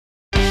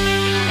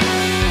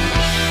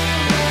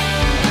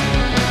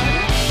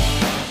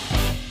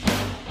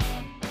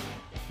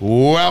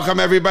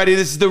Welcome, everybody.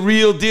 This is The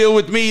Real Deal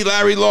with me,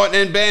 Larry Lawton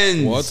and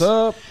Benz. What's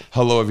up?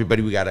 Hello,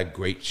 everybody. We got a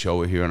great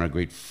show here on a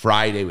great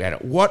Friday.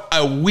 What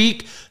a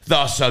week.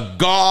 The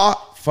cigar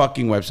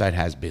fucking website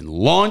has been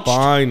launched.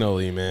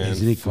 Finally, man.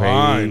 Isn't it great?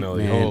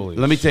 Finally. Man. Holy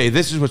Let me tell you,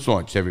 this is what's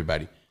launched,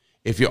 everybody.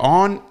 If you're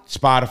on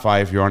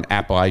Spotify, if you're on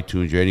Apple,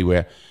 iTunes, you're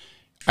anywhere,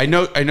 I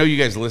know you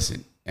guys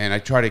listen, and I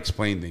try to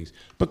explain things,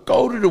 but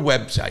go to the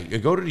website, or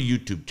go to the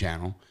YouTube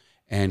channel,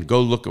 and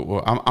go look at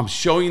what I'm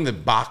showing the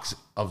box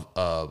of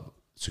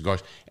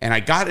cigars, and I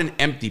got an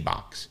empty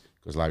box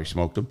because Larry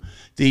smoked them.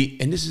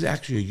 And this is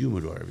actually a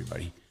humidor,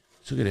 everybody.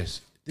 So look at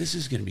this. This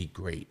is going to be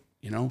great,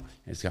 you know.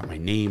 It's got my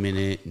name in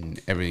it and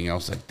everything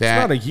else like that.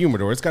 It's not a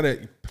humidor. It's got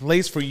a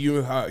place for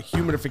you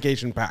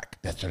humidification pack.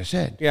 That's what I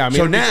said. Yeah, I mean,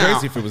 it'd be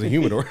crazy if it was a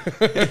humidor.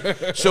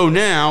 So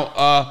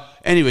now,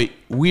 anyway,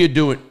 we are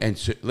doing. And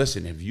so,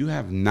 listen, if you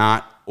have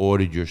not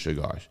ordered your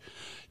cigars,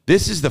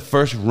 this is the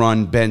first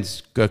run.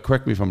 Benz,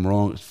 correct me if I'm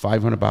wrong. It's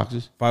 500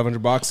 boxes.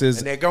 500 boxes,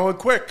 and they're going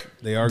quick.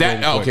 They are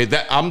going quick.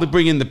 Okay, I'm going to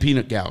bring in the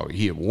peanut gallery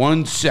here.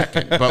 1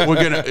 second, but we're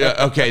gonna.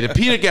 Okay, the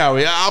peanut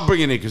gallery. I'll bring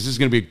it in because this is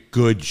going to be a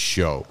good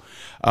show.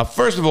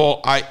 First of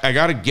all, I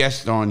got a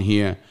guest on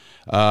here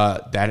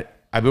that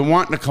I've been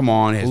wanting to come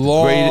on.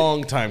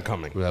 Long time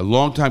coming. A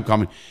long time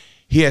coming.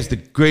 He has the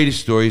greatest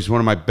story. He's one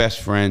of my best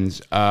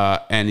friends,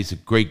 and he's a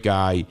great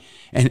guy.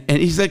 And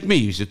he's like me.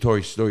 He's a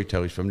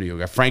storyteller. He's from New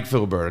York. Frank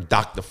Filiberto,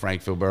 Dr.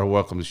 Frank Filiberto.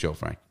 Welcome to the show,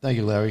 Frank. Thank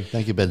you, Larry.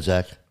 Thank you, Ben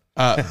Zach.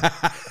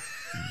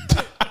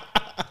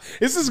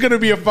 This is going to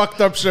be a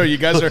fucked up show. You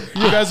guys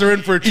are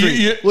in for a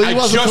treat.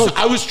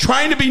 I was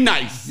trying to be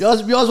nice.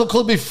 You also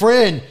call me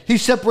Fran. He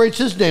separates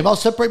his name. I'll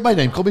separate my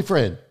name. Call me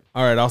Fran.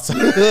 All right, I'll say.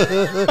 Do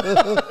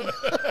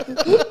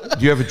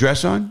you have a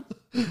dress on?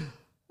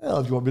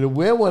 Well, if you want me to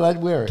wear one,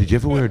 I'd wear it. Did you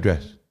ever wear a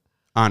dress?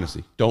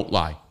 Honestly, don't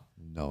lie.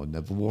 No,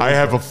 never wore. I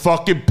have a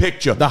fucking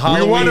picture. The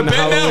Halloween. You want to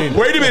bet now?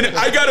 Wait a minute.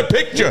 I got a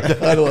picture.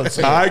 I don't want to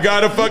say I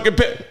got a fucking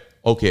picture.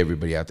 Okay,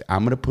 everybody out there.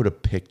 I'm going to put a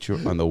picture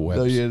on the website.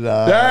 No, you're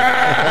not.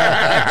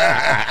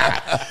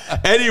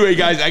 Anyway,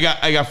 guys,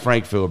 I got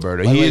Frank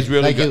Filiberto. He is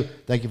really good.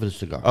 Thank you for the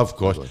cigar. Of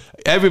course.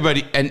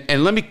 Everybody,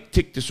 and let me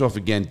tick this off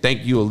again.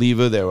 Thank you,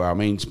 Oliva. They're our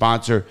main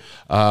sponsor.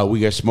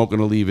 We got Smoking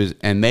Olivas,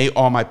 and they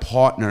are my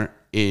partner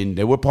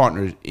they were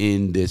partners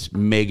in this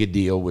mega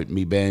deal with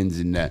me, Benz,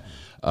 and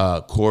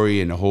Corey,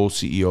 and the whole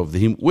CEO of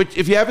the which,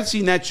 if you haven't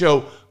seen that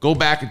show, go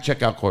back and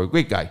check out Corey.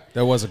 Great guy.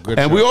 That was a good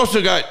show. And we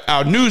also got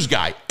our news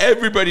guy.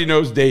 Everybody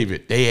knows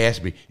David. They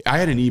asked me. I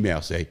had an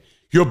email say,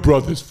 your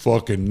brother's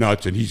fucking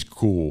nuts, and he's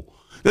cool.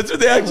 That's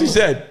what they actually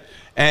said.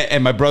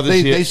 And my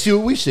brother's here. They see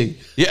what we see.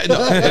 Yeah,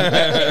 no.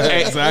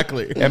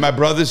 Exactly. And my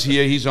brother's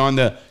here. He's on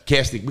the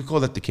casting. We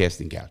call that the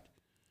casting couch.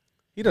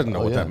 He doesn't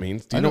know what that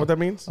means. Do you know what that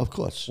means? Of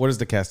course. What is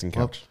the casting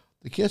couch? Well,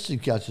 the casting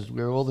couch is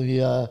where all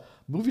the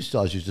movie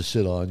stars used to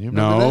sit on. You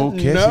remember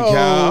that? Casting couch.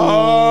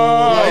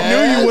 Oh, yes. I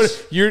knew you would.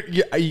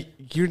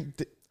 You're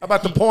How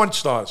about the porn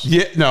stars?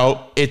 Yeah,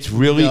 no. It's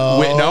really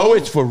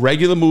it's for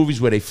regular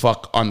movies where they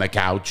fuck on the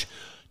couch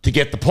to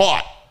get the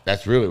part.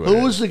 That's really what.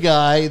 Who was the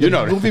guy? The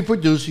know movie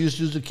producer used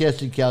to use the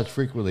casting couch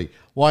frequently.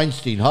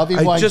 Weinstein, Harvey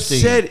Weinstein. I just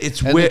said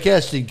it's and where the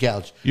casting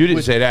couch. You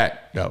didn't say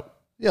that. No.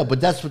 Yeah,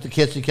 but that's what the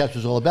casting couch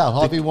was all about.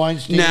 Harvey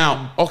Weinstein.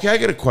 Now, okay, I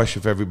got a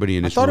question for everybody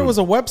in this room. I thought it was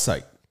a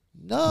website.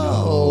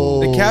 No.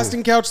 The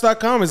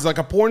castingcouch.com is like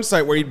a porn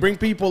site where you bring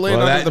people in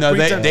under the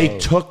pretense. They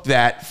took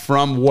that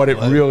from what it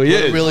really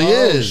is. It really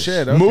is.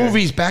 Shit, okay.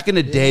 Movies back in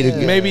the day.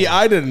 Yeah. Maybe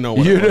I didn't know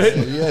what You it was.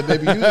 didn't? Yeah,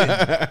 maybe you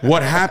did.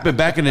 What happened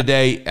back in the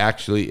day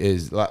actually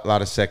is a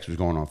lot of sex was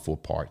going on 4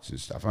 parts and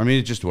stuff. I mean,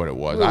 it's just what it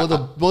was. Well,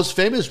 the most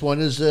famous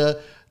one is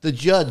the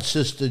Judd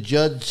sister,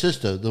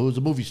 who was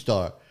a movie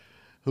star,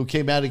 who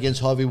came out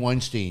against Harvey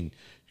Weinstein.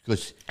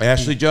 Because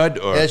Ashley Judd?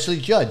 Or? Ashley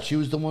Judd. She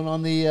was the one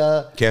on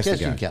the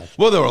casting couch.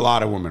 Well, there were a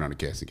lot of women on the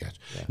casting couch.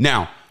 Yeah.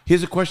 Now,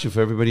 here's a question for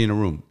everybody in the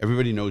room.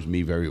 Everybody knows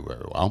me very,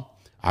 very well.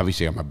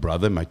 Obviously, I'm my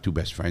brother, my 2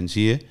 best friends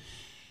here.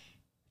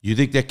 You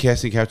think that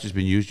casting couch has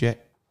been used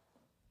yet?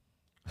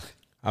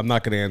 I'm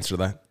not going to answer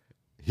that.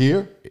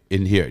 Here?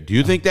 In here. Do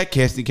you think that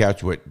casting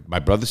couch, what my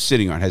brother's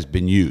sitting on, has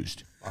been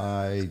used?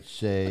 I'd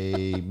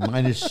say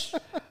minus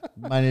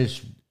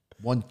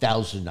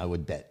 1,000, I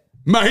would bet.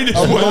 Minus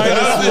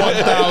 1,000,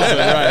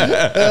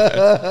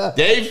 right.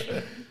 Dave?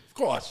 Of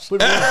course. Put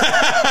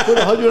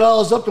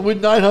 $100 up to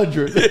win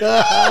 900.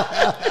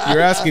 You're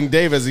asking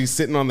Dave as he's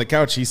sitting on the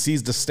couch, he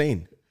sees the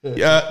stain.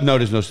 No,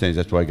 there's no stains.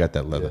 That's why I got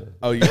that leather.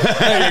 Oh,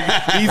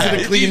 yeah. Easy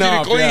to clean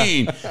up.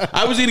 Clean. Yeah.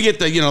 I was going to get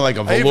the, like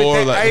a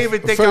velour. I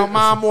even think our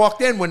mom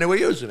walked in when they were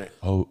using it.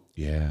 Oh,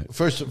 yeah.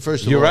 First of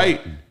You're all, right.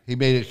 He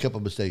made a couple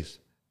of mistakes.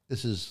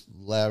 This is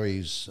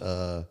Larry's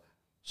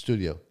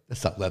studio.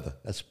 That's not leather.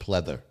 That's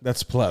pleather.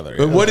 That's pleather.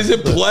 But what is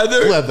it,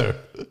 pleather? Pleather.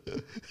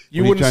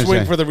 You wouldn't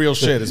swing for the real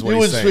shit, is what You he's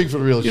wouldn't saying. swing for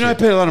the real shit. I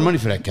paid a lot of money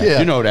for that couch. Yeah.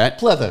 You know that.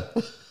 Pleather.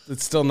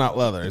 It's still not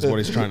leather, is what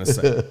he's trying to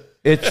say.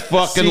 It's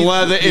fucking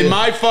leather. In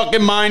my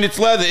fucking mind, it's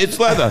leather. It's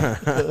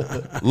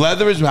leather.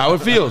 Leather is how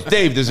it feels.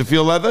 Dave, does it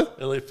feel leather?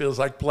 Really feels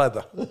like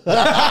pleather.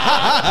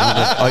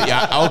 Oh,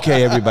 yeah.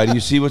 Okay, everybody. You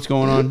see what's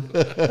going on?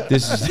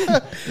 This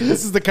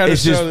is the kind of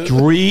This show. is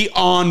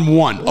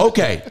 3-on-1.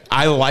 Okay,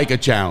 I like a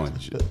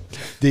challenge.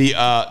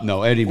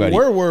 No, anybody.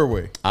 Where were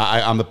we?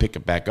 I'm gonna pick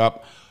it back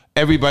up.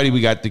 Everybody,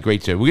 we got the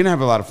great story. We're gonna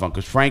have a lot of fun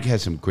because Frank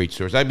has some great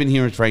stories. I've been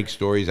hearing Frank's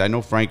stories. I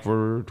know Frank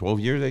for 12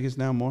 years, I guess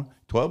now more.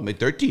 12, maybe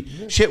 13.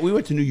 Yeah. Shit, we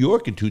went to New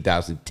York in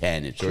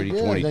 2010. It's already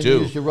 22. Then you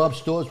used to rob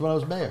stores when I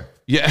was mayor.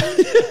 Yeah,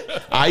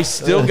 I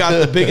still got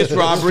the biggest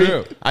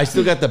robbery. I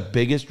still got the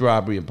biggest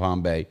robbery in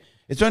Palm Bay.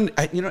 It's on.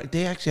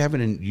 They actually have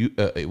it in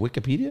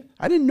Wikipedia.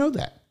 I didn't know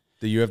that.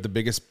 Do you have the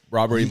biggest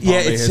robbery in Palm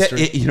Bay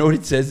history? You know what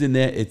it says in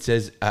there? It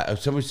says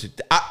someone said,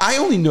 I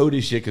only know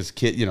this shit because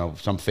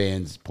some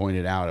fans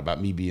pointed out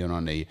about me being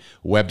on a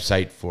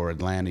website for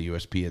Atlanta,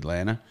 USP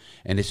Atlanta,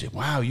 and they said,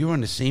 "Wow, you're on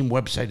the same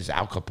website as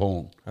Al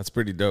Capone." That's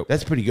pretty dope.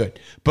 That's pretty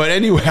good. But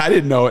anyway, I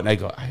didn't know it, and I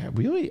go,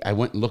 "Really?" I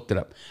went and looked it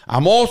up. I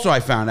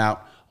found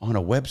out on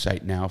a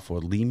website now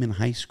for Lehman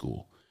High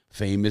School,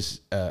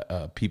 famous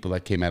people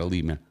that came out of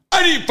Lehman.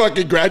 I didn't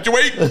fucking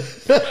graduate. He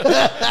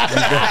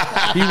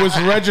was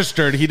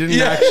registered. He didn't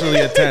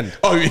actually attend.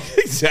 Oh,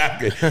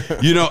 exactly.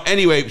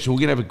 Anyway, so we're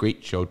going to have a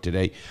great show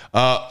today.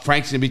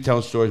 Frank's going to be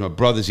telling stories. My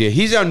brother's here.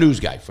 He's our news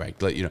guy, Frank.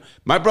 Let you know.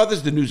 My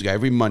brother's the news guy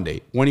every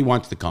Monday when he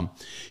wants to come.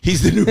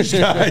 He's the news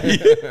guy.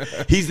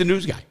 He's the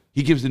news guy.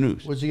 He gives the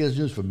news. What's he going to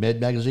do? For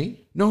Med Magazine?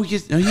 No, hey,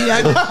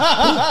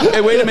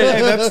 wait a minute.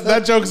 Hey,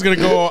 that joke's going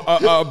to go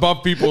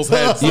above people's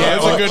heads. Yeah,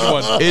 it's a good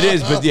one. It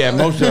is, but yeah,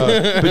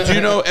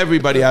 but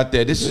everybody out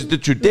there, this is the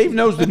truth. Dave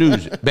knows the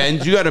news.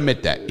 Benz, you got to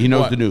admit that. He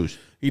knows the news.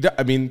 He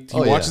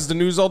watches the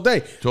news all day.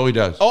 That's all he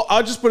does. Oh,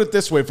 I'll just put it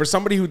this way. For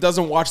somebody who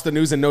doesn't watch the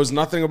news and knows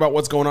nothing about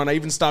what's going on, I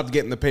even stopped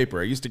getting the paper.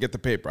 I used to get the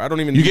paper. I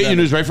don't even You get your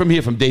news right from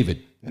here, from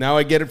David. Now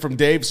I get it from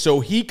Dave, so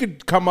he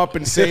could come up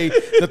and say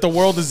that the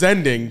world is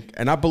ending,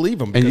 and I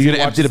believe him. And you're going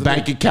to empty the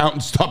bank account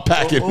and stop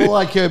packing. All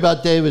I care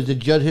about, Dave, is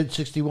did Judd hit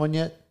 61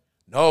 yet?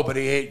 No, but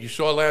you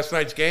saw last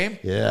night's game?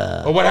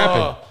 Yeah. Oh, what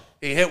happened?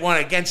 He hit one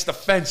against the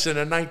fence in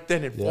the ninth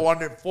inning,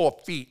 404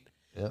 feet.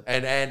 Yep.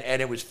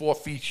 And it was 4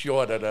 feet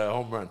short of the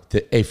home run.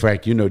 Hey,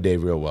 Frank, you know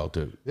Dave real well,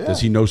 too. Yeah. Does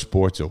he know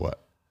sports or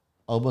what?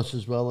 Almost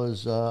as well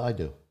as I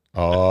do.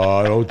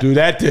 Oh, don't do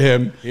that to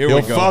him.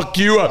 He'll fuck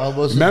you up.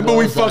 Almost Remember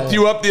we fucked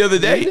you up the other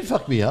He day? didn't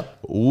fuck me up.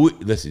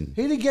 Listen.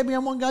 He didn't get me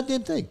on one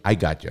goddamn thing. I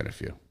got you on a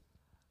few.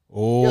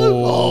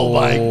 Oh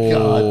my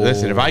God.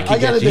 Listen, if I can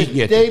get you, he can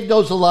get Dave you.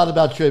 knows a lot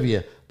about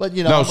trivia. But,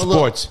 No,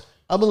 sports.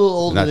 I'm a little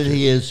older Not than true.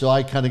 he is, so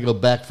I kind of go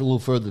back a little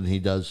further than he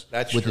does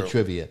with true. the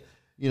trivia.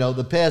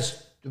 The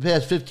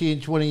past 15,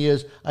 20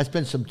 years, I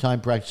spent some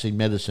time practicing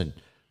medicine.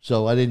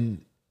 So I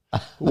didn't...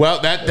 Well,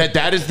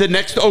 that is the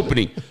next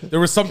opening. There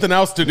was something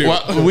else to do.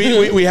 Well,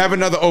 we have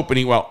another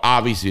opening. Well,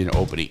 obviously an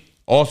opening.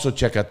 Also,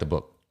 check out the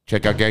book.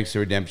 Check out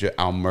Gangster Redemption,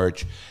 our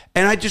merch.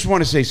 And I just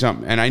want to say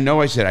something. And I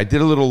know I said I did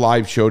a little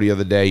live show the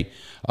other day.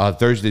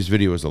 Thursday's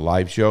video was a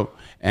live show.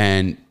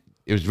 And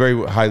it was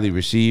very highly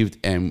received.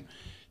 And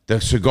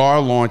the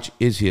cigar launch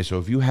is here. So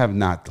if you have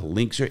not, the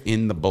links are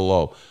in the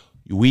below.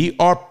 We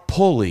are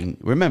pulling.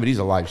 Remember,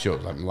 these are live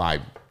shows. I'm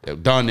live. They're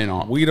done and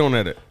on. We don't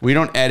edit. We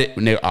don't edit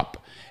when they're up.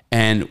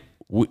 And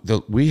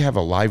we have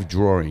a live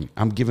drawing.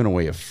 I'm giving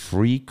away a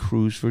free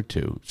cruise for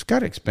two. It's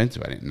kind of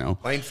expensive. I didn't know.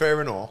 Plane fare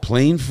and all.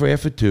 Plane fare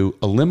for two,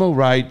 a limo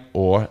ride,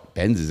 or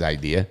Benz's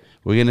idea.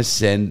 We're gonna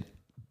send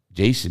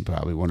Jason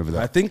probably one of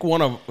them. I think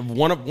one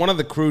of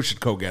the crew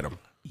should go get him.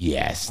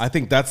 Yes, I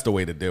think that's the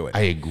way to do it.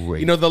 I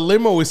agree. The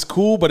limo is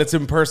cool, but it's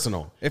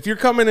impersonal. If you're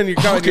coming and you're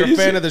a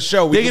fan of the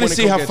show, they're gonna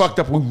see how fucked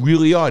up we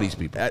really are. These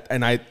people,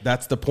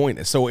 that's the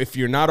point. So if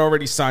you're not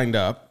already signed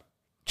up.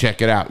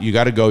 check it out. You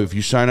got to go. If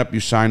you sign up, you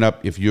sign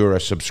up. If you're a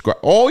subscriber,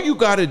 all you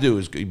got to do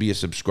is be a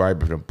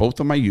subscriber to both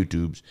of my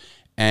YouTubes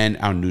and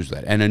our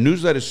newsletter. And the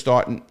newsletter is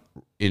starting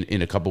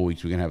in a couple of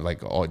weeks. We're going to have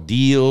like all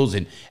deals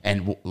and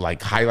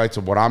like highlights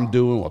of what I'm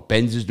doing, what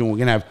Benz is doing. We're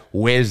going to have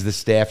where's the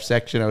staff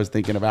section I was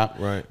thinking about,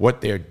 right?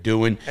 What they're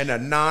doing. And a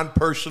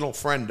non-personal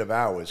friend of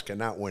ours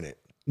cannot win it.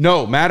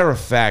 No, matter of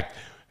fact,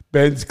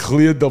 Ben's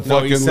cleared the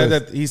fucking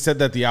list. He said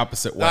that the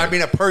opposite way. No, I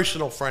mean, a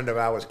personal friend of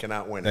ours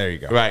cannot win it. There you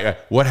go. Right.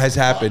 What has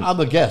happened? I'm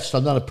a guest.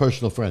 I'm not a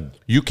personal friend.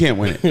 You can't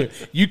win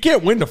it. You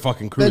can't win the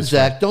fucking cruise. Ben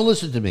Zach, don't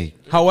listen to me.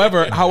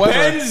 However,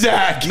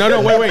 Benzac!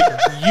 No, wait.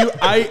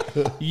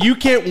 You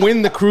can't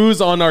win the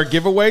cruise on our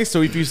giveaway.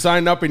 So if you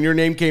signed up and your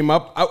name came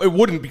up, it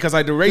wouldn't because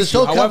I'd erase This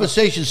you. whole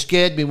conversation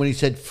scared me when he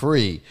said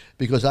free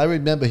because I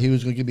remember he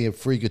was going to give me a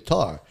free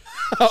guitar.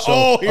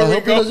 So here I we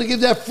hope go. he doesn't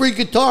give that free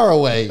guitar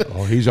away.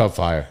 Oh, he's on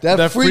fire.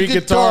 That free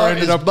guitar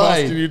ended is up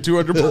mine. costing you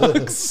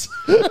 $200.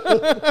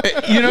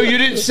 You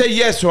didn't say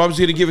yes, so I was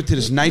going to give it to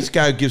this nice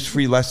guy who gives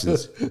free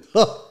lessons.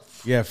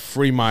 Yeah,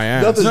 free my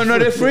ass. No,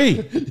 they're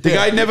free. The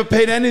guy never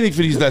paid anything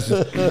for these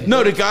lessons.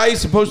 No, the guy is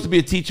supposed to be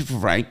a teacher for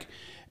Frank,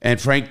 and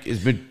Frank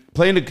has been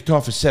playing the guitar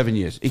for 7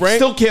 years. He Frank-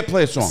 still can't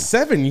play a song.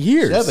 7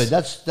 years. 7.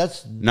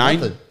 That's 9?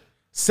 nothing.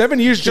 7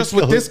 years just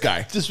with this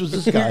guy. This was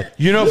this guy.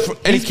 You know,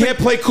 and he can't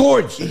play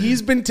chords.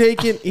 He's been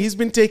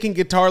taking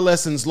guitar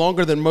lessons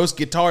longer than most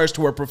guitarists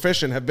who are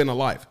proficient have been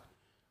alive.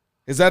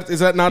 Is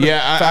that not?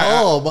 Yeah, a fact?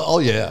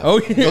 Yeah. Oh,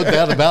 yeah. No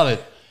doubt about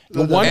it.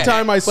 The one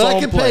time I saw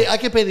him play. I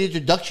can play the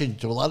introduction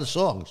to a lot of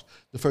songs.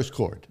 The first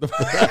chord.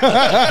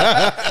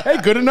 Hey,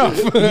 good enough.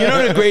 You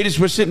know the greatest?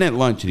 We're sitting at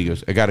lunch, and he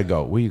goes, "I gotta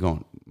go. Where you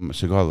going?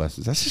 Cigar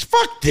lessons." I says,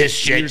 "Fuck this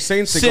shit." You're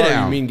saying Sit cigar,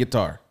 down. you mean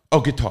guitar. Oh,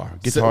 guitar.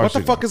 What cigar.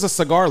 the fuck is a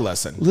cigar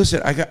lesson?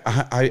 Listen,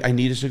 I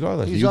need a cigar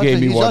lesson. He's You onto- gave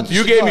me he's one. onto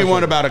You gave me cigars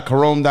one right about a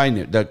Caron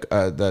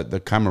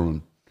the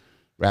Cameroon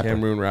rapper.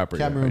 Cameroon rapper.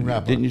 yeah. Cameroon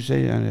rapper. Didn't you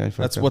say? I fucked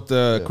That's up. what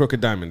the Crooked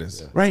Diamond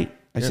is. Right.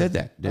 I said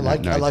that. I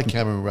didn't No, like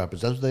Cameroon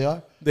rappers. That's what they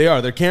are. They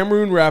are. They're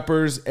Cameroon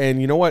rappers,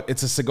 and you know what?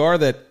 It's a cigar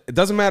that it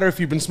doesn't matter if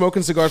you've been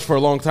smoking cigars for a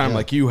long time,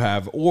 like you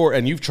have,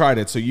 and you've tried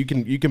it, so you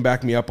can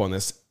back me up on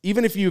this.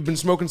 Even if you've been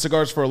smoking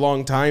cigars for a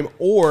long time,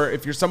 or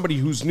if you're somebody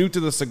who's new to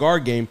the cigar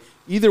game,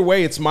 either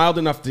way, it's mild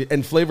enough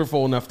and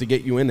flavorful enough to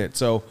get you in it.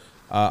 So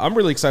I'm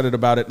really excited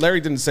about it.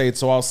 Larry didn't say it,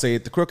 so I'll say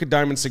it.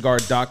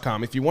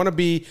 TheCrookedDiamondCigar.com. If you want to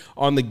be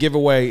on the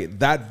giveaway,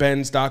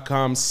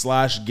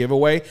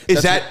 thatbenz.com/giveaway.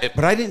 Is that?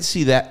 But I didn't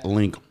see that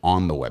link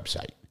on the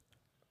website.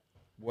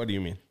 What do you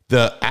mean?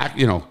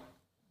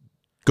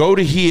 Go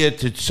to here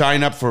to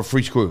sign up for a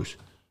free cruise.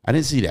 I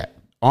didn't see that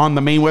on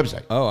the main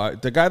website. Oh,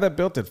 the guy that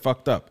built it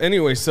fucked up.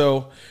 Anyway,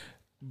 so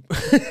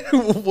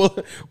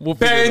we'll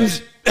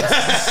Benz.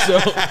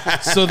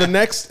 so the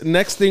next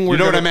thing we're You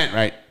know what I meant,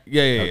 right?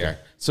 Yeah. Okay.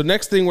 So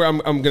next thing I'm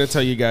going to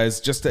tell you guys,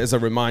 just as a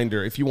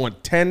reminder, if you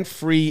want 10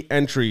 free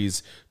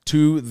entries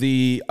to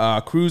the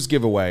cruise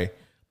giveaway.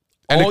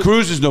 And the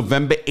cruise is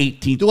November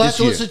 18th Do I have this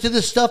to year. listen to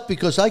this stuff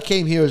because I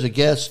came here as a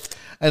guest,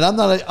 and I'm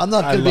not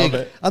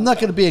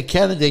going to be a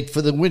candidate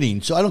for the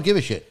winning, so I don't give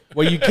a shit.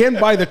 Well, you can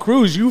buy the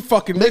cruise. You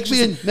fucking Make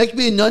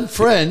me a nun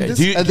friend, and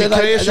then can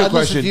I ask you a listen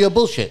question? to your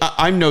bullshit.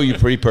 I know you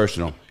pretty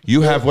personal.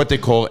 You have what they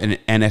call an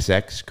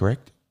NSX,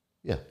 correct?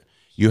 Yeah.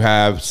 You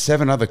have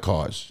 7 other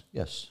cars.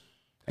 Yes.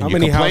 How you're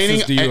many complaining-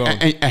 houses do you own?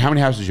 And how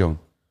many houses do you own?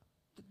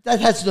 That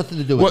has nothing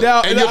to do with it.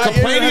 Now- And you're it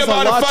complaining has a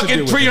about lot a to fucking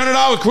do with it.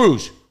 $300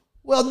 cruise.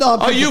 Well, no.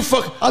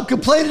 I'm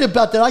complaining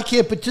about that. I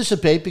can't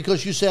participate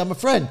because you say I'm a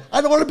friend. I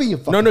don't want to be your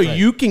fucking friend.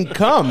 You can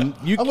come.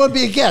 I want to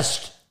be a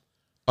guest.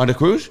 On the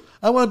cruise?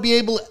 I want to be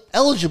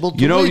eligible to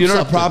You know win the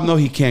something. problem, though?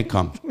 He can't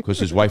come because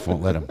his wife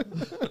won't let him.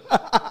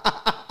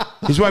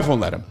 His wife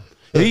won't let him.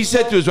 If he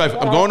said to his wife,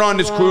 I'm going on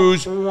this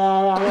cruise.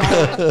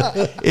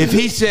 If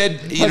he said,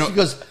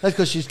 That's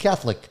because she's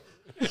Catholic.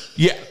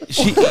 yeah,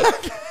 she...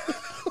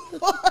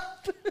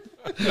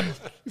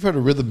 You've heard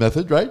of rhythm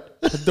method, right?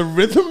 The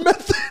rhythm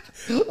method.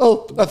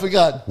 Oh, I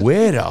forgot.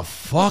 Where the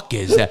fuck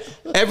is that?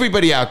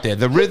 Everybody out there,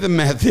 the rhythm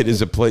method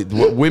is a play.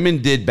 What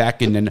women did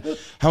back in the...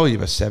 How old are you,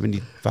 about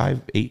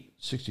 75, 8?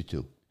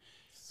 62.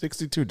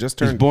 62, just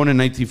He was turned. born in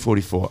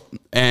 1944.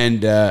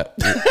 And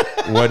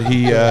what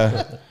he...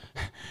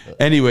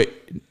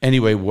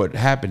 Anyway, what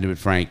happened with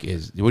Frank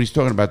is, what he's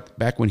talking about,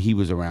 back when he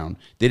was around,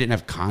 they didn't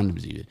have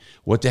condoms even.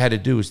 What they had to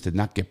do is to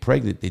not get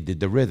pregnant, they did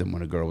the rhythm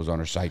when a girl was on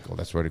her cycle.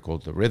 That's why they call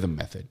it the rhythm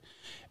method.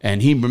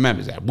 And he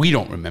remembers that. We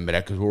don't remember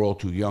that because we're all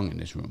too young in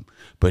this room.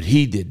 But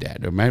he did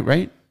that, am I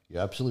right?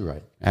 You're absolutely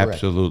right.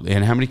 Absolutely.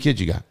 And how many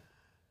kids you got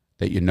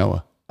that you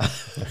know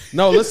of?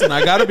 No, listen,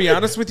 I got to be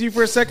honest with you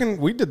for a second.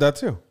 We did that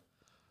too.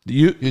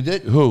 You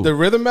did? Who? The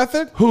rhythm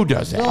method? Who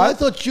does that? No, I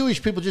thought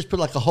Jewish people just put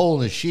like a hole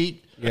in a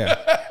sheet, Yeah.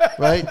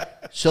 right?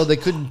 So they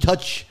couldn't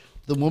touch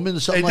the woman or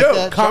something They like do.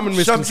 that. Common Some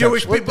misconception.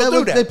 Jewish people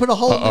do They that. put a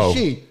hole in the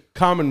sheet.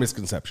 Common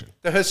misconception.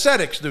 The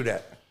Hasidics do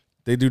that.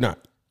 They do not.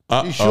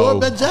 You sure,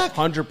 Benzak?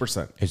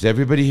 100%. Is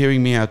everybody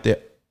hearing me out there?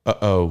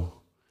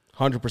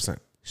 100%.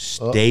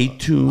 Stay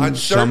tuned. On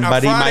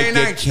Somebody Friday might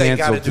get nights, they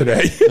gotta canceled do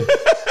today.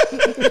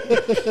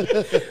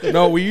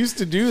 No, we used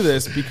to do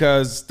this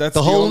because that's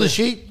The hole in only- the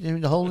sheet? You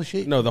mean the hole in the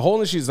sheet? No, the hole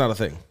in the sheet is not a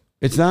thing.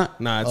 It's not?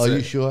 Nah, it's Are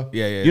you sure?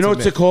 Yeah, yeah. You know it's a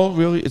what's it myth. called,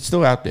 really? It's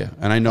still out there.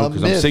 And I know A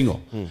because I'm myth.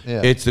 single.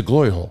 Yeah. It's the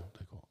glory hole.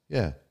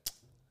 Yeah.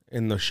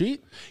 In the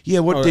sheet? Yeah,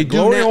 what Oh, they the do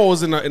glory now- hole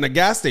is in a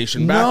gas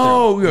station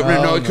No,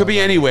 bathroom. no, it could be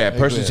anywhere. A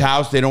person's Anywhere.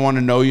 house, they don't want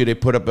to know you. They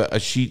put up a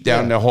sheet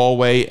down the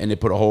hallway and they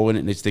put a hole in it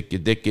and they stick your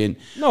dick in.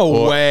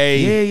 No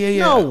way.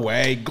 Yeah. No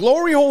way.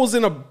 Glory hole's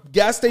in a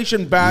gas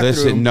station bathroom.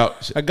 Listen, no.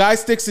 A guy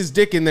sticks his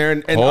dick in there,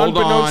 and Hold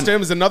unbeknownst on. to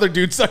him is another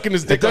dude sucking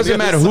his dick. It doesn't on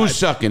the matter other who's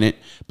side. sucking it,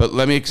 but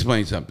let me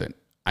explain something.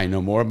 I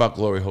know more about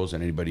glory holes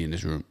than anybody in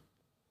this room.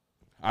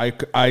 I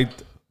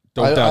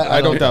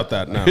don't doubt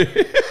that. No.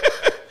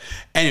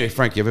 Anyway,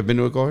 Frank, you ever been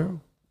to a glory hole?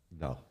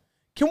 No.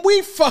 Can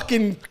we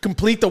fucking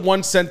complete the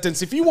one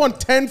sentence? If you want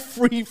 10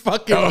 free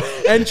fucking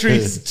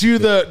entries to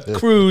the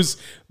cruise,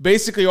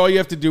 basically all you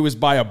have to do is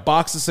buy a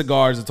box of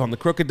cigars. It's on the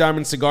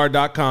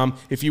crookeddiamondcigar.com.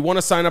 If you want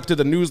to sign up to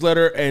the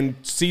newsletter and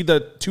see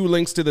the 2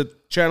 links to the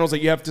channels that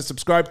you have to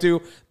subscribe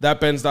to,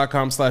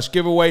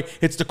 thatbenz.com/giveaway.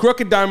 It's the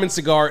Crooked Diamond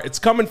Cigar. It's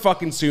coming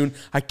fucking soon.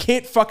 I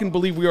can't fucking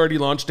believe we already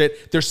launched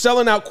it. They're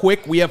selling out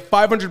quick. We have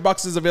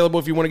 $500 available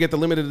if you want to get the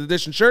limited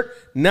edition shirt.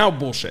 Now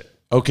bullshit.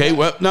 Okay,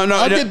 well, no.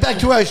 I'll get back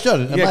to where I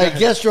started. Am I a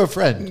guest or a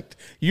friend?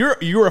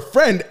 You're a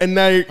friend, and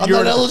now you're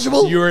not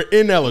eligible? You're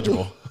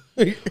ineligible.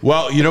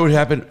 Well, you know what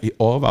happened?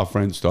 All of our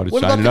friends started What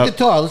about signing the up.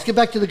 guitar? Let's get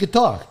back to the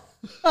guitar.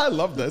 I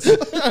love this.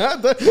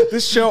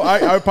 This show,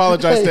 I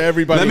apologize to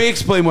everybody. Let me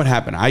explain what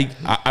happened.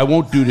 I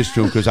won't do this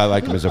to him because I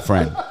like him as a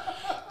friend.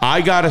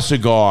 I got a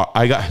cigar.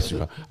 I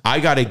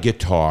got a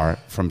guitar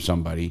from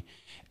somebody,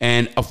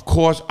 and of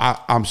course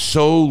I'm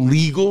so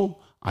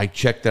legal. I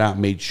checked it out,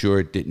 made sure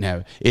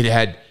it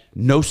had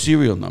no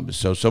serial numbers.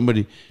 So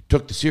somebody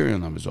took the serial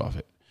numbers off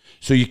it.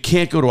 So you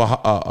can't go to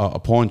a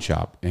pawn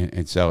shop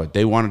and sell it.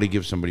 They wanted to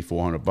give somebody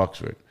 $400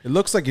 for it. It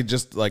looks like it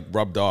just like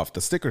rubbed off. The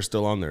sticker's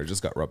still on there. It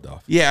just got rubbed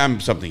off. Yeah,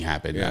 something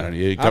happened. Yeah. I don't know.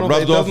 It I got don't-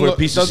 rubbed it off doesn't with a look-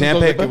 piece of doesn't look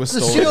like sandpaper. it was The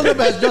stolen. serial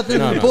number has nothing to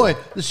do with No. the point.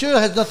 The serial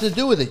has nothing to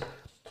do with it.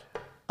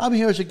 I'm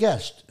here as a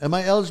guest. Am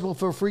I eligible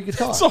for a free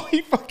guitar? That's all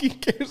he fucking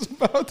cares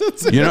about.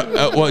 That's it. You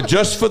know, well,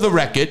 just for the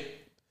record,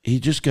 he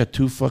just got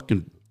 2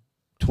 fucking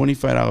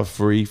 $25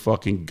 free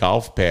fucking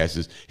golf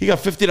passes. He got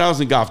 $50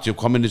 in golf. He'll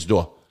come in this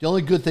door. The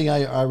only good thing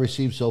I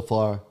received so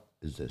far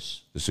is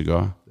this. The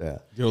cigar. Yeah.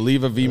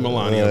 Oliva V.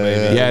 Melania,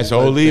 baby. Yes,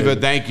 Oliva.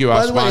 Thank you. By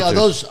Our the way,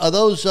 sponsors. are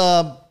those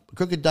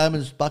Crooked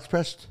Diamonds box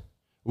pressed?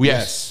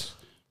 Yes.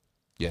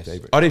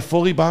 Are they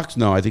fully boxed?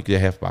 No, I think they're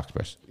half box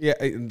pressed. Yeah,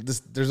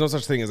 there's no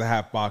such thing as a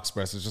half box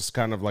press. It's just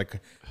kind of like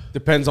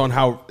depends on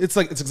how it's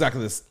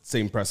exactly the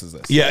same press as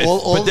this. Yeah,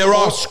 but they're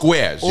all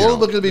squares. All of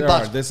them are going to be There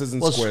box. are. This isn't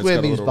well, square. It's square got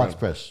a means little box round.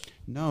 press.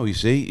 No, you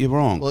see, you're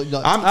wrong. Well,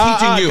 no. I'm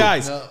teaching you.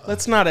 Guys,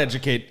 let's not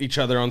educate each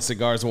other on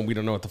cigars when we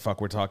don't know what the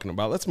fuck we're talking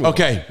about. Let's move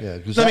Okay. Yeah,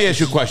 'cause Let me that- ask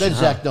you a question. then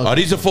Zach knows. Are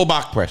these a full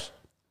box press?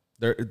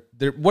 on.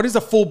 What is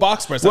a full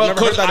box press? Well, I've never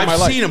heard because that in my I've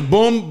life. seen them.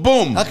 Boom,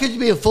 boom. How could you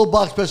be a full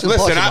box press? And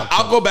Listen, partial box I'll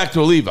press? go back to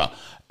Oliva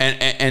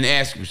and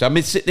ask you. So I've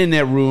been sitting in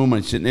their room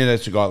and sitting in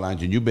that cigar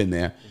lounge, and you've been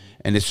there,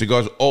 and there's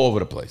cigars all over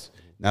the place.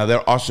 Now,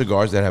 there are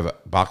cigars that have a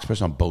box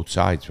press on both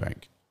sides,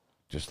 Frank.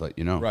 Just to let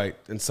you know. Right,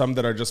 and some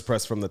that are just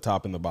pressed from the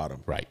top and the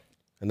bottom. Right.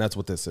 And that's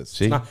what this is.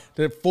 See? It's not,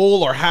 they're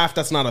full or half,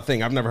 that's not a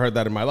thing. I've never heard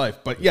that in my life.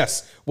 But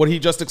yes, what he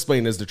just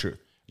explained is the truth.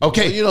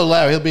 Okay. Well, you know,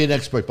 Larry, he'll be an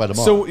expert by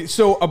tomorrow.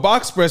 So a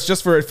box press,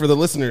 just for the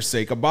listener's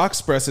sake, a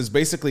box press is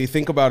basically,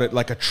 think about it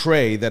like a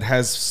tray that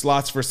has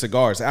slots for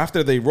cigars.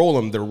 After they roll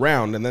them, they're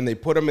round, and then they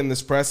put them in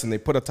this press, and they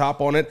put a top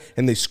on it,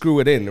 and they screw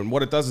it in. And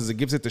what it does is it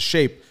gives it the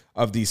shape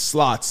of these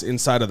slots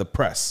inside of the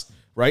press,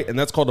 right? And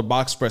that's called a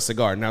box press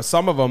cigar. Now,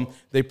 some of them,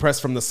 they press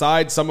from the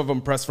side, some of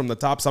them press from the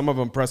top, some of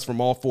them press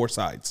from all 4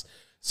 sides.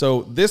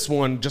 So this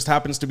one just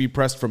happens to be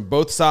pressed from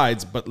both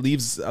sides, but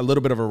leaves a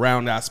little bit of a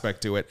round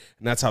aspect to it,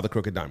 and that's how the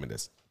Crooked Diamond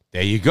is.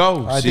 There you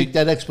go. I See? think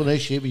that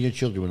explanation, even your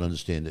children would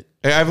understand it.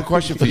 Hey, I have a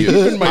question for you.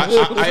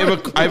 I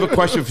have a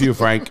question for you,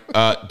 Frank.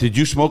 Did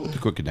you smoke the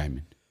Crooked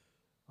Diamond?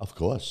 Of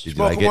course. Did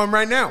you like Smoking it? one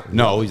right now.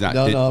 No, he's not.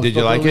 No, Did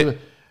you like it?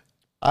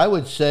 I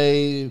would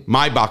say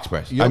My box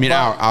press. Your I mean,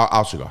 box-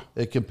 our cigar.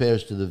 it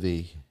compares to the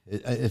V,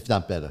 if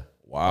not better.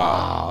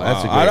 Wow,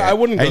 That's a great. I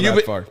wouldn't go And you've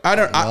that been- far. I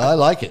don't. I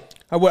like it.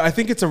 I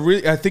think it's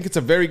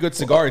a very good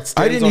cigar. It I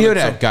stands didn't on hear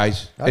its that, own.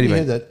 guys. I didn't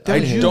hear that. I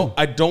Didn't hear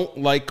I don't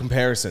like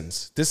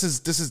comparisons. This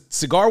is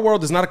cigar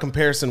world is not a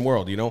comparison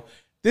world, you know.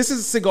 This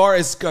is cigar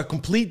is a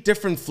complete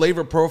different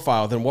flavor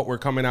profile than what we're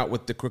coming out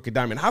with the Crooked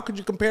Diamond. How could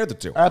you compare the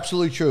two?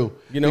 Absolutely true.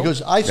 You know?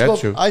 because I That's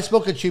true.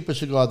 smoke a cheaper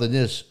cigar than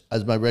this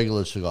as my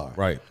regular cigar.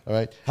 Right. All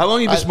right. How long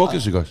have you been smoking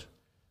cigars?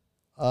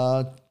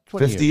 20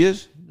 50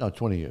 years? No,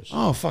 20 years.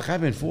 Oh fuck!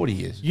 I've been 40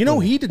 years. You know,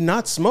 he did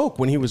not smoke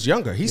when he was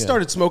younger. He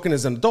started smoking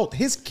as an adult.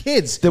 His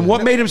kids. Then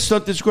what made him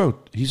stunt this growth?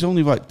 He's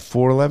only like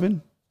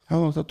 4'11". How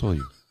long? How tall are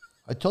you?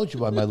 I told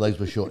you why my legs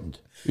were shortened.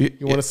 You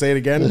want to say it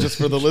again, just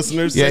for the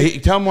listeners? Yeah.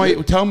 Tell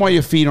him why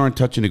your feet aren't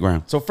touching the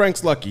ground. So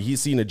Frank's lucky.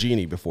 He's seen a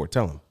genie before.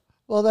 Tell him.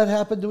 Well, that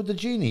happened with the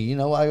genie. You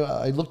know,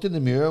 I looked in the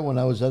mirror when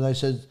I was done. I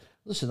said,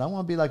 listen, I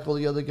want to be like all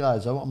the other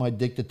guys. I want my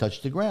dick to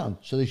touch the ground.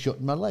 So they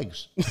shortened my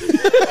legs.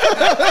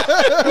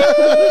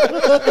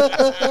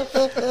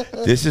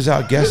 This is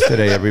our guest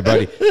today,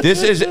 everybody.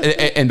 This is,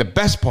 and the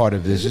best part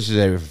of this is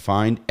a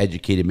refined,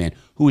 educated man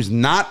who is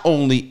not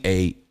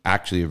only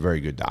actually a very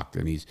good doctor,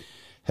 and he's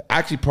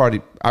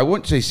actually I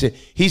wouldn't say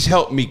he's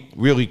helped me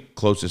really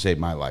close to save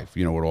my life.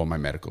 You know, with all my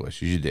medical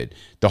issues, you did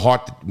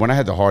when I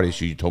had the heart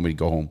issue, you told me to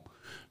go home.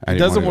 He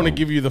doesn't want to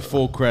give you the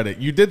full credit.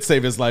 You did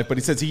save his life, but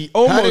he says he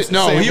almost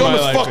saved he my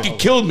almost life. fucking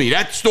killed me.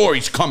 That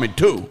story's coming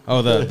too.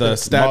 Oh, the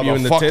stab you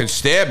in the Motherfucking tits.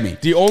 stabbed me.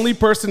 The only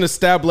person to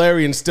stab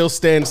Larry and still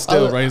stand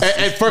still, right?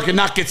 And fucking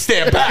not get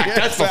stabbed back.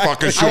 That's for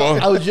fucking sure.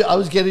 I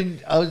was getting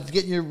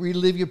you to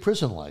relive your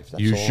prison life.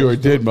 That's You all I sure was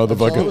did, doing. That's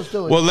all I was motherfucker.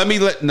 doing. Well, let me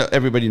let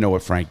everybody know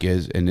what Frank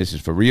is, and this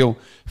is for real.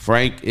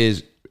 Frank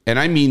is, and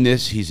I mean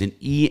this, he's an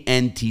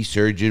ENT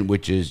surgeon,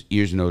 which is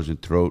ears, nose,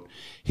 and throat.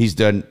 He's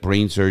done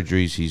brain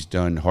surgeries. He's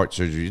done heart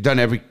surgery. He's done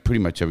pretty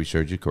much every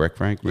surgery, correct,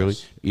 Frank? Really?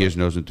 Yes. Ears,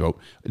 nose, and throat.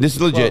 This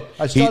is legit. Well,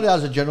 I started out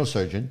as a general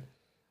surgeon.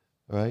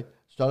 All right.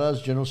 Started out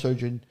as a general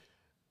surgeon.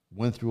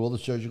 Went through all the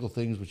surgical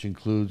things, which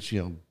includes,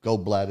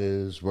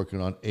 gallbladders,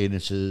 working on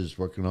anuses,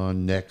 working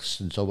on necks,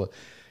 and so forth.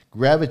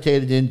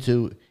 Gravitated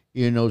into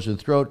ear, nose, and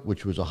throat,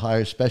 which was a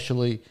higher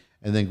specialty.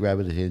 and then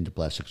gravitate into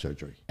plastic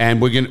surgery.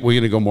 And we're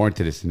gonna go more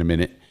into this in a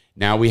minute.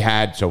 Now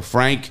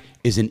Frank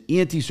is an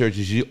ENT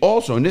surgeon. He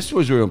also, and this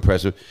was real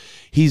impressive,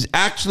 he's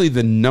actually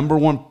the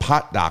 #1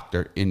 pot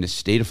doctor in the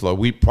state of Florida.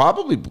 We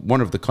probably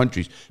one of the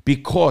countries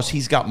because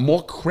he's got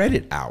more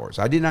credit hours.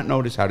 I did not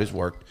notice how this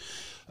worked.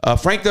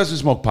 Frank doesn't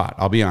smoke pot.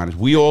 I'll be honest.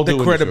 We all do.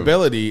 The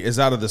credibility is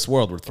out of this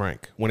world with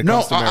Frank when it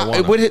comes to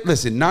marijuana.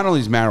 Listen, not only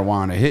is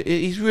marijuana,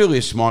 he's really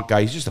a smart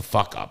guy. He's just a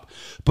fuck up.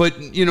 But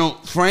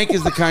Frank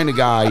is the kind of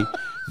guy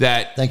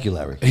that. Thank you,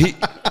 Larry.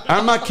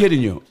 I'm not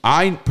kidding you.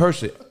 I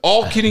personally,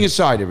 all kidding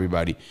aside,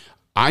 everybody,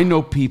 I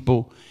know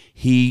people.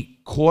 He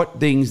caught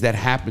things that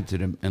happened to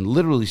them and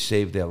literally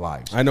saved their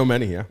lives. I know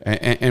many, yeah.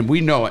 And we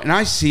know it. And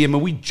I see him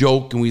and we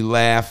joke and we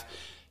laugh.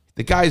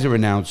 The guy's a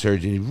renowned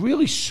surgeon. He's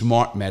really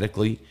smart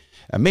medically.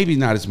 Maybe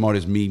not as smart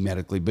as me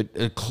medically,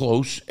 but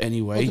close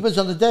anyway. Well, it depends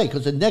on the day,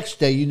 because the next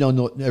day you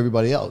know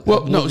everybody else.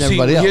 Well, no, see,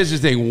 here's the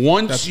thing.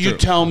 Once That's you true.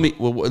 tell me...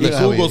 Well,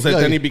 Googles it,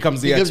 then he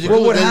becomes the expert.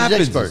 Well, what He's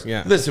happens expert.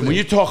 is, listen, when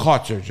you talk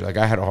heart surgery, like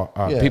I had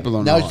people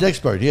don't know. Now he's an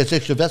expert. He has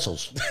extra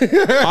vessels. You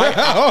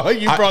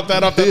brought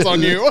that up. That's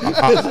on you.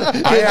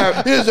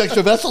 He has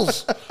extra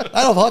vessels.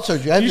 I don't have heart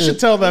surgery. You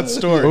should tell that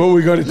story. Well,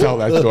 we're going to tell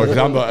that story.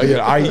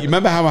 I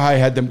remember how I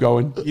had them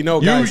going?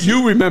 Guys,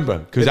 you remember,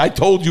 because I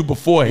told you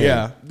beforehand.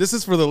 Yeah, this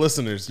is for the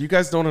listeners. You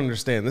guys don't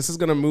understand. This is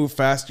going to move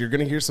fast. You're going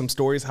to hear some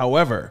stories.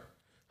 However,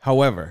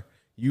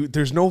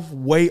 there's no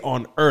way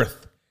on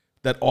earth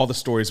that all the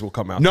stories will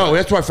come out. No,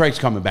 that's why Frank's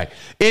coming back.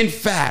 In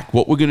fact,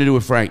 what we're going to do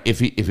with Frank, if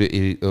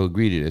he'll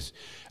agree to this,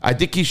 I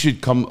think he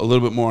should come a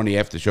little bit more on the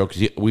after show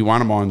because we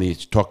want him on the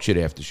talk shit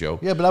after show.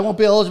 Yeah, but I won't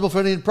be eligible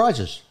for any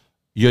prizes.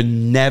 You're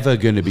never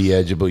going to be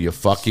eligible. You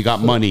fuck. You got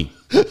money.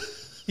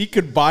 He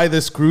could buy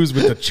this cruise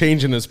with the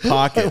change in his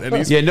pocket. And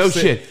he's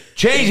shit.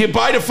 Change it.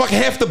 Buy the fuck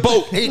half the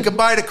boat. He can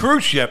buy the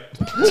cruise ship.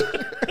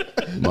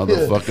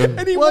 Motherfucker.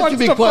 And he Why don't wants you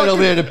be to quiet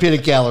over there in the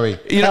peanut gallery?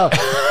 You got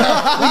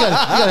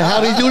a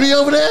howdy doody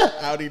over there?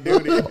 Howdy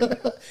doody.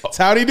 It's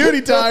howdy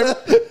doody time.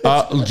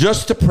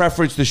 Just to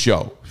preference the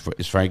show,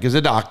 Frank is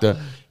a doctor.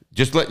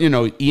 Just let you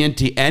know,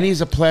 ENT, and he's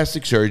a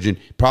plastic surgeon.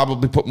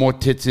 Probably put more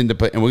tits into,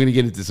 and we're going to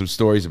get into some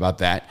stories about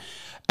that.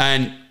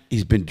 And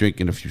he's been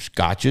drinking a few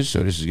scotches,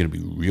 so this is going to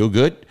be real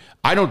good.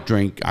 I don't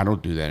drink. I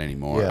don't do that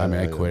anymore. Yeah,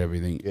 I quit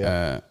everything.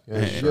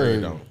 Sure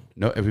you don't.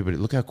 No, everybody,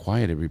 look how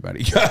quiet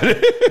everybody.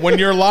 When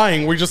you're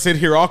lying, we just sit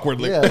here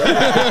awkwardly.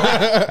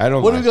 Yeah. I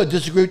don't. What are we going to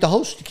disagree with the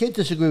host? You can't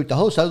disagree with the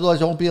host,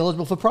 otherwise I won't be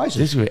eligible for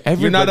prizes.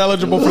 You're not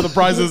eligible for the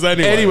prizes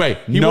anyway. Anyway,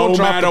 no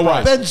matter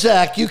what. Ben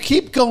Zach, you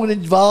keep going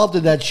involved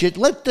in that shit.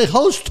 Let the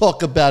host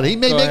talk about it. He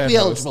may make me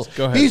eligible.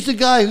 Go ahead. He's the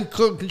guy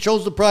who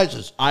controls the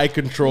prizes. I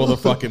control the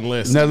fucking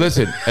list. Now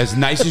listen, as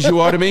nice as you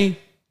are to me,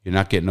 you're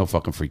not getting no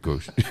fucking free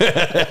cruise.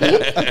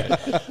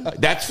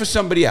 That's for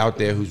somebody out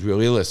there who's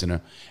really a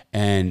listener,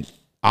 and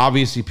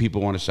obviously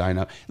people want to sign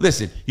up.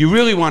 Listen, you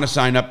really want to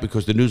sign up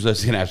because the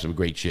newsletter's going to have some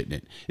great shit in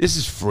it. This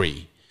is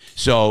free.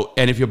 So,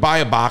 and if you buy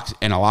a box,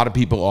 and a lot of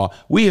people are,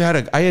 I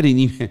had an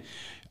email.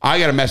 I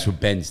got to mess with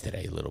Benz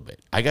today a little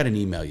bit. I got an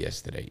email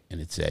yesterday, and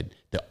it said,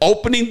 the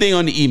opening thing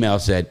on the email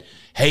said,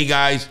 hey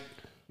guys,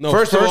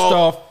 first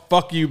off,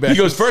 fuck you, Benz.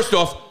 He goes, first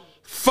off,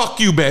 fuck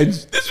you,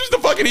 Benz. This was the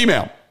fucking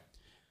email.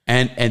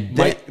 And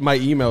my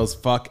email is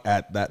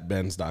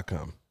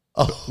fuck@thatbenz.com.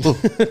 Oh.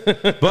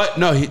 But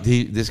no,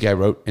 this guy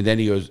wrote, and then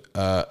he goes,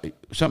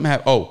 something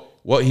happened. Oh,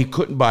 well, he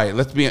couldn't buy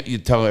it. You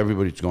tell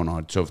everybody what's going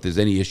on. So if there's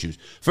any issues,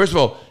 first of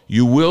all,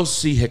 you will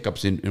see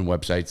hiccups in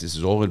websites. This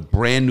is all a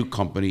brand new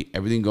company,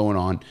 everything going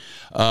on.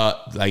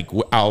 Like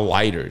our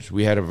lighters.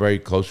 We had a very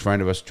close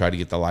friend of us try to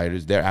get the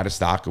lighters. They're out of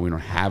stock, and we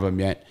don't have them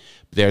yet.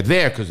 They're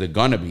there because they're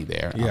going to be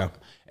there. Yeah.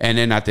 And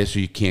they're not there, so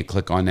you can't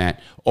click on that.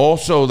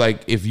 Also,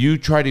 like if you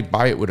try to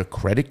buy it with a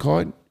credit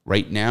card,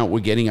 right now we're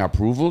getting our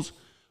approvals.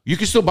 You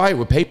can still buy it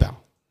with PayPal.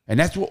 And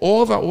that's what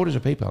all of our orders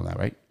are PayPal now,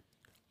 right?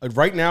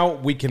 Right now,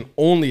 we can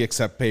only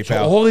accept PayPal.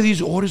 So all of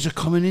these orders are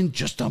coming in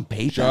just on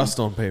PayPal? Just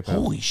on PayPal.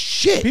 Holy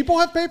shit. People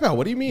have PayPal.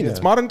 What do you mean?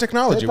 It's modern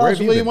technology. PayPal's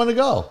where you want to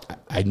go.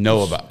 I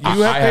know about it.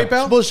 You have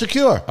PayPal? It's more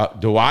secure.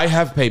 Do I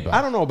have PayPal?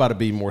 I don't know about it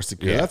being more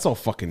secure. Yeah. That's all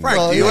fucking... Frank,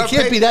 Well, do you it have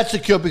can't be that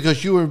secure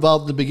because you were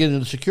involved in the beginning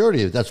of the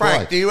security. That's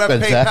Frank, why. do you have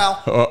Ben Zach.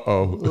 PayPal?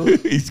 Uh-oh.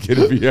 He's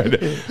going to be...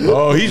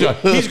 Oh,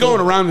 he's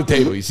going around the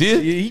table. You see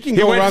it? He can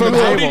go around from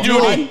the howdy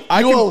table.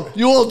 doody.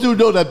 You all do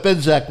know that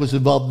Ben Zach was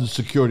involved in the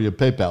security of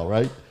PayPal,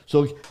 right?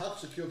 So how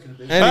secure can it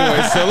be?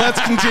 Anyway, so let's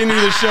continue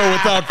the show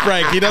without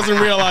Frank. He doesn't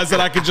realize that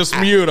I could just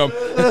mute him.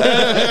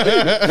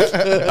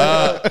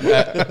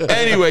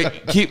 Anyway,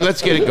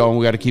 let's get it going.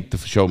 We got to keep the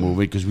show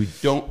moving because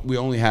we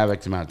only have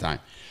X amount of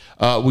time.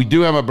 We do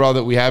have a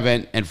brother. We have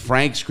and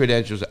Frank's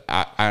credentials,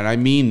 and I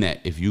mean that.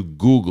 If you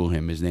Google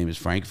him, his name is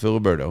Frank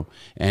Filiberto,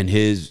 and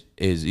he's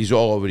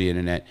all over the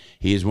internet.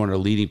 He is one of the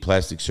leading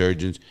plastic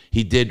surgeons.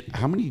 He did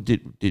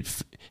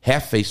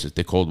half facelifts?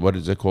 They called, what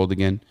is it called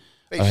again?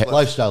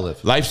 Lifestyle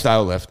lift.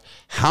 Lifestyle lift.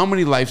 How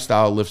many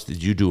lifestyle lifts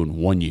did you do in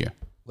 1 year?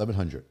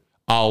 1,100.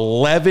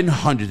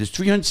 1,100. There's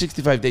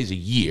 365 days a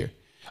year.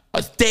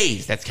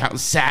 Days. That's counting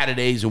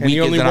Saturdays and And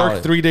you weekends. only work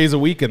holidays. 3 days a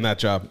week in that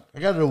job. I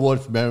got an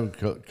award from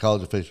American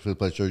College of Facial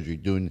Plastic Surgery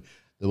doing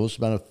the most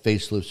amount of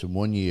facelifts in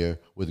 1 year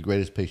with the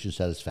greatest patient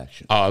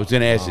satisfaction. Oh, I was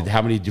going to ask you,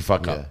 how many did you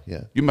fuck up?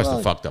 Yeah. You must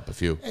have fucked up a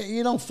few.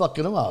 You don't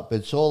fucking them up.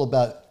 It's all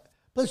about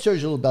plastic surgery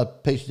is all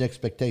about patient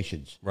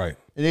expectations. Right.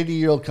 An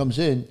 80-year-old comes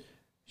in,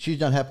 she's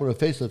not happy with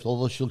her facelift,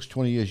 although she looks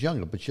 20 years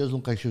younger, but she doesn't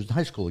look like she was in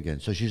high school again,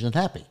 so she's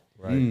unhappy.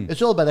 Right.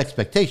 It's all about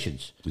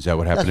expectations. Is that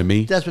what happened to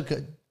me? That's what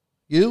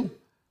you.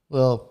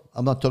 Well,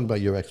 I'm not talking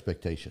about your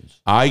expectations.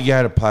 I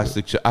had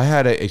I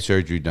had a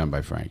surgery done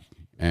by Frank,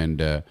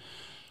 and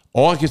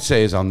all I could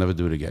say is I'll never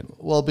do it again.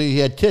 Well, but he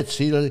had tits.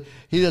 He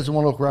doesn't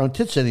want to look around with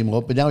tits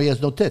anymore, but now he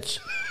has no tits.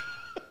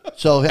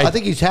 So I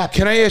think he's happy.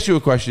 Can I ask you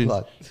a question?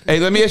 What? Hey,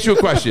 let me ask you a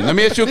question.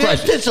 He had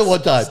tits at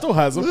one time. Still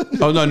has them.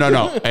 Oh,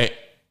 no. Hey,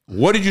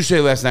 what did you say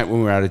last night when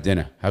we were out at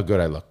dinner? How good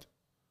I looked?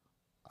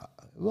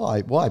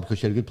 Why?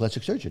 Because you had a good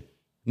plastic surgeon.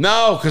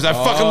 No, because I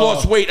fucking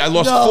lost weight. I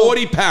lost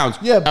 40 pounds.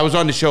 Yeah. I was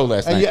on the show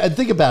last night. And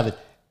think about it.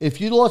 If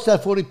you lost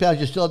that 40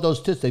 pounds, you still had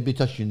those tits, they'd be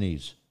touching your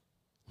knees.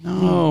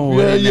 No.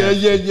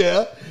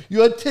 Yeah.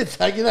 You had tits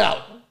hanging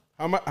out.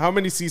 How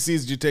many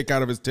cc's did you take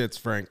out of his tits,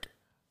 Frank?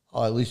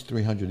 Oh, at least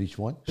 300 each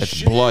one.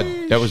 That's blood.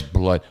 That was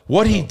blood.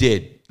 What he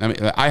did, I mean,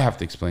 I have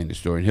to explain the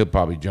story, and he'll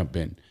probably jump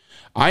in.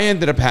 I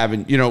ended up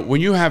having,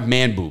 when you have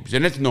man boobs,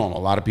 and it's normal.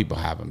 A lot of people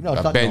have them. No,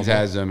 it's not Benz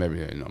normal. has them.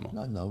 Everything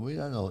normal. No, we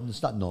don't know.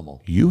 It's not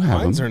normal. You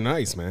have Mines them. are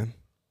nice, man.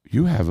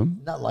 You have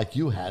them. Not like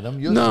you had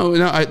them. No.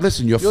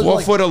 Listen, you're Yours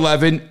are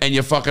 4'11" and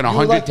you're fucking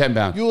 110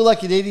 pounds. You were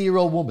like an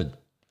 80-year-old woman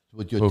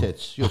with your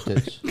tits. Your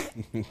tits.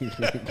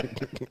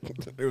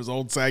 It was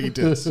old saggy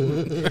tits.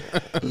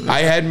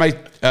 I had my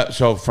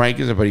so Frank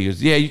is but he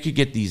goes, yeah, you could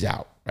get these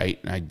out, right?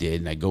 And I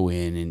did, and I go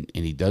in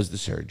and he does the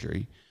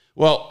surgery.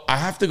 Well, I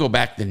have to go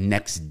back the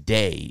next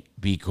day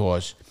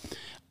because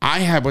I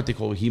have what they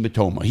call a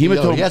hematoma. He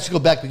has to go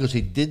back because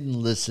he didn't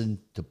listen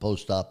to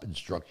post-op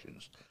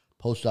instructions.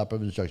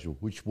 Post-operative instructions,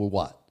 which were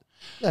what?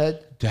 Go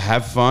ahead. to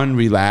have fun,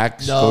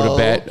 relax, go No, to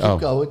bed. keep Oh,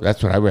 going.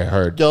 that's what I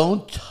heard.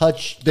 Don't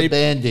touch the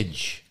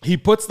bandage. He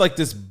puts like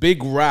this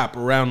big wrap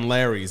around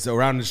Larry's,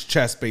 around his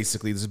chest,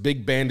 basically. This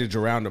big bandage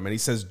around him. And he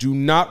says, do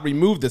not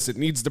remove this. It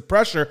needs the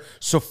pressure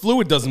so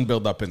fluid doesn't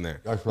build up in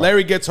there. That's right.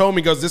 Larry gets home.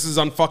 He goes, this is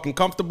unfucking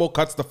comfortable.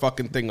 Cuts the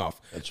fucking thing off.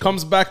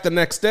 Comes back the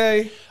next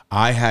day.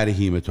 I had a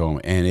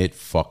hematoma, and it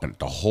fucking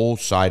the whole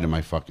side of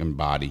my fucking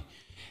body.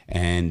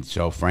 And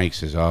so Frank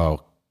says,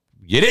 "Oh,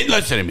 you didn't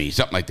listen to me,"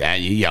 something like that.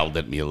 He yelled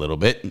at me a little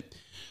bit.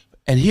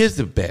 And here's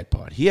the bad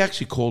part. He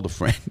actually called a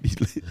friend.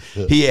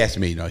 He asked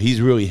me. He's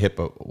really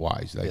HIPAA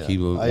wise. Like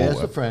I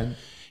asked a friend.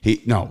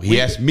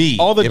 He asked me.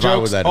 All the if I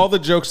would jokes, let all him. the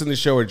jokes in the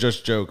show are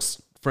just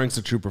jokes. Frank's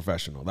a true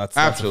professional. That's a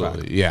fact.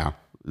 Absolutely, yeah.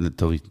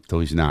 Till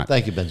he's not.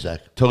 Thank you, Benzak.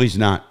 Till he's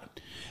not.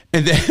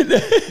 And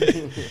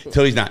then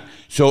till he's not.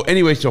 So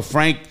anyway, so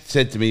Frank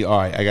said to me, "All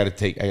right, I got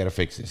to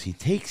fix this." He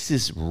takes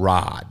this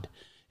rod.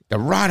 The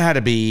rod had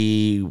to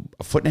be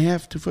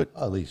 1.5 foot, 2 foot.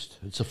 At least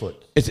it's a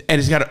foot.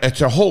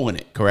 It's a hole in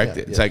it, correct?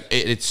 Yeah, it's yes. like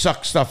it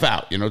sucks stuff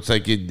out. It's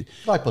like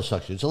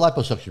Liposuction. It's a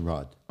liposuction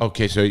rod.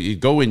 okay. So you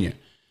go in you.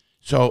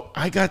 So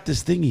I got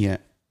this thing here,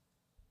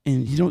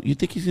 and you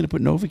think he's gonna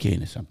put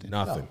Novocaine or something?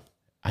 Nothing.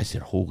 I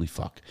said, "Holy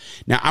fuck!"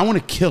 Now I want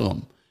to kill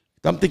him.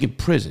 I'm thinking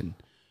prison,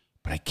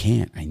 but I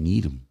can't. I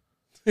need him.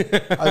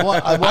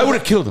 I would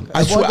have killed him.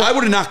 I swear, I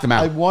would have knocked him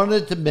I out.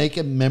 wanted to make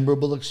a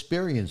memorable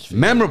experience for you.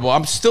 Memorable. I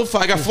got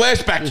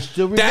flashbacks.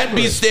 still Dad remember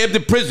being it. stabbed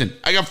in prison.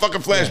 I got fucking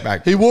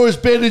flashbacks. He wore his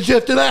bandage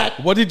after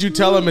that. What did you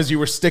tell him as you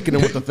were sticking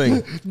him with the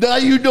thing? Now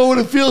you know what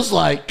it feels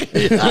like.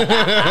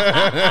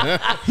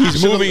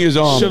 He's moving his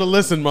arm. Should have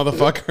listened,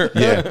 motherfucker.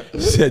 Yeah,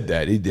 said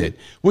that. He did.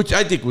 Which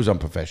I think was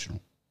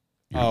unprofessional.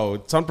 Oh,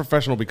 it's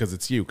unprofessional because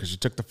it's you, because you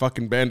took the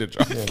fucking bandage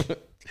off.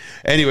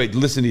 Anyway,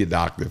 listen to your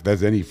doctor if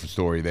there's any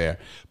story there.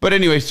 But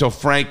anyway, so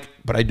Frank,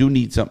 but I do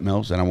need something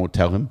else, and I won't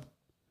tell him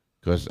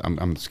because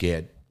I'm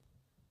scared.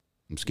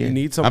 I'm scared. You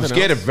need something I'm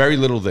scared else? of very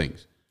little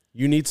things.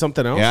 You need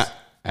something else?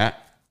 Yeah.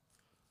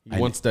 He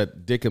wants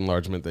that dick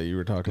enlargement that you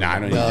were talking Nah, I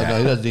about. don't need No, that.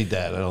 he doesn't need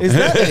that. I don't, Is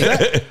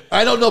that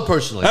I don't know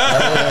personally.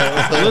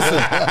 listen,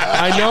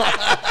 I know.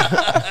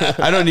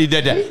 I don't need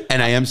that.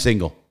 And I am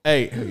single.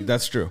 Hey,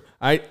 that's true.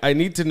 I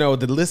need to know,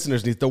 the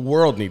listeners need, the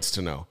world needs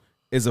to know,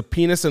 is a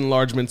penis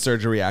enlargement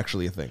surgery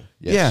actually a thing?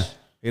 Yes. Yeah.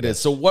 It is.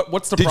 So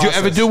what's the Did process? you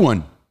ever do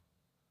one?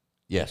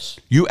 Yes.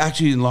 You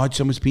actually enlarged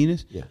someone's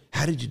penis? Yeah.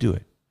 How did you do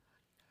it?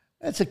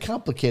 It's a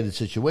complicated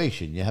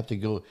situation. You have to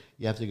go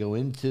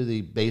into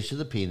the base of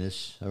the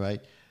penis, all right?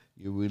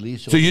 You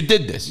release So you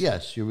did this?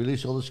 Yes, you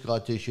release all the scar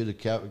tissue, the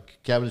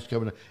cavernous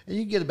covered, and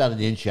you can get about an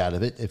inch out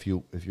of it if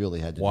you really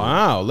had to do it.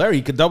 Wow, Larry,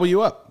 he could double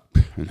you up.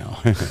 No.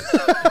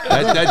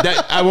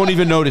 I won't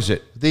even notice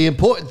it. The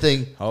important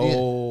thing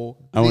Oh,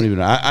 I won't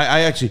even.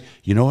 I actually.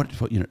 You know what?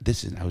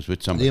 I was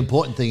with somebody. The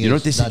important thing You know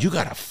is what they said? not- You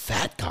got a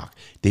fat cock.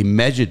 They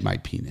measured my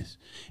penis,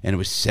 and it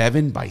was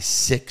 7 by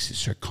 6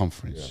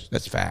 circumference.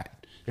 That's fat.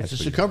 it's That's the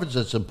pretty circumference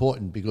that's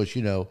important because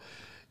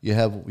you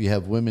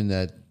have women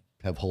that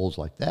have holes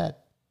like that.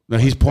 No,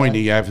 he's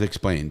pointing. You have to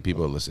explain.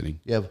 People are listening.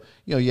 You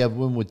have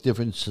women with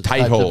different Tight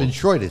types hole. of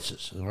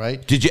introituses, all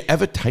right? Did you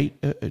ever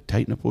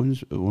tighten up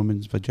a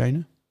woman's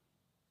vagina?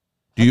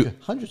 Do you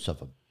Hundreds of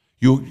them.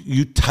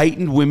 you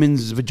tighten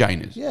women's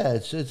vaginas? Yeah,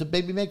 it's a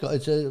baby makeover.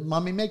 It's a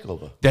mommy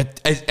makeover.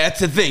 That's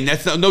the thing.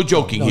 That's no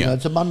joking here. No,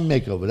 it's a mommy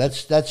makeover.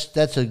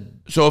 That's a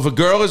So if a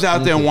girl is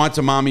out there and wants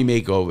a mommy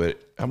makeover,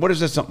 what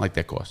does something like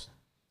that cost?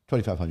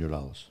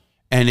 $2,500.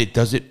 And it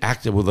doesn't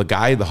act. Will the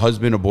guy, the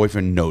husband or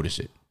boyfriend notice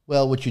it?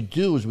 Well, what you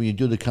do is when you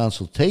do the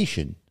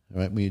consultation,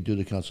 all right? When you do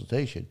the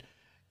consultation,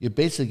 you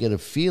basically get a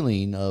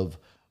feeling of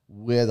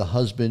where the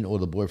husband or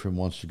the boyfriend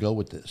wants to go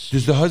with this.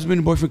 Does the husband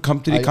and boyfriend come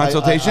to the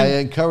consultation? I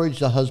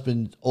encourage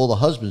all the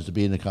husbands to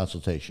be in the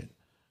consultation,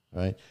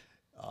 right?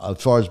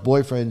 As far as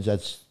boyfriends,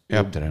 that's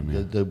Up to them,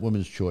 yeah. the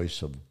woman's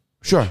choice of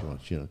Sure. what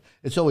she wants,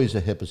 It's always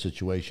a HIPAA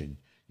situation.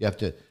 You have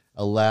to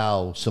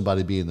allow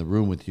somebody to be in the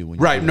room with you. When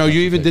Right. do the No,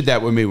 you even consultation. did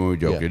that with me when we were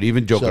joking. Yeah.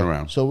 Even joking So-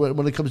 around. So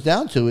when it comes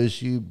down to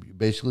is you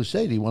basically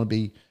say, do you want to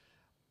be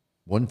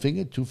one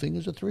finger, two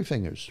fingers, or three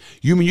fingers?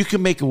 You mean you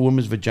can make a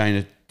woman's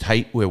vagina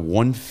tight where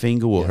one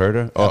finger will hurt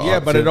her? Yeah,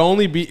 but it would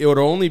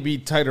only be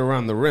tight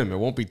around the rim. It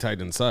won't be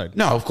tight inside.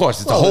 No, of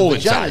course. It's a whole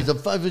inside. The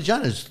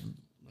vagina's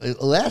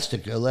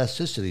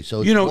elasticity.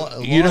 So You know how,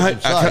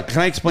 inside.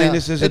 can I explain Now,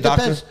 this as a it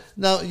doctor? depends.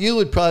 Now, you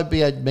would probably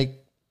be, I'd make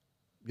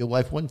your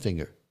wife one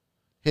finger.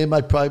 Him,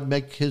 I'd probably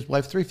make his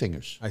wife three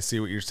fingers. I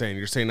see what you're saying.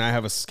 You're saying I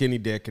have a skinny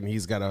dick and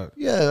he's got a.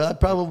 Yeah, I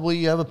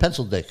probably have a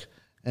pencil dick.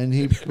 And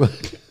he,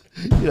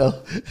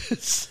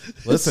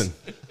 Listen,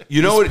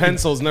 You know this what?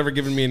 pencil's never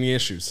given me any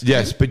issues.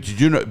 Yes, but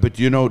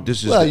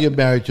this is. well, you're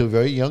married to a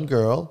very young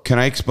girl. Can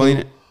I explain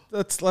it?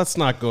 Let's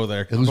not go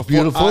there. It was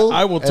beautiful.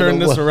 I will and turn it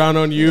this was- around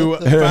on you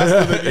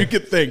faster than you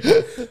can think.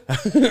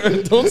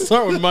 Don't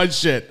start with my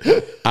shit.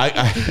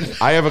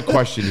 I have a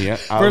question here.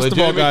 First of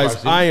all,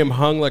 guys, I am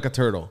hung like a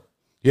turtle.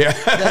 yeah.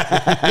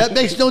 That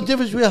makes no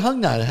difference with a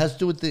hung knot. It has to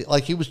do with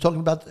like he was talking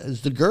about,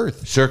 is the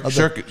girth.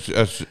 Circumference.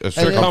 And the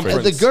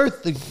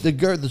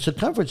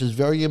circumference is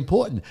very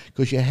important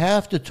because you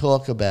have to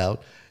talk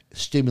about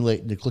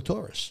stimulating the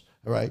clitoris,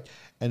 all right?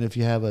 And if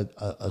you have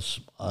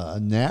a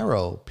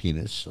narrow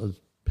penis, a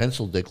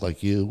pencil dick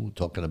like you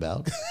talking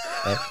about,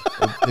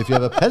 if you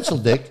have a pencil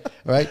dick,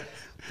 all right,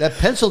 that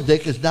pencil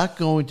dick is not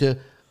going to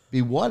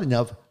be wide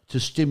enough to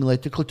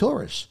stimulate the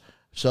clitoris.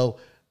 So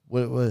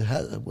what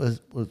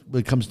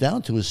it comes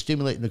down to is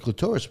stimulating the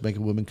clitoris to make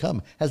a woman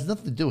come. Has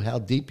nothing to do with how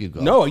deep you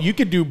go. No, you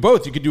could do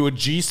both. You could do a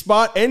G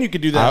spot and you could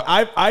do that.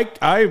 I'm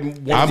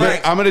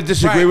going to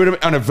disagree with him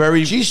on a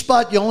very.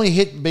 G-spot, you only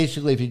hit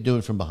basically if you do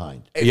it from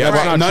behind. Yeah,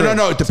 That's not true.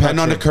 no. It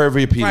depends on the curve of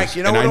your penis. Frank,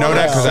 you know and what I know all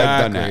that that- because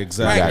I've done that.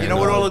 Exactly. Frank, you know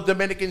what all the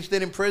Dominicans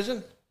did in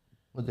prison?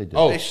 What they do?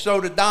 Oh. They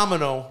sewed a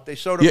domino. They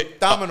sewed a Yeah.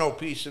 domino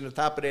piece in the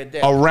top of their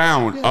dick.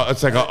 Around,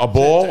 it's like a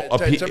ball.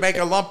 to make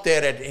a lump there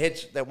that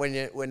hits that when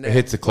it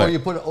hits the Or clip. you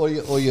put it, or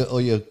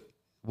you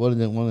one of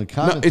the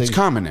common No, it's things,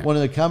 common now. One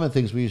of the common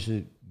things we used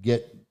to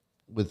get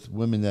with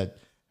women that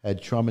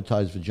had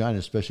traumatized vagina,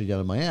 especially down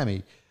in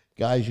Miami,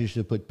 guys used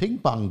to put ping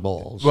pong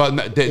balls. Well,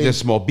 no, they're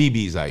small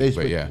BBs, They used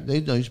but to yeah. put, they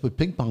used to put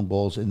ping pong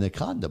balls in their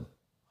condom,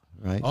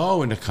 right?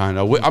 Oh, in the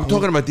condom. I'm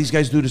talking about these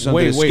guys do this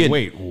under their Wait, skin.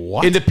 wait,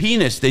 what? In the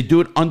penis, they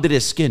do it under their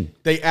skin.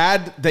 They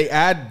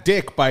add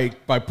dick by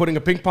putting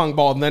a ping pong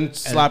ball and then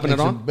slapping it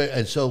on.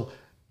 And so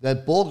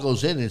that ball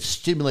goes in and it's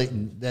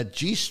stimulating that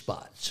G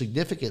spot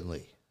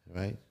significantly,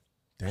 right?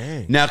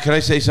 Dang. Now, can I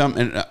say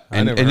something?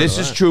 And never heard this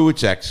of is that. true with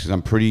sex because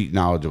I'm pretty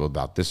knowledgeable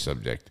about this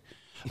subject.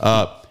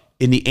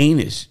 In the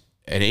anus,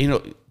 an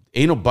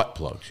anal butt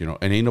plugs, an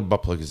anal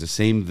butt plug is the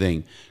same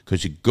thing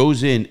because it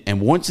goes in,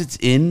 and once it's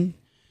in,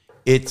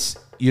 it's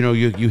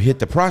you hit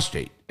the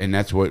prostate, and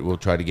that's what we'll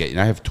try to get. And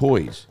I have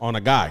toys. On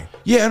a guy.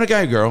 Yeah, and a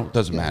guy, girl,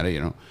 doesn't matter.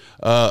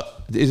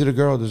 Is it a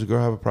girl? Does a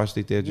girl have a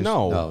prostate there? Just,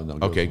 No. No.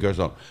 Okay, girls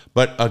don't.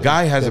 But a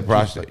guy has a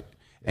prostate,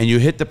 and you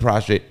hit the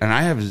prostate, and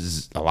I have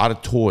a lot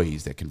of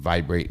toys that can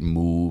vibrate and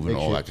move and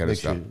all that kind of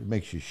stuff. It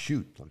makes you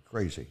shoot like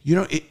crazy.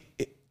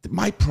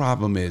 My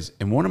problem is,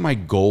 and one of my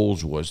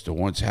goals was to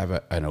once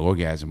have an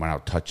orgasm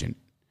without touching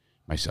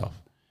myself,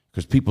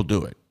 because people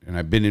do it, and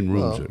I've been in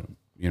rooms with them.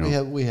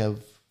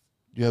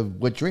 You have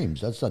wet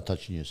dreams. That's not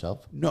touching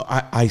yourself. No,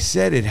 I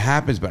said it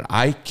happens, but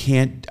I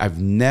can't.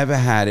 I've never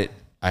had it.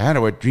 I had it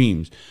with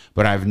dreams,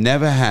 but I've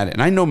never had it.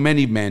 And I know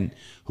many men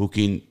who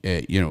can,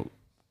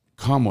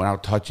 come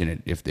without touching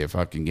it if they're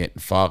fucking getting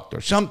fucked or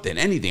something,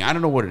 anything. I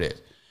don't know what it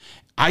is.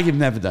 I have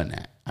never done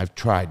that. I've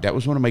tried. That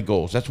was one of my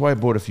goals. That's why I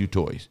bought a few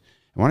toys.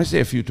 And when I say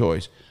a few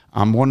toys,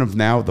 I'm one of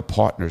now the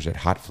partners at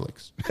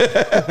Hotflix.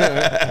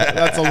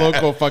 That's a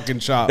local fucking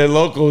shop. A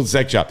local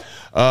sex shop.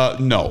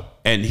 No.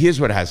 And here's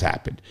what has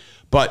happened.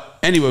 But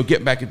anyway,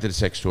 getting back into the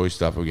sex toy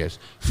stuff, I guess.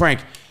 Frank,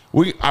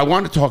 I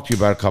want to talk to you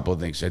about a couple of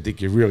things. I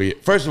think you really,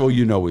 first of all,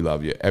 we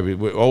love you.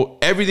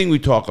 Everything we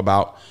talk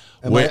about.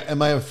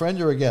 Am I a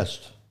friend or a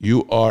guest?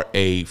 You are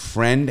a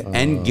friend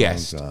and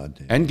guest. God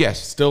damn. And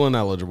guest. Still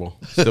ineligible.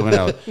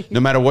 No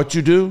matter what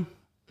you do,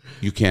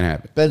 you can't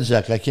have it.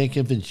 Benzak, I can't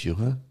convince you,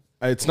 huh?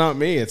 It's not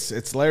me.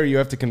 It's Larry you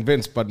have to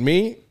convince. But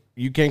me,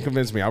 You can't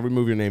convince me. I'll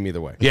remove your name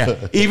either way.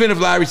 Yeah. Even if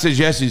Larry says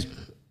yes,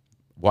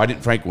 why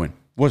didn't Frank win?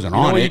 Wasn't You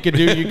know on what it. you can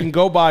do? You can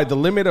go buy the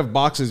limit of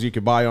boxes you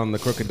could buy on the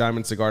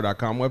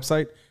crookeddiamondcigar.com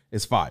website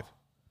is 5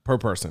 per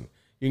person.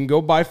 You can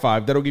go buy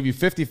 5. That'll give you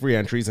 50 free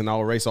entries, and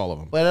I'll erase all of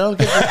them. But I don't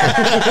get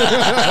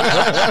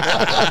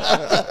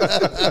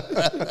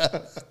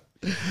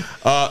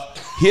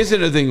Here's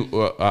another thing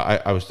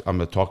I'm going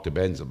to talk to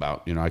Benz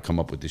about. You know, I come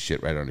up with this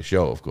shit right on the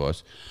show, of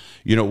course.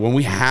 You know, when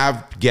we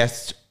have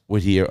guests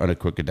with here on a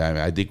Crooked Diamond,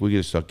 I think we're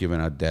going to start giving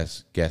our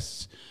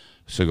guests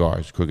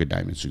cigars, Crooked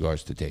Diamond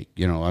cigars to take.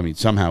 You know, I mean,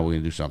 somehow we're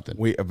going to do something.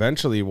 We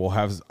eventually will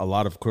have a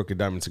lot of Crooked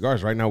Diamond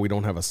cigars. Right now, we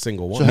don't have a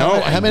single one.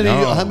 So how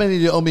many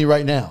do you owe me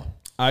right now?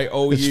 I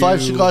owe It's you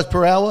 5 cigars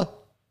per hour?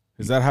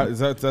 Is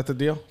that the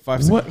deal?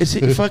 5 What is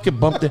it? You fucking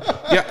bumped it.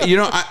 Yeah, you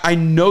know, I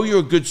know you're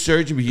a good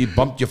surgeon, but you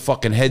bumped your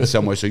fucking head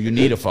somewhere, so you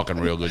need a fucking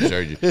real good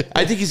surgeon.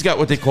 I think he's got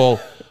what they call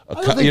I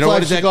don't think you know 5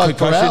 what is that cigars per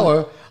concussion?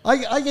 hour.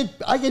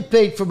 I get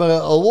paid from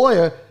a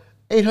lawyer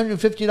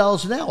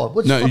 $850 an hour.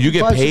 What's No, fucking you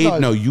get 5 paid.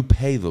 cigars? No, you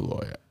pay the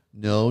lawyer.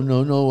 No.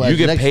 You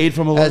get paid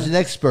from a lawyer? As an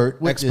expert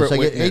witness. Expert I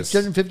get witness.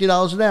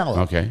 $850 an hour.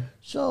 Okay.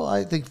 So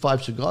I think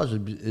 5 cigars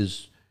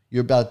is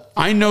you're about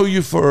I know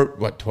you for,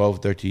 what, 12,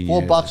 13 4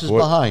 years? boxes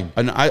behind.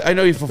 And I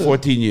know you for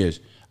 14 years.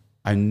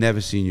 I've never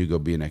seen you go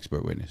be an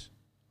expert witness.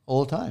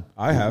 all the time.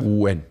 I have.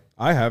 When?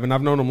 I have, and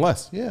I've known him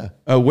less. Yeah.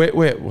 Wait.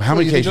 How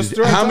many you cases? just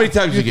throw How it many out.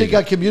 times You did think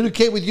I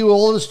communicate with you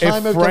all this time?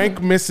 If every Frank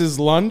time? misses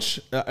lunch,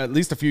 at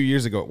least a few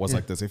years ago, it was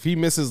like this. If he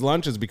misses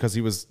lunch, it's because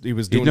he was doing.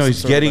 You know, some he's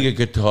sort of getting like- a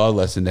guitar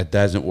lesson that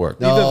doesn't work.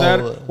 No.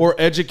 either that or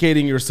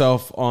educating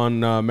yourself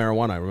on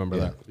marijuana. I remember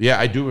that. Yeah,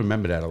 I do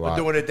remember that a lot.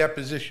 Doing a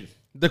deposition.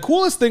 The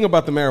coolest thing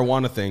about the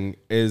marijuana thing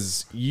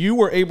is you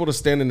were able to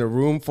stand in a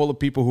room full of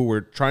people who were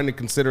trying to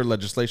consider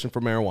legislation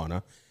for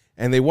marijuana,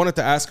 and they wanted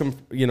to ask him,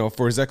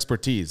 for his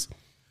expertise.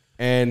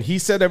 And he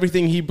said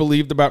everything he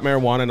believed about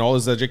marijuana and all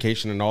his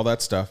education and all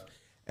that stuff.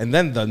 And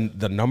then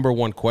the number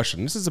one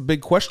question, this is a big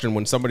question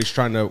when somebody's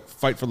trying to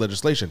fight for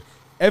legislation.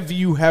 Have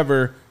you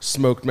ever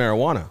smoked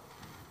marijuana?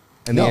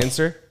 And No. the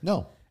answer?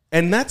 No.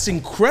 And that's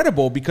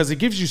incredible because it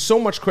gives you so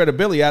much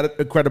credibility out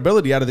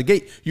of the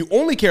gate. You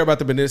only care about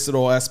the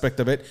medicinal aspect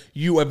of it.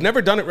 You have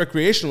never done it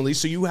recreationally,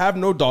 so you have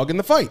no dog in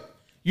the fight.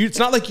 It's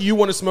not like you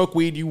want to smoke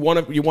weed. You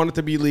want it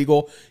to be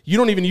legal. You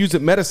don't even use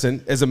it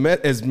as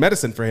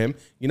medicine for him.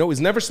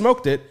 He's never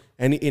smoked it,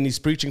 and he's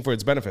preaching for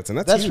its benefits. And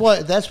that's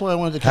huge. That's why I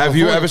wanted to. Have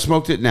you ever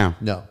smoked it now?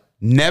 No.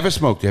 Never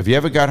smoked it. Have you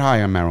ever got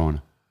high on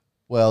marijuana?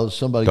 Well,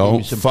 somebody gave me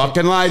Don't some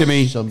fucking lie to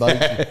me.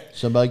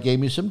 Somebody gave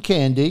me some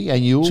candy,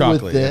 and you were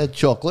Chocolate, with their yeah.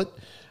 chocolate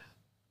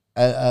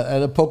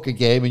at a poker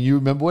game, and you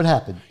remember what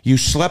happened. You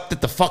slept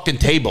at the fucking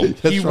table.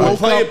 He woke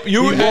up.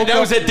 That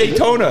was at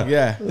Daytona.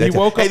 Yeah, he That's-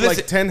 woke Hey, up listen,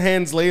 like 10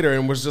 hands later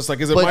and was just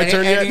like, "Is it But- my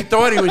turn And he yet?"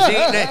 thought he was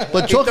eating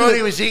But he talking thought to-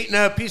 he was eating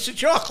a piece of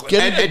chocolate.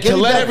 Get- And to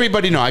Getting let back-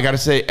 everybody know, I got to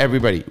say,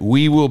 everybody,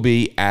 we will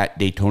be at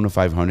Daytona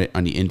 500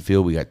 on the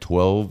infield. We got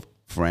 12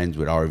 friends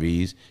with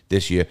RVs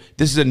this year.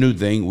 This is a new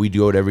thing. We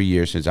do it every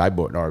year since I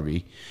bought an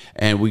RV,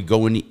 and we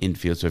go in the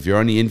infield. So if you're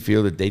on the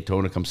infield at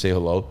Daytona, come say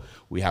hello.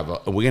 We're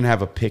gonna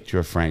have a picture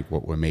of Frank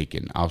what we're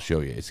making. I'll show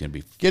you. It's gonna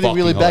be Getting fucking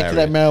really back to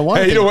that hilarious. marijuana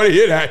Hey, you thing. don't want to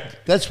hear that.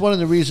 That's one of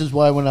the reasons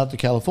why I went out to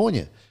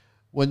California.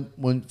 When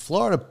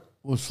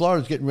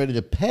Florida's getting ready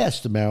to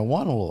pass the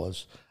marijuana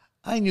laws,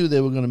 I knew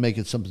they were going to make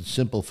it something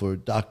simple for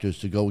doctors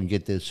to go and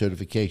get their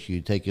certification.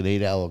 You take an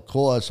 8-hour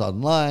course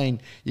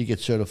online, you get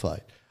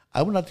certified.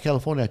 I went out to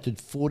California. I did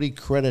 40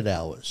 credit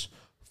hours.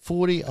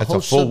 That's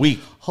a full week.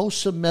 Whole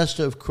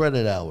semester of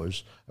credit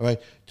hours, all right,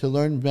 to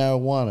learn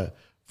marijuana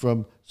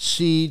from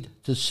seed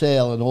to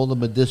sale and all the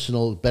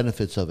medicinal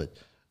benefits of it.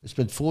 I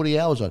spent 40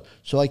 hours on it.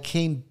 So I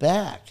came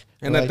back.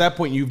 And right? at that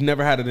point, you've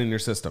never had it in your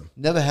system.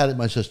 Never had it in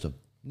my system.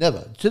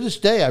 Never. To this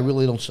day, I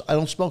really don't. I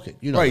don't smoke it.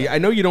 You know. Right. that. I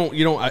know you don't.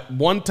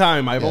 One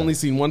time, I've only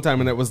seen one time,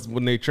 and that was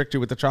when they tricked you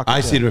with the chocolate.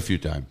 I seen it a few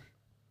times.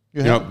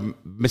 You You know, have-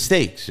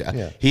 mistakes.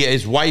 Yeah.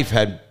 His wife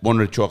had one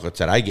of the chocolates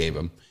that I gave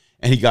him,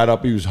 and he got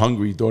up. He was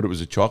hungry. He thought it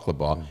was a chocolate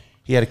bar.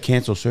 He had to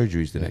cancel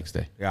surgeries the next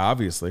day. Yeah,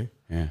 obviously.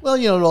 Yeah. Well,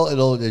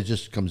 it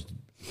just comes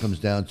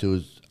down to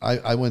is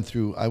I went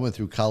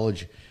through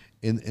college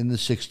in the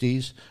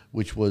 60s,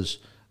 which was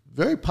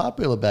very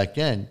popular back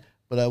then.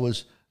 But I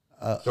was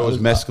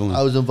mescaline.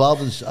 I was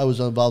involved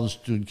in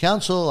student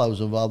council. I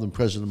was involved in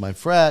president of my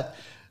frat.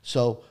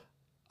 So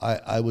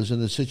I was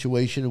in a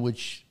situation in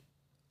which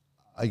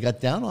I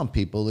got down on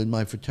people in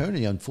my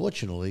fraternity,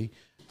 unfortunately,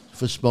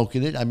 for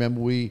smoking it. I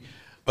remember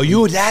Oh,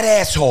 you were that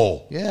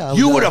asshole. Yeah, I was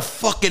you were that- the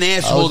fucking I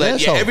asshole was that an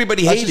asshole.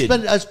 everybody hated.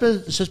 I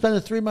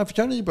suspended 3 of my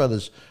fraternity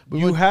brothers.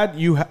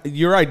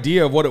 Your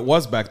idea of what it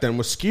was back then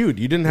was skewed.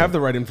 You didn't have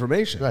the right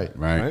information. Right.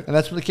 Right. And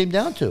that's what it came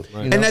down to. You know?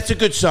 And that's a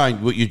good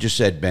sign, what you just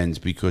said, Benz,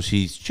 because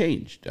he's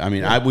changed. I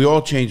mean, we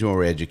all change when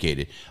we're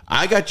educated.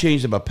 I got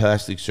changed about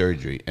plastic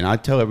surgery, and I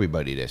tell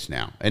everybody this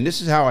now. And this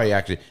is how I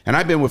actually, and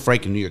I've been with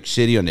Frank in New York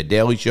City on The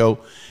Daily Show,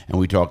 and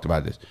we talked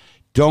about this.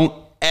 Don't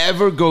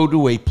ever go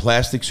to a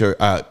plastic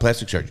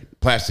surgeon,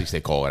 plastics they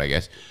call it, I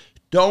guess.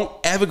 Don't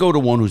ever go to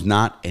one who's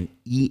not an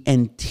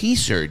ENT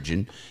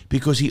surgeon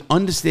because he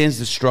understands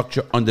the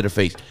structure under the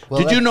face.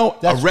 Well, Did you know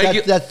that's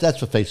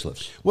for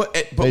facelifts? Well,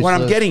 but what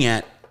I'm getting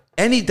at,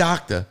 any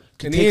doctor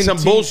can take some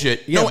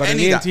bullshit. Yeah, no, but an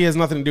ENT has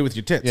nothing to do with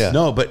your tits. Yeah.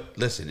 No, but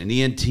listen, an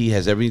ENT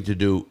has everything to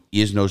do,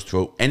 ears, nose,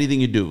 throat,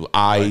 anything you do,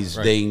 eyes,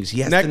 things.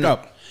 He has Neck to know,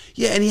 up.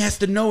 Yeah, and he has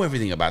to know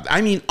everything about it.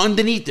 I mean,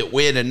 underneath it,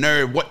 where the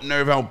nerve, what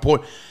nerve, how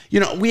important. You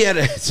know, we had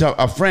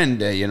a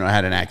friend,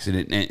 had an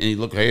accident, and he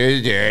looked like,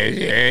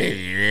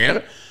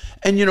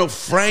 and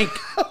Frank.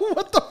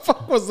 What the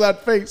fuck was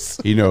that face?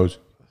 He knows.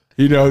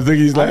 He knows. I think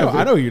he's laughing.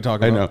 I know who you're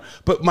talking about. I know.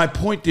 But my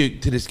point to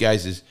this,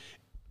 guys, is,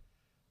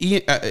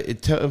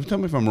 tell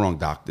me if I'm wrong,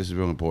 Doc. This is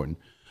real important.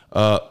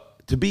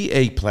 To be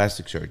a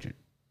plastic surgeon,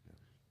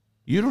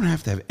 you don't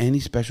have to have any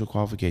special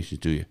qualifications,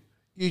 do you?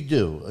 You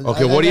do.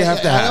 Okay, what do you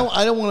have to have?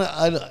 I don't want to.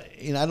 I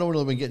don't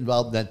really want to get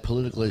involved in that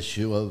political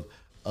issue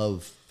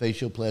of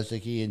facial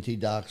plastic ENT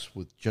docs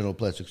with general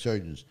plastic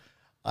surgeons.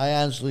 I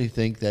honestly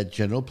think that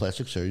general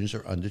plastic surgeons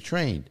are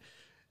undertrained.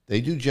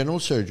 They do general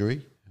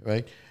surgery,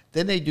 right?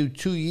 Then they do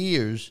 2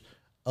 years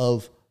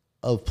of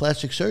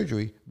plastic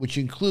surgery, which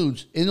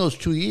includes, in those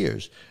 2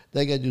 years,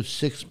 they got to do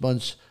 6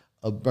 months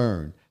of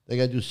burn. They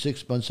got to do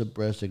 6 months of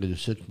breast. They got to do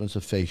 6 months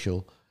of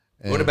facial.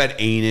 What about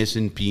anus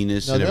and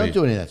penis? No, and they don't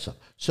everything? do any of that stuff.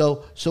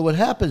 So what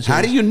happens?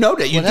 How do you know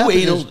that? You do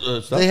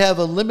anal stuff? They have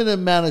a limited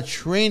amount of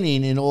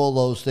training in all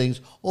those things.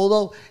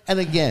 Although, and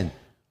again,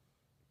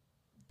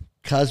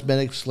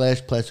 cosmetic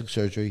 / plastic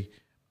surgery.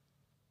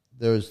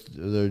 There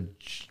are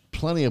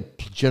plenty of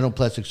general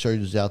plastic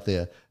surgeons out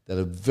there that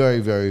are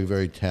very, very,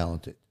 very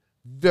talented.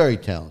 Very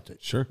talented.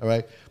 Sure. All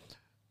right.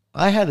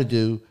 I had to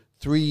do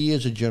 3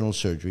 years of general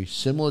surgery,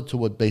 similar to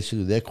what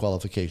basically their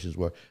qualifications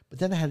were. But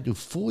then I had to do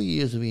 4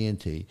 years of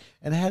ENT,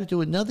 and I had to do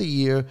another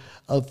year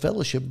of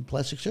fellowship in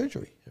plastic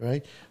surgery. All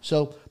right.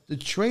 So my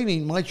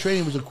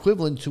training was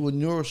equivalent to a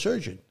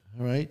neurosurgeon.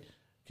 All right.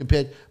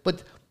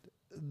 But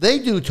they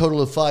do a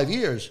total of 5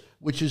 years,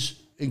 which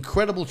is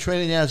incredible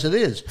training as it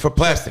is. For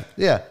plastic.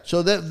 Yeah.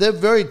 So they're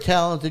very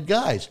talented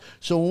guys.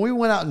 So when we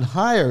went out and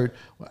hired,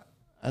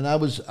 and I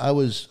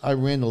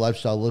ran the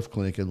Lifestyle Lift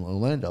Clinic in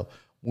Orlando.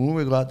 When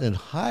we go out there and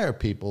hire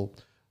people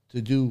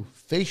to do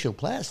facial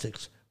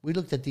plastics, we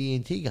looked at the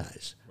ENT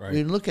guys. Right. We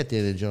didn't look at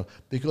the general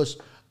because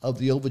of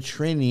the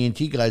overtraining the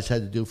ENT guys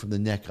had to do from the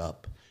neck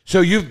up.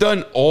 So you've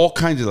done all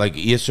kinds of like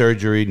ear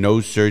surgery,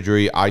 nose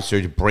surgery, eye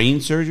surgery,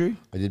 brain surgery?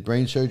 I did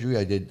brain surgery.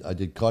 I did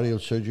cardio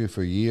surgery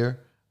for a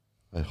year.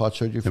 Heart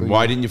surgery for a year. And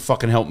why didn't you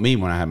fucking help me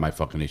when I had my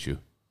fucking issue?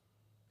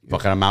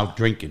 Fucking, I'm out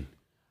drinking.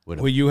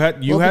 Well, you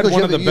had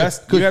one of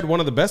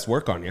the best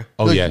work on you.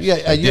 Oh yes,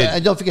 yeah,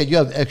 and don't forget you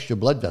have extra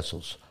blood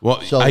vessels. Well,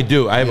 so, I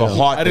do. I have a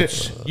heart.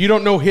 You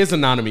don't know his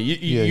anatomy.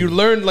 You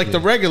learned like the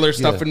regular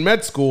stuff in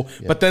med school,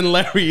 but then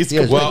Larry's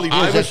completely. Well,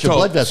 I was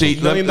told. See,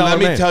 let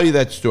me tell you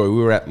that story.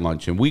 We were at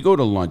lunch, and we go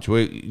to lunch.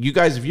 You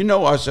guys, if you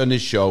know us on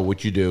this show,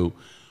 what you do,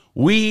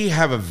 we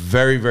have a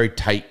very, very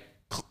tight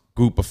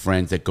group of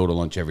friends that go to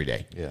lunch every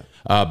day.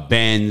 Yeah,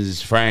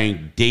 Benz,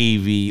 Frank,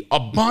 Davey, a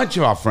bunch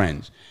of our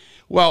friends.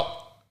 Well,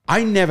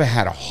 I never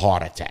had a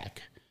heart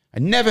attack. I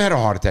never had a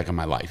heart attack in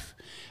my life.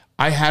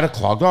 I had a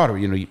clogged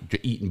artery,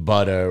 eating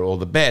butter, all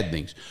the bad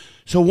things.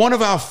 So one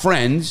of our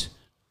friends,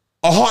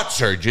 a heart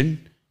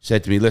surgeon,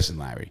 said to me, listen,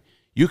 Larry,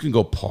 you can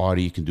go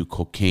party, you can do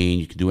cocaine,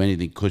 you can do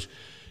anything because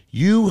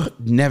you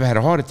never had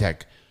a heart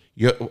attack.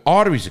 Your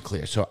arteries are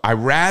clear. So I'd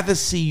rather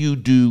see you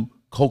do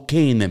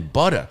cocaine than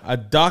butter. A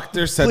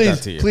doctor said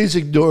that to you. Please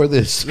ignore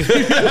this. Please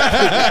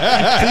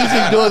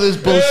ignore this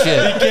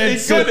bullshit.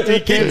 He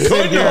can't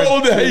sit here.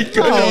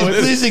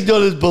 Please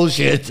ignore this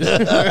bullshit.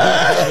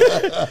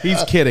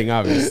 He's kidding,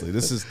 obviously.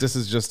 This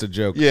is just a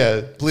joke. Yeah,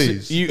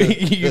 please. So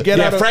you get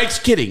out of Frank's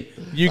kidding.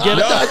 You get I'm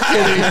not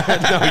kidding.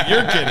 No,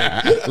 you're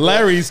kidding.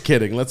 Larry's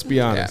kidding. Let's be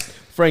honest. Yeah.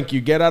 Frank,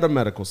 you get out of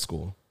medical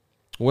school.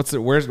 Where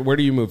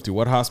do you move to?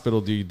 What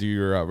hospital do you do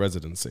your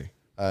residency?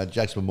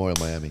 Jackson Memorial,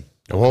 Miami.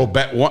 Oh,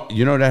 that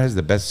has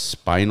the best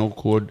spinal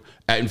cord.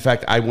 In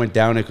fact, I went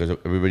down there because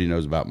everybody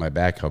knows about my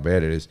back, how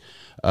bad it is.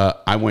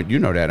 I went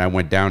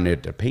down there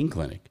to the pain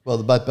clinic.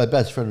 Well, my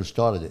best friend who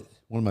started it.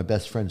 One of my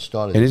best friends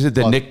started it. And is it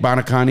the Nick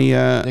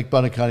Bonacani? Nick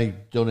Bonacani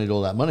donated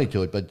all that money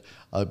to it, but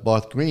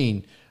Barth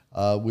Green,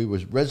 we were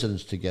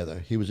residents together.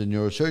 He was in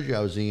neurosurgery,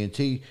 I was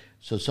ENT,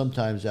 so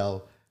sometimes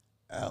our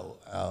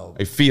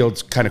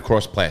fields kind of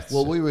cross paths.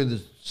 Well, we were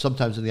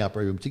sometimes in the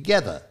operating room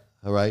together,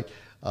 all right?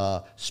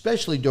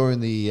 Especially during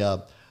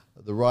the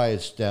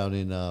riots down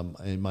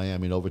in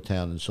Miami and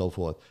Overtown and so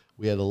forth,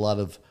 we had a lot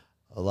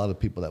of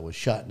people that were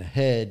shot in the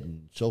head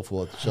and so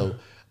forth. So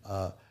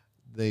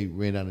they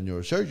ran out of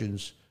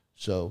neurosurgeons.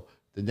 So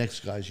the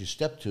next guys you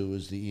step to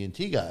is the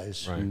ENT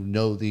guys who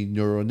know the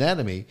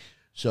neuroanatomy.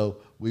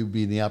 So we would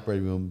be in the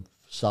operating room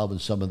solving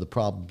some of the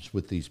problems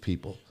with these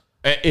people.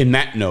 In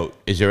that note,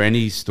 is there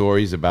any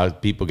stories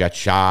about people got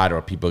shot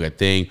or people got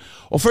thing?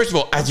 Well, first of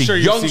all, as a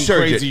young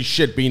surgeon, crazy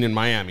shit being in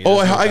Miami. Oh,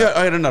 I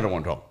got another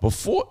one, though.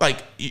 Before,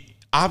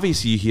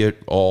 obviously, you hear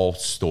all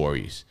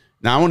stories.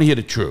 Now, I want to hear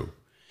the truth.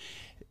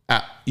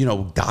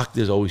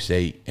 Doctors always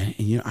say,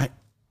 and I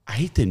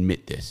hate to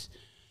admit this,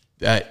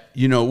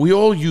 you know, we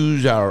all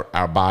use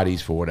our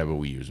bodies for whatever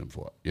we use them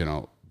for. You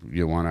know,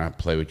 you want to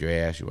play with your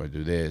ass, you want to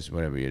do this,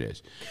 whatever it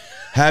is.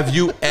 Have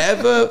you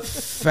ever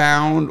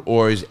found,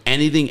 or has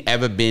anything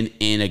ever been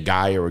in a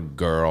guy or a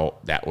girl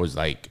that was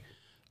like?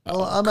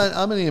 Well,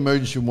 I'm in the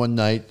emergency room one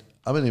night.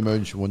 I'm in the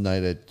emergency room one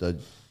night at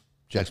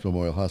Jackson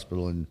Memorial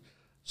Hospital, and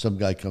some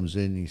guy comes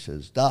in. And he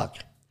says, "Doc,"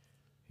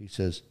 he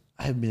says,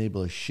 "I haven't been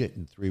able to shit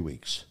in 3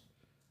 weeks."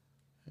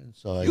 And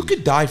so You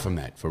could die from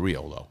that, for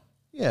real, though.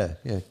 yeah,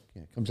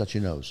 comes out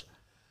your nose.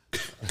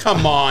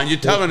 Come on, you're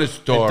telling a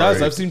story. It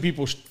does. I've seen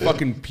people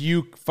fucking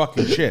puke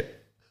fucking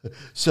shit.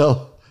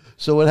 So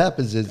what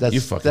happens is You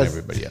fucking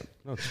everybody up.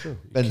 No, it's true.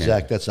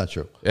 Benzac, that's not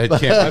true. It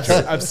can't be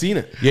true. I've seen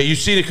it. Yeah, you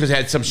seen it because it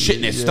had some shit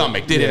in his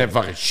stomach. They didn't have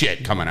fucking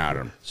shit coming out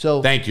of him.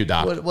 So thank you,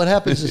 Doc. What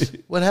happens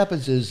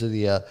is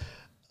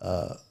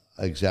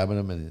I examine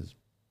him and his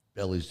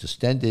belly's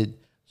distended.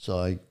 So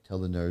I tell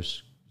the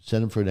nurse,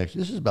 send him for an X-ray.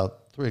 This is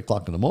about 3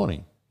 o'clock in the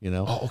morning. You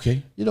know. Oh,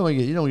 okay. You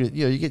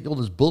get all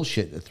this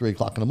bullshit at 3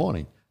 o'clock in the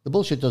morning. The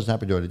bullshit doesn't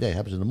happen during the day; it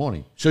happens in the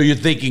morning. So you're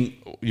thinking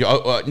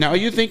now? Are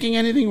you thinking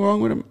anything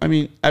wrong with him? I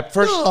mean, at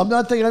first, No, I'm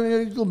not thinking. I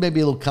mean, maybe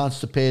a little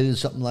constipated,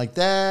 something like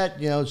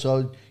that. You know,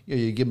 so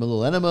you give him a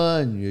little enema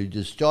and you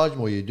discharge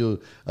him, or you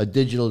do a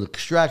digital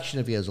extraction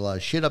if he has a lot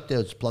of shit up there.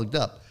 It's plugged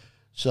up.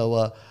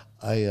 So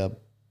I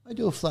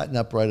do a flatten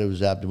upright of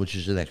his abdomen, which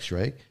is an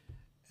X-ray,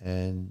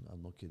 and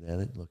I'm looking at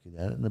it,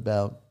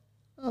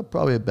 and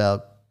probably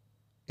about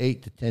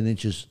 8 to 10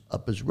 inches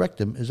up his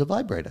rectum is a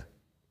vibrator.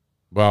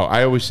 well,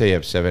 I always say you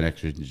have 7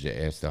 X-rays in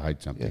your ass to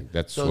hide something.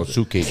 That's So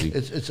suitcasing.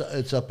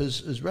 It's up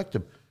his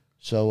rectum.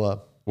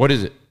 So What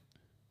is it?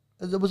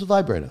 there was a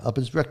vibrator up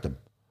his rectum.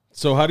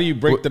 So how do you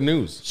break the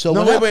news? So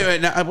No, what wait.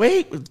 happened- Now,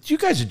 wait. You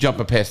guys are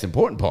jumping past the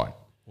important part.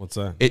 What's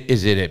that?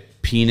 Is it a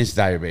penis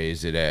vibrator?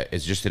 Is it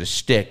just a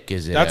stick?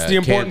 Is it? That's the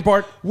important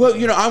part? Well,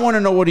 you know, I want to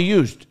know what he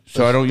used,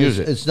 so I don't use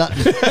it. It's not.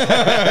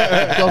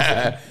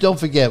 don't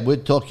forget, we're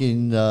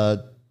talking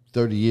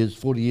 30 years,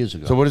 40 years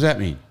ago. So what does that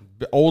mean?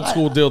 Old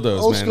school dildos,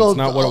 Old man. school, It's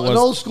not what it an was.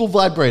 old school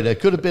vibrator. It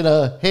could have been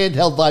a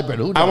handheld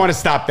vibrator. Who knows? I want to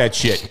stop that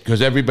shit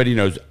because everybody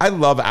knows. I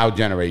love our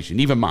generation,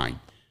 even mine.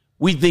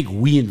 We think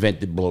we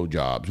invented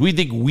blowjobs. We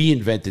think we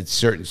invented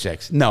certain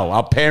sex. No,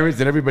 our parents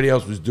and everybody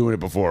else was doing it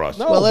before us.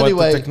 No, Well, but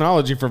anyway- the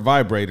technology for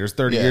vibrators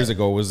 30 Yeah. years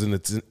ago was in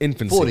its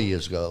infancy. 40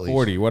 years ago, at least.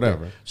 40,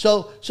 whatever.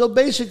 So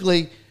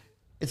basically,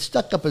 it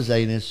stuck up his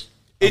anus.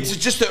 It's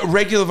just a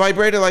regular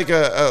vibrator, like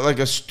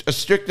a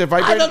stricter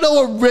vibrator. I don't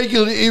know what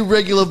regular,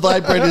 irregular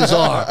vibrators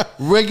are.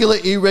 Regular,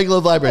 irregular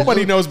vibrators.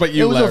 Nobody knows but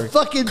you, It was Larry. a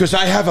fucking. Because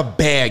I have a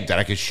bag that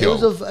I can show.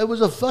 It was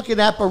a fucking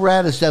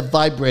apparatus that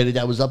vibrated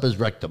that was up his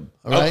rectum.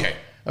 All right. Okay.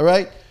 All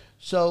right.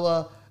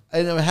 So,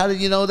 and how did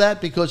you know that?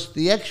 Because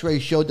the X-ray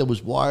showed there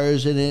was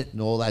wires in it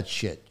and all that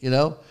shit. You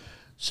know.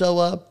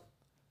 So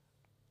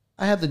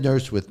I have the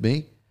nurse with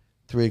me.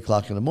 3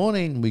 o'clock in the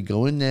morning, we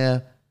go in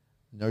there.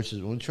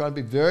 Nurses, we're trying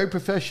to be very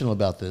professional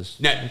about this.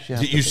 Now, Which have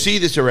to you be. see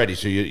this already,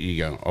 so you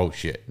go, oh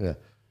shit. Yeah.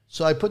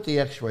 So I put the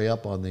X-ray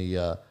up on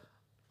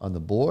the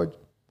board.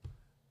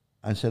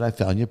 I said, I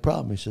found your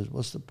problem. He says,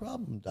 what's the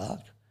problem, Doc?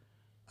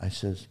 I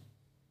says,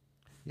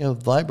 you have a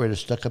vibrator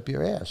stuck up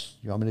your ass.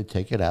 You want me to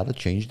take it out and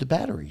change the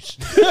batteries?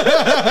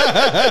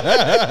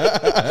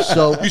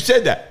 So You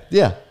said that.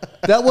 yeah,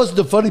 that wasn't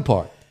the funny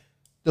part.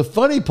 The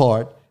funny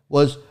part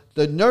was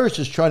the nurse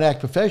is trying to act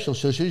professional,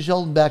 so she's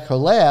holding back her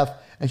laugh,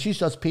 and she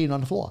starts peeing on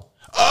the floor.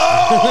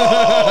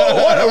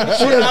 Oh,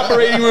 what an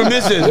operating room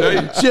this is.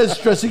 Right? She has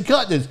stress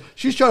incontinence.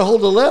 She's trying to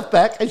hold her laugh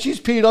back, and she's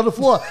peeing on the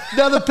floor.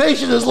 Now the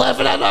patient is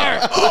laughing at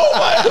her.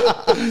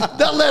 Oh my!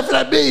 Not laughing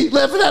at me,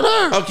 laughing at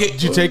her. Okay,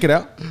 Did you take it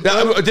out?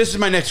 now, this is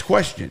my next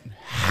question.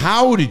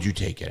 How did you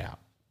take it out?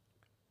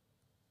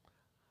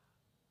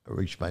 I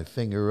reached my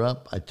finger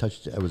up. I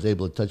was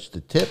able to touch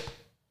the tip.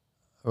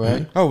 All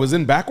right. Oh, it was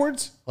in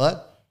backwards?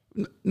 What?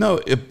 No,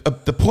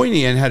 the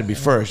pointy end had to be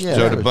first, Yeah,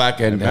 so that the was-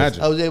 black end.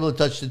 Imagine. I was able to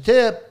touch the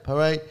tip. All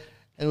right.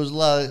 And there was a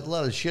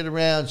lot of shit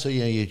around. So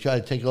you try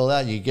to take all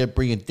that, and you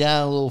bring it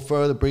down a little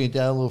further, bring it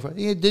down a little further.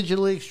 You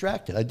digitally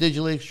extract it. I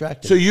digitally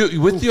extracted. So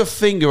you, with your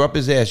finger up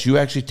his ass, you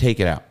actually take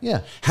it out.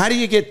 Yeah. How do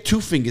you get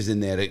 2 fingers in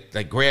there to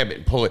like grab it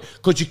and pull it?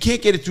 Because you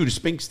can't get it through the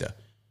sphincter.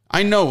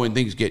 I know when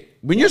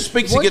your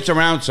sphincter Once- gets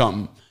around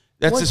something.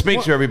 That's the once-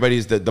 sphincter. Everybody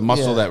is the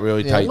muscle that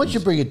really tightens. Once you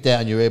bring it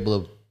down, you're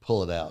able to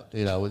pull it out.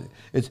 You know,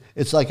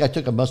 it's like I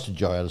took a mustard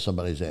jar out of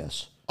somebody's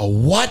ass. A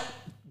what?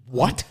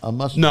 What? A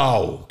mustard.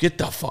 No, get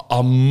the fuck.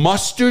 A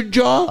mustard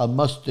jar? A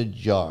mustard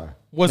jar.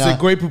 Was Now, it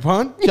Grey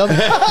Poupon?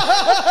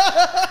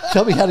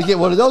 Tell me how to get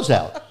one of those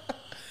out.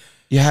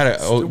 You had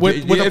a With a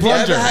have you ever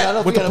plunger. had- Now,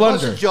 don't with the forget,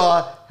 plunger. A mustard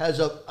jar has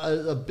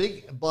a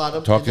big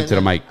bottom. Talk and into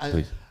then the mic,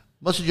 please.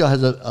 Mustard jar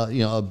has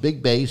a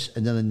big base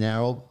and then a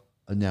narrow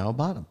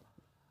bottom.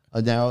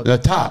 A narrow The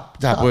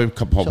top. Where it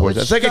comes So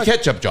it's like a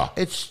ketchup jar.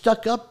 It's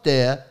stuck up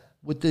there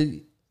with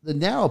the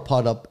narrow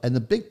part up and the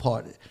big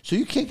part. So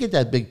you can't get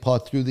that big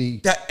part through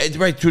the. It's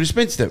right through the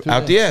sphincter,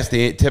 out the ass.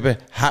 The tip.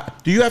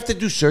 Do you have to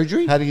do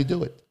surgery? How do you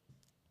do it?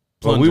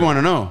 Well, we want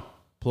to know.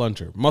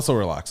 Plunger. Muscle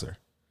relaxer.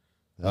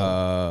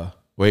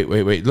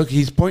 Wait. Look,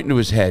 he's pointing to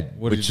his head,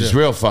 which is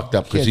real fucked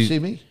up. Can't He's, see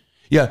me?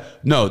 Yeah,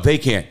 no, they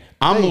can't.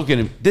 I'm looking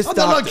at this. I'm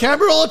not on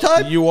camera all the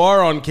time? You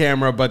are on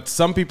camera, but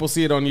some people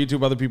see it on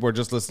YouTube. Other people are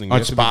just listening. You on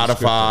have to be Spotify,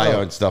 descriptive.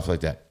 on stuff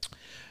like that.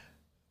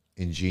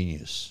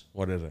 Ingenious.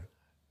 What is it?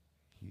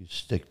 You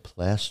stick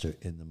plaster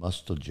in the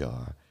mustard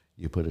jar.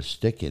 You put a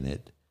stick in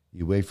it.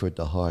 You wait for it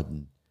to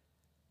harden,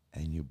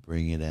 and you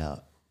bring it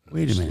out.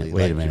 Wait a minute.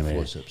 Like your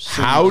forceps.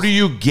 How do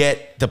you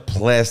get the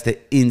plaster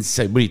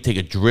inside? What do you take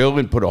a drill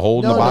and put a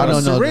hole in the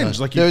bottom? syringe,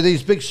 like there are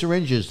these big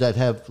syringes that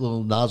have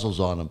little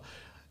nozzles on them.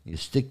 You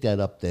stick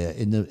that up there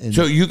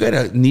So you got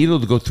a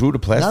needle to go through the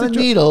plaster? not a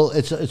needle.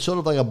 It's sort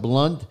of like a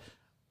blunt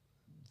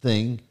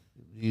thing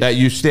that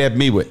you stabbed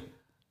me with.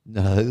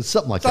 No, it's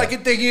something like It's that. like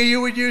a thing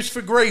you would use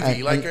for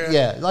gravy. like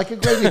a like a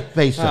gravy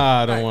paste.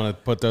 I don't want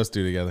to put those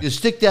two together. You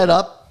stick that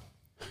up.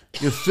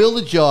 You fill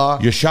the jar.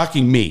 You're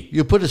shocking me.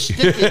 You put a stick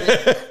in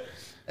it,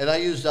 and I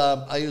use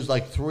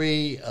like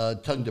 3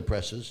 tongue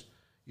depressors.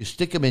 You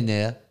stick them in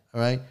there.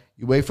 All right.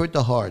 You wait for it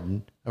to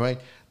harden. All right.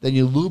 Then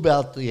you lube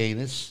out the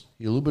anus.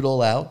 You lube it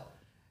all out,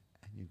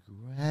 and you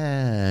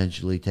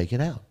gradually take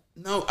it out.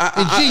 No,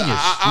 Ingenious.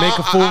 Make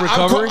a full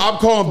recovery? I'm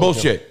calling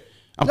bullshit.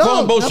 I'm No,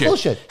 calling not bullshit.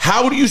 bullshit.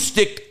 How do you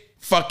stick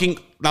fucking...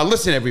 Now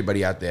listen,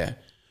 everybody out there.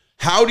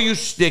 How do you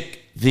stick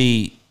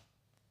the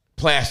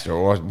plaster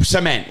or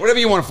cement, whatever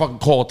you want to fucking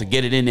call it, to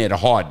get it in there to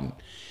harden?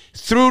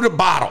 Through the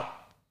bottle.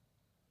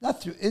 Not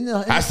through.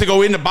 Has to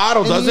go in the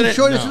bottle, doesn't it?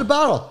 Short into the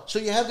bottle. So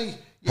you have these.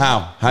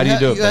 How? How do you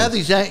do it?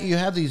 You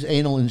have these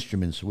anal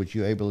instruments which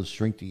you're able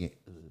to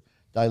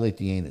dilate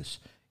the anus.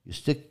 You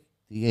stick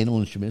the anal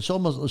instrument. It's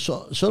almost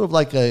sort of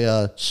like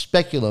a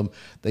speculum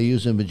they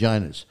use in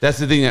vaginas. That's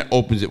the thing that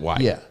opens it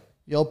wide. Yeah,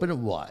 you open it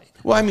wide.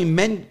 Well, I mean,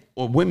 men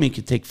or women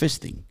can take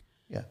fisting.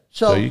 Yeah,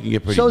 So you can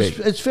get pretty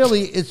big. It's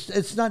fairly.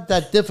 It's not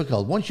that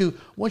difficult once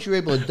you're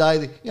able to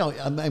dilate. You know,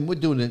 and we're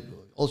doing it.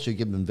 Also, you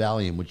give them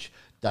Valium, which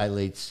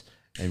dilates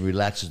and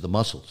relaxes the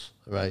muscles.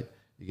 Right.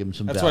 You give them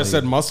some. That's Valium. why I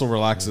said muscle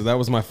relaxer. That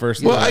was my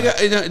first. Well,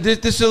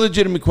 this is a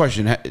legitimate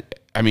question.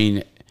 I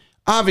mean,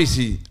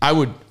 obviously, I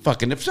would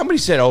fucking, if somebody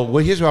said, "Oh,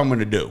 well, here's what I'm going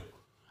to do,"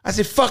 I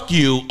said, "Fuck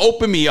you,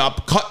 open me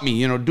up, cut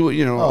me, do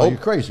it, Oh, you're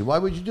crazy. Why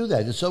would you do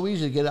that? It's so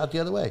easy to get out the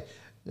other way.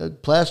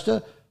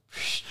 Plaster.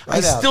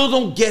 I still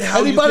don't get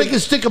how anybody can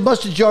stick a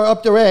mustard jar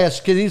up their ass,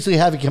 can easily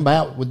have it come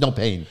out with no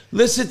pain.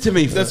 Listen to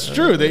me. That's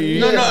true.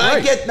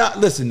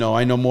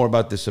 I know more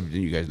about this subject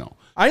than you guys know.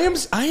 I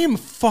am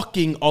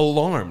fucking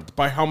alarmed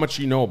by how much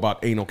you know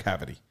about anal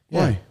cavity.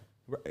 Why?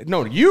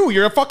 No,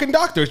 you're a fucking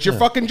doctor. It's your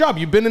fucking job.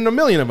 You've been in a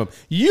million of them.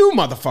 You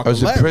motherfucker. I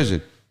was in Larry.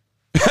 prison.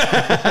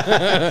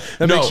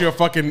 That makes you a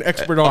fucking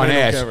expert on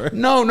anal ass. cavity.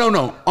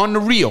 No. On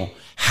the real,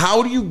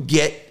 how do you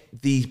get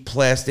the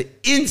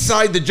plastic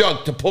inside the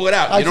jug to pull it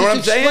out? You know what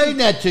I'm saying? Explain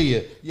that to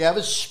you. You have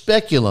a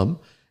speculum.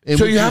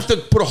 So you have to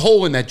put a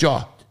hole in that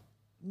jar.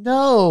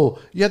 No,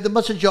 you have the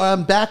mustard jar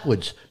on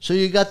backwards. So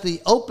you got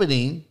the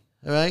opening,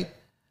 all right?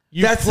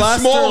 That's the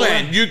small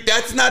end.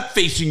 That's not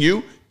facing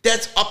you.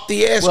 That's up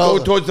the ass,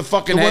 going towards the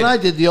fucking head. When I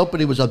did, the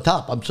opening was on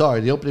top. I'm sorry,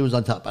 the opening was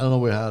on top. I don't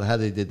know how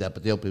they did that,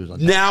 but the opening was on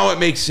top. Now it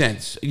makes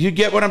sense. You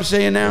get what I'm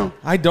saying now?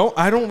 I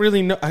don't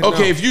really know.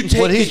 If you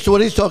take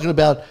what he's talking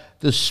about,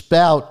 the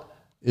spout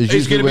is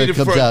usually where it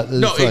comes out.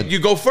 No, you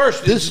go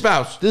first. This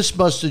spout. This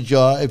mustard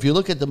jar, if you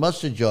look at the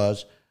mustard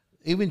jars,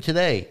 even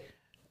today,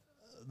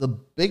 the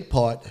big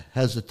part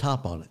has the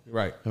top on it.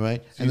 Right. All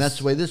right. And that's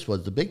the way this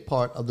was. The big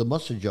part of the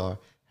mustard jar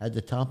had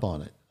the top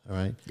on it. All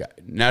right.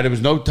 Now there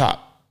was no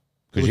top.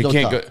 Because you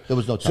can't go. There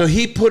was no top. So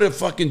he put a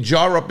fucking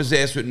jar up his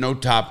ass with no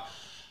top.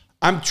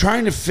 I'm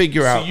trying to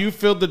figure out. So you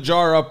filled the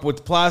jar up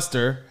with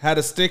plaster, had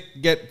a stick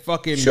get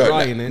fucking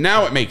dry in it.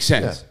 Now it makes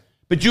sense. Yeah.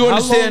 But you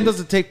understand? How long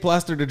does it take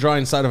plaster to dry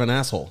inside of an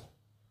asshole?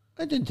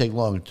 It didn't take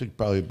long. It took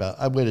probably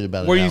I waited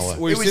about an an hour.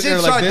 hour. It was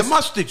inside the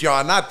mustard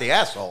jar, not the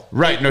asshole.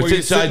 Right. No, it's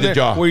inside the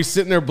jar. Were you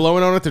sitting there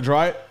blowing on it to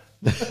dry it?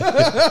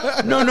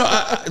 No.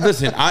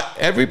 Listen,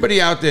 everybody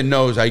out there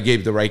knows I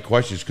gave the right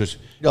questions because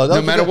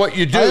no matter what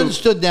you do. I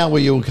understood now where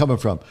you were coming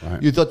from.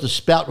 Right. You thought the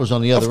spout was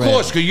on the other end. Of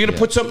course, because you're going to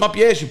put something up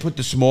your ass. You put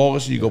the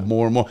smallest and you go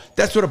more and more.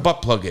 That's what a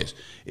butt plug is.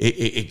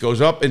 It goes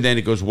up and then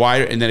it goes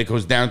wider and then it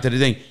goes down to the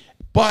thing.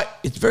 But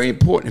it's very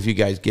important if you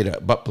guys get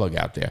a butt plug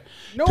out there.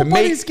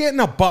 Nobody's getting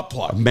a butt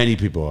plug. Many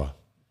people are.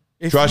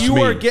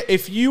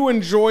 If you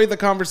enjoy the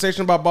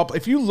conversation about butt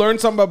plugs, if you learn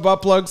something about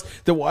butt plugs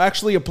that will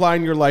actually apply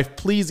in your life,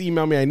 please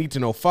email me. I need to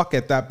know.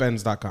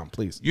 fuck@thatbenz.com,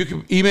 please. You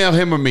can email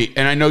him or me,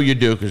 and I know you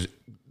do because,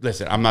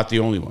 listen, I'm not the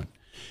only one.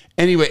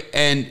 Anyway,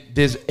 and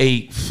there's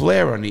a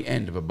flare on the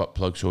end of a butt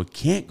plug, so it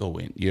can't go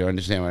in. You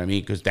understand what I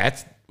mean? Because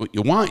that's what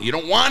you want. You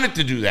don't want it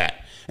to do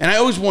that. And I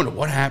always wonder,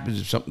 what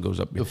happens if something goes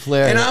up here? The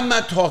flare. And I'm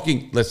not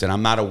talking, listen,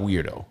 I'm not a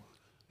weirdo.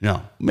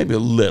 No, maybe a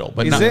little,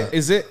 but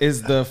is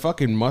the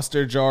fucking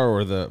mustard jar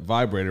or the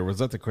vibrator? Was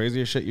that the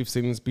craziest shit you've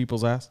seen in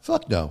people's ass?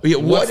 Fuck no. Yeah,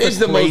 what is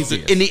the most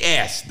craziest? in the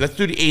ass? Let's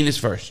do the anus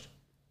first.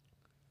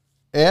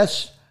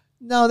 Ass?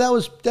 No, that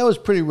was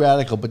pretty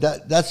radical, but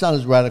that's not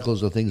as radical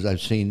as the things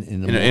I've seen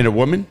in In a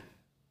woman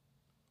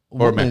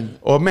or woman. men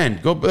or men.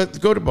 Go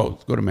to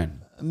both. Go to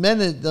men.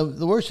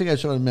 the worst thing I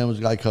saw in a man was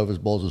a guy cover his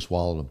balls and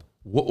swallowed them.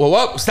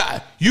 Whoa,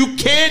 stop. You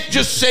can't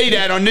just say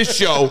that on this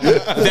show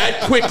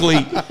that quickly.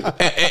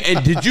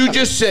 And did you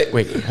just say,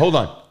 wait, hold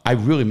on. I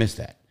really missed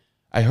that.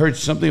 I heard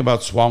something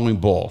about swallowing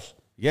balls.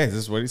 Yeah, this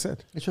is what he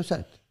said. That's what I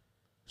said.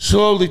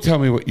 Slowly tell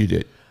me what you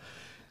did.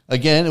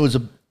 Again, it was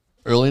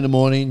early in the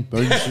morning,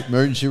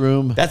 emergency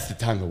room. That's the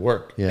time to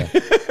work. Yeah.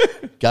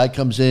 Guy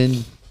comes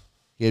in.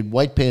 He had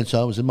white pants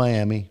on. It was in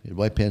Miami. He had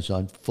white pants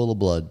on, full of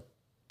blood.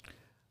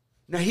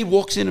 Now he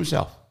walks in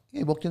himself. Yeah,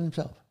 he walked in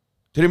himself.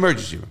 To the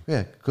emergency room.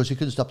 Yeah, because he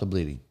couldn't stop the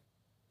bleeding.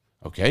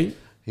 Okay.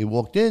 He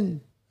walked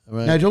in. All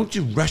right. Now, don't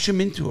you rush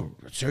him into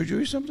a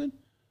surgery or something?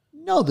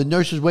 No, the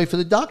nurses wait for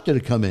the doctor to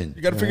come in.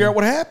 You got to figure out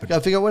what happened. Got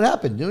to figure out what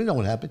happened. You know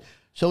what happened.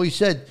 So he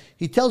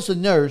tells the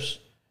nurse,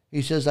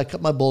 he says, I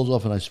cut my balls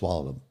off and I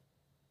swallowed them.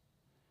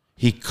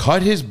 He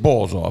cut his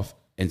balls off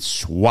and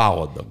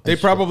swallowed them. They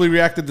probably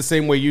reacted the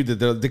same way you did.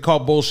 They call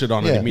bullshit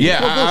on it Yeah.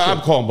 immediately. Yeah,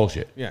 I'm calling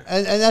bullshit. Yeah.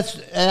 And that's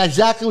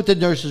exactly what the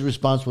nurse's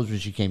response was when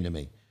she came to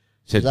me.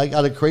 Said, I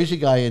got a crazy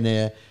guy in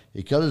there.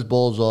 He cut his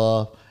balls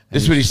off.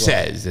 this is what he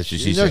says. That's what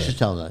she The nurse is said.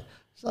 telling that.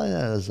 It's like,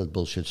 that's a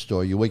bullshit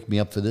story. You wake me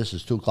up for this.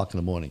 It's 2 o'clock in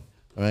the morning.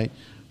 All right.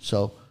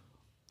 So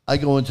I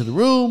go into the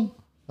room.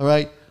 All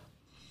right.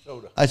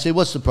 I say,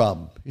 what's the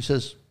problem? He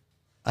says,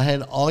 I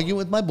had an argument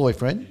with my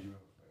boyfriend.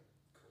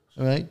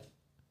 All right.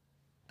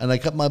 And I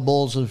cut my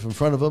balls in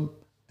front of him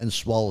and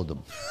swallowed them.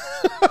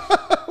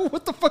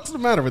 What the fuck's the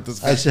matter with this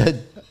guy? I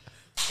said,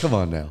 come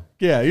on now.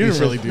 Yeah, you He didn't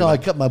says, really do no, that. I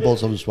cut my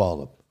balls off and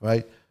swallowed them.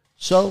 Right.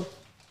 So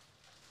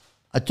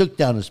I took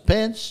down his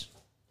pants.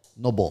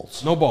 No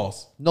balls. No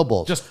balls. No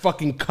balls. Just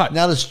fucking cut.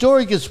 Now the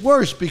story gets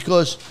worse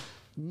because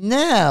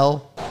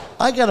now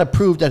I got to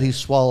prove that he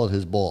swallowed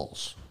his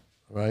balls,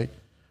 right?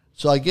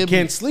 So I give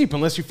Can't sleep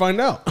unless you find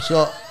out.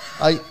 So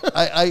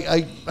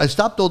I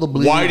stopped all the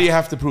bleeding. Why do you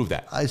have to prove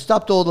that? I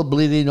stopped all the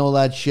bleeding and all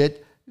that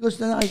shit because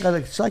then I got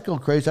a psycho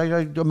craze.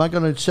 Am I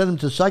going to send him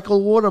to psycho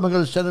ward or am I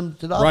going to send him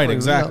to the Right, operating room?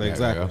 exactly, You know?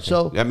 exactly. Okay.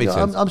 So That makes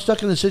sense. I'm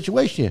stuck in a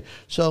situation here.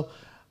 So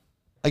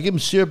I give him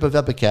syrup of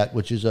Epicat,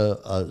 which is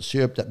a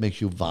syrup that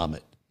makes you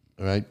vomit.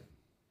 All right.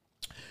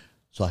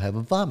 So I have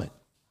him vomit.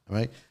 All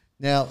right.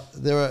 Now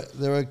there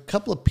are a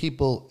couple of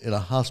people in a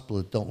hospital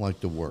that don't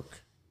like to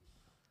work.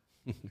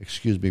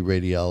 Excuse me,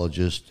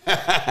 radiologist.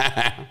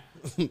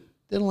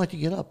 They don't like to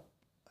get up.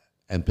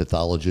 And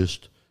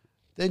pathologist.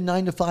 They're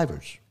 9 to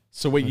 5ers.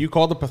 So wait, you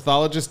called the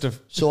pathologist to...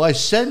 So I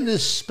send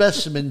this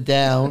specimen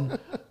down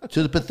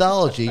to the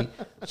pathology.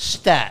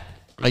 Stat.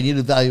 I need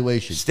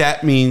evaluation.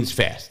 Stat means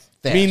fast.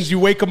 Fast. Means you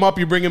wake him up,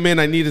 you bring him in,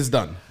 I need is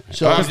done.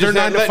 So I'm Because they're just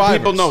 9 to letting 5.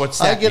 people know what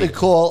stat I get a means.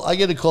 call. I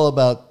get a call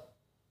about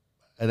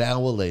an hour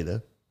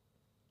later.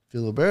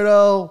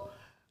 Filiberto,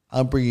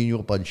 I'm bringing you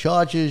up on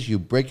charges. You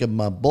breaking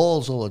my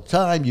balls all the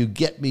time. You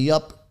get me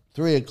up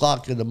 3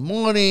 o'clock in the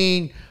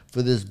morning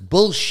for this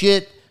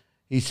bullshit.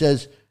 He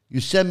says, you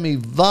send me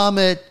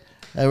vomit,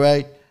 all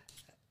right?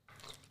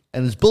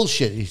 And it's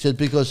bullshit. He said,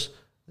 because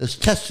there's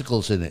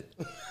testicles in it.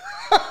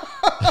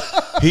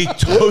 He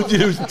told you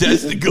there was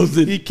testicles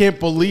in He can't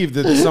believe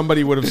that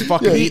somebody would have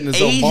fucking eaten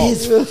his own ate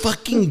balls. his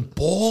fucking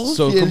balls?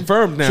 So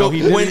confirmed now. So he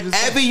did eat his-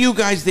 whenever you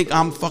guys think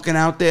I'm fucking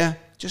out there,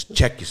 just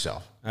check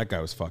yourself. That guy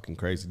was fucking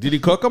crazy. Did he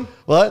cook him?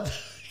 What?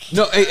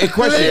 No, a They ate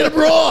question. him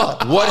raw.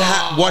 What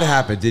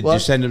happened? Did you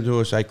What? send him to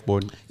a psych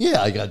ward?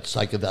 Yeah, I got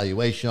psych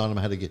evaluation on him.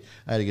 I had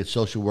to get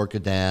social worker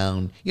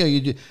down. You know,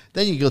 you do.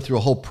 Then you go through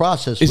a whole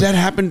process. Is that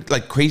happened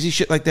like crazy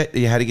shit like that?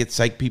 You had to get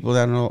psych people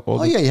down all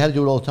Oh yeah, you had to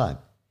do it all the time.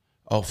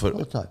 Oh, for All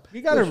the time.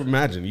 You got to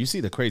imagine. You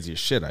see the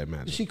craziest shit, I You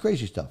imagine. see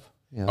crazy stuff.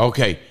 You know?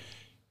 okay.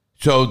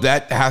 So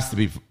that has to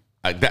be.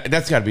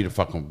 That's got to be the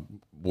fucking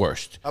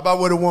worst. How about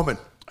with a woman?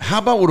 How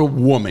about with a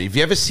woman? Have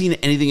you ever seen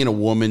anything in a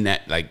woman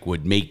that like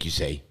would make you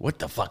say, "What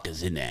the fuck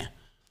is in there"?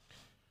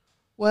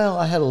 Well,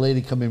 I had a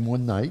lady come in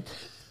one night.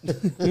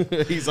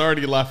 He's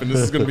already laughing. This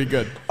is going to be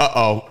good.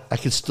 I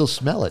could still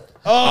smell it.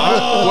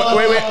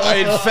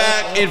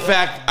 Wait. In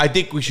fact, I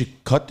think we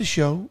should cut the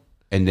show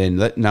and then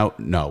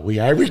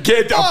we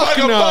can't. I'm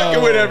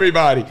fucking with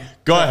everybody.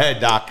 Go ahead,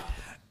 Doc.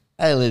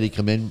 I had a lady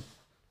come in.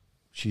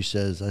 She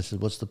says, I said,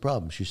 what's the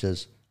problem? She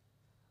says,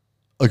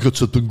 I got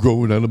something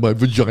growing out of my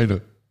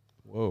vagina.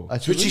 Whoa. I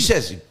That's said, what she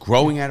says.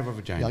 Growing out of her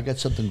vagina. Yeah, I got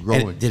something And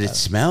growing. did it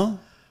smell?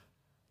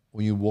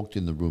 When you walked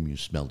in the room, you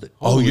smelled it.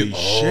 Holy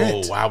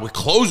shit. Oh, wow, with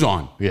clothes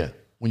on. Yeah.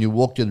 When you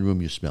walked in the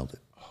room, you smelled it.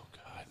 Oh,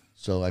 God.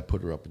 So I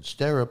put her up in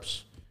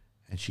stirrups,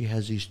 and she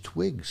has these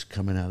twigs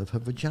coming out of her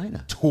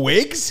vagina.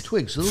 Twigs?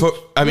 Twigs.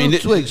 I mean,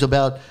 twigs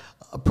about,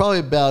 probably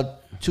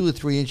about 2 or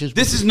 3 inches.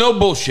 This is no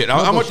bullshit. I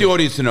want the bullshit.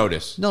 audience to know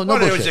this. No What,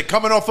 bullshit. is it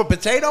coming off a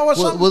potato or with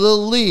something?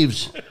 little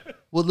leaves,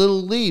 with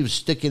little leaves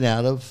sticking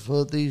out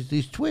of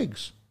these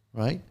twigs,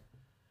 right?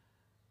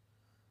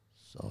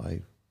 So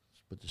I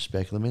put the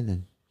speculum in,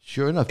 and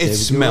sure enough, It David, you're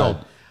smelled.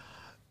 right.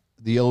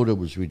 The odor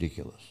was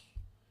ridiculous.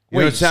 You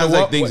know, it sounds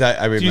like things I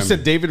So remember. you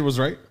said David was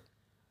right?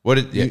 What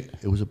did? Yeah.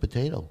 It was a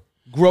potato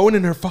Growing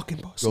in her fucking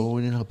pussy.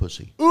 growing in her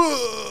pussy.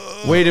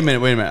 Wait a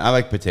minute. I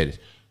like potatoes.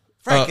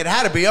 Frank, it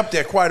had to be up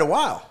there quite a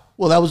while.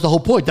 Well, that was the whole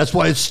point. That's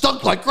why it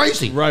stunk like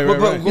crazy. Right.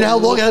 You know how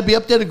long it had to be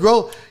up there to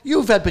grow?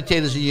 You've had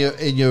potatoes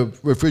in your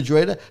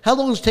refrigerator. How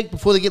long does it take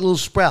before they get little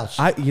sprouts?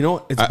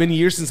 It's been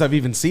years since I've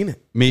even seen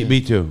it.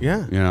 Me too.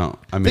 Yeah. You know,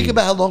 I mean, Think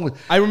about how long.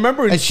 I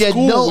remember in she had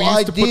school no we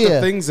used to put idea.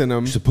 the things in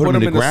them. to put them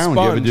in the ground.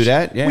 You ever do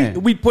that? Yeah.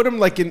 We'd put them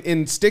like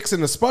in sticks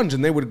in a sponge,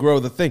 and they would grow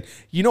the thing.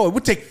 You know, it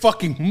would take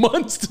fucking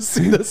months to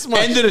see this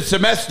much. End of the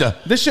semester.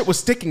 This shit was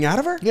sticking out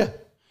of her? Yeah.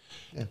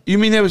 You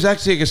mean there was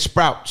actually like a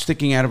sprout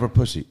sticking out of her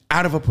pussy?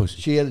 Out of her pussy.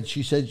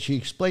 She said she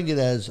explained it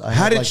as.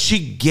 How did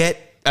she get?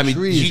 I mean,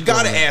 trees you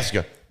got to growing up. ask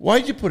her.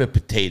 Why'd you put a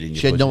potato in your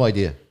She had pussy? no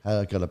idea how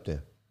it got up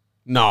there.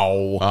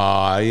 No.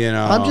 You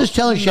know. I'm just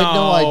telling you, she had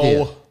no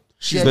idea.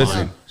 She's Listen,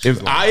 lying.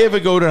 if I ever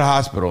go to the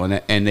hospital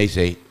and they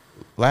say,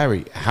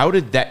 Larry, how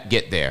did that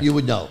get there? You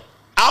would know.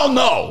 I'll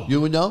know.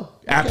 You would know.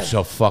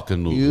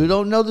 Abso-fucking-lutely. You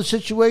don't know the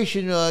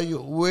situation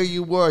where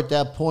you were at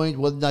that point,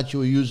 whether or not you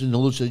were using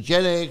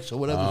hallucinogenics or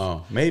whatever.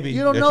 Oh, maybe.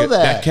 You don't That know could-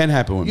 that. that can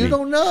happen with you me.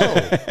 don't know.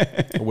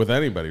 With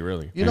anybody,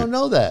 really. You don't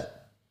know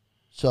that.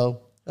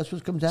 So that's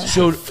what comes down to.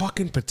 So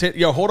Fucking potato.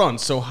 Yo, hold on.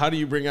 So how do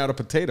you bring out a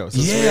potato?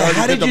 Since we yeah, already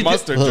how did the you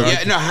mustard do? jar.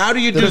 Yeah, no, how do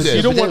you do The this?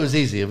 don't potato want- was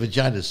easy. A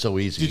vagina is so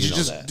easy. Did you know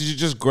just that. did you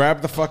just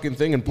grab the fucking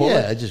thing and pull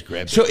Yeah, I it? just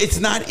grabbed So it. it's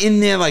not in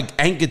there like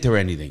anchored or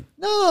anything.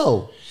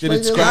 No. Did it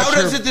Like, scratch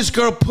How does this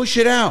girl push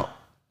it out?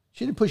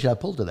 She didn't push it. I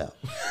pulled it out.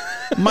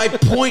 My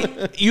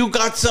point, you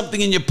got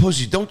something in your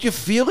pussy. Don't you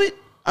feel it?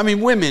 I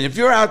mean, women, if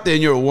you're out there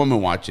and you're a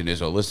woman watching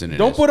this or listening to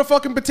Don't this. put a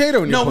fucking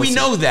potato in your No, pussy. we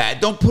know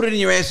that. Don't put it in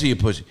your ass or your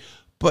pussy.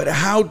 But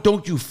how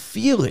don't you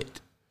feel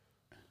it?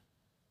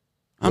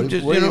 I'm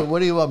just, what, you do know. you, what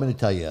do you want me to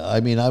tell you? I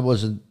mean, I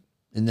wasn't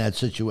in that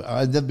situation.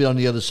 I've never been on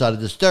the other side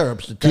of the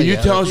stirrups. To Can you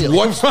how tell I us feel.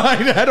 what's...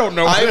 I don't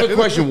know. I have a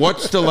question.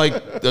 What's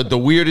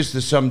the weirdest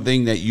of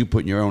something that you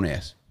put in your own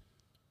ass?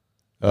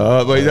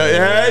 Oh, but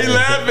hey,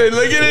 laughing.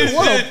 Look at this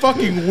What a shit.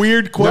 fucking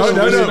weird question.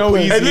 There's no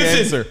easy Hey, listen.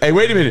 answer. Hey,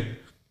 wait a minute.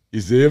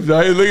 You see him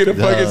now? Look at the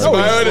fucking No,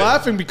 smile. he's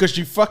laughing because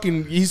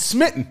he's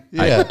smitten.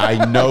 Yeah.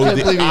 I know I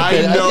can't believe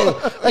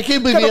I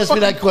can't believe you asked me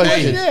that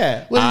question.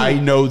 Yeah. What do you- I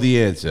know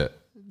the answer.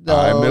 No,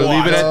 I'm going to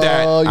leave it at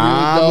that. no, you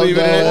I'm don't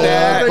leaving it know at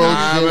that. bullshit.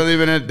 I'm going to leave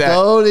it at that.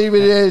 Don't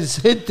even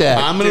hit that.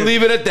 I'm going to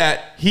leave it at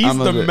that. He's I'm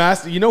the gonna-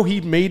 master. You know, he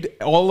made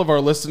all of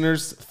our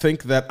listeners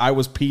think that I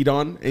was peed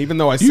on, even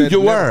though I said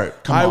You never. were.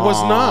 Come I was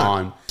on.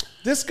 not.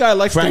 This guy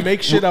likes Frank, to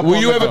make shit up. Were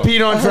on you the ever go. peed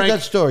I on, heard Frank?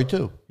 that story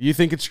too. You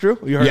think it's true?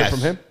 You heard Yes. it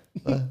from him?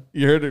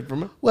 You heard it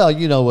from him? Well,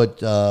 you know what?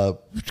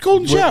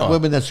 Golden shower.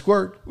 Women that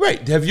squirt.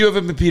 Right. Have you ever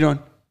been peed on?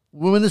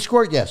 Women that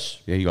squirt, yes.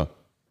 There you go.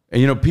 And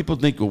you know, people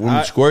think when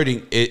women squirting,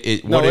 No,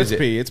 what it's is it?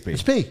 pee. It's pee.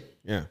 It's pee.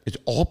 Yeah. It's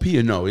all pee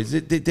or no? Is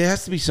it? There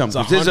has to be something.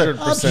 It's 'Cause there's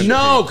 100%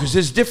 no, because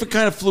there's different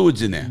kind of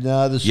fluids in there.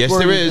 No, the yes,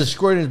 squirting, there is. The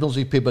squirting is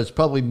mostly pee, but it's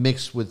probably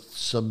mixed with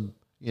some,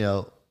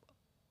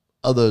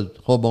 other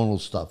hormonal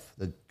stuff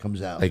that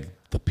comes out. Like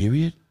the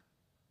period.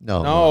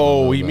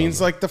 No, he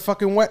means like the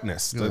fucking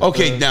wetness.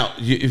 Okay, now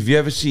if you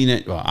ever seen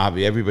it, well,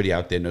 obviously everybody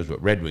out there knows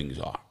what Red Wings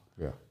are.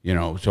 Yeah. You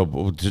know, so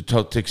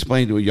to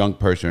explain to a young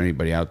person or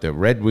anybody out there,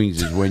 Red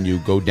Wings is when you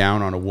go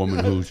down on a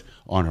woman who's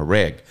on her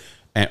reg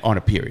and on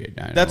a period.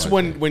 That's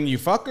when you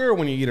fuck her or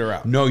when you eat her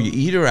out? No, you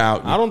eat her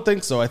out. I don't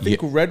think so. I think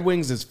Red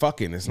Wings is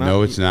fucking. It's not.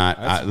 No, it's not.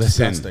 That's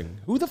Listen. disgusting.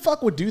 Who the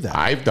fuck would do that?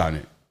 I've done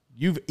it.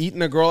 You've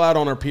eaten a girl out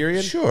on her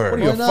period? Sure. What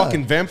are you, Why a not?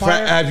 fucking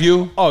vampire? Have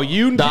you? Oh,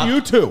 you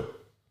Doc. too.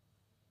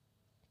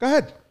 Go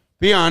ahead.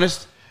 Be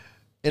honest.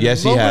 In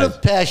Yes, a he moment has.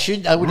 of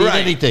passion, I would Right.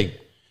 eat anything.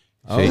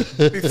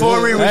 See?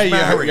 Before he was Hey,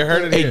 married. you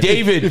heard it Hey, here.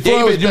 David, Before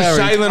I was David, who's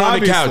married. silent on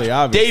the couch.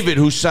 Obviously. David,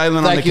 who's silent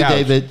on Thank the you, couch.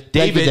 David.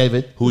 Thank you,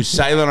 David. Who's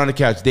silent on the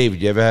couch.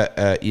 David, you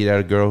ever eat out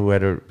a girl who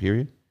had her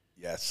period?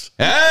 Yes.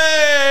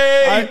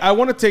 Hey! I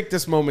want to take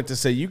this moment to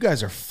say you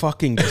guys are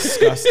fucking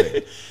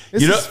disgusting.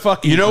 This is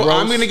fucking gross.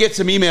 I'm going to get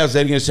some emails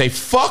that are going to say,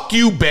 fuck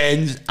you,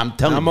 Benz. I'm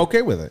telling I'm you.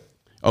 okay with it.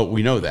 Oh,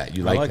 we know that.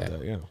 You like, like that.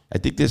 that, yeah. I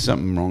think there's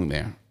something wrong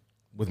there.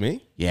 With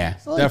me? Yeah.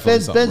 Well, Definitely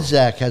Ben something wrong.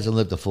 Zach hasn't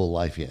lived a full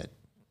life yet.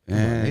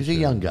 Yeah, He's a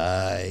young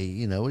guy.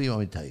 What do you want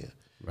me to tell you?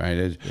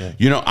 Right.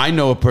 You know, I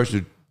know a person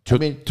who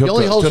took, I mean, took, the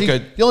only holes took he, a...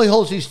 the only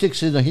holes he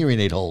sticks in are hearing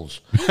aid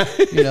holes.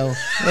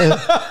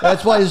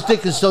 That's why his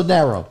dick is so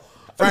narrow.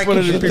 Frank, put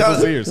you it in should people's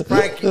tell, ears.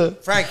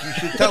 Frank, you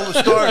should tell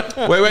the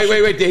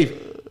story. Wait,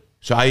 Dave.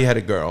 So I had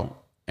a girl,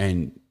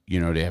 and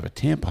they have a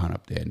tampon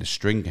up there, and the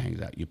string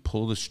hangs out. You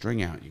pull the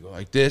string out, you go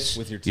like this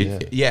With your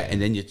teeth. Yeah,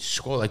 and then you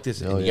score like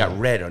this, and you got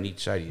red on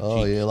each side of your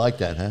Oh, cheek. you like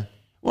that, huh?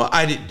 Well,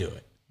 I didn't do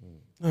it.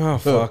 Oh,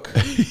 fuck.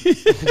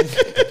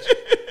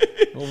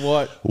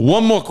 What?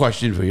 One more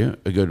question for you,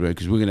 a good one,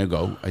 because we're gonna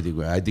go. I think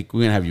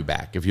we're gonna have you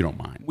back if you don't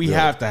mind. We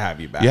have to have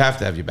you back. You have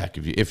to have you back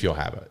if you'll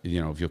have it. If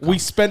you'll come. We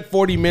spent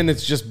 40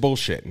 minutes just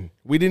bullshitting.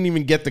 We didn't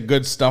even get the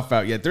good stuff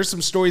out yet. There's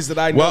some stories that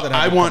I know Well, that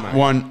I haven't want come out.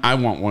 one. I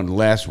want one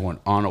last one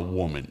on a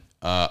woman.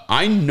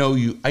 I know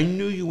you. I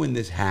knew you when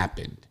this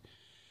happened.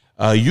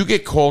 You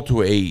get called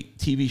to a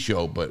TV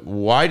show, but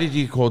why did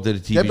you get called to the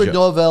TV Deborah show?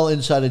 Norvell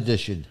Inside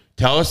Edition.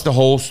 Tell us the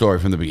whole story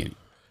from the beginning.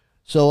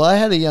 So I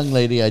had a young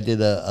lady I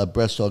did a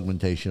breast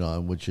augmentation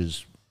on, which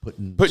is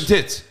putting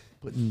Tits.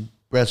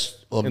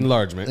 breast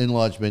Enlargement.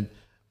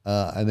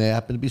 and they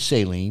happen to be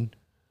saline.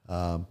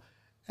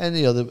 And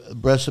the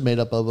breasts are made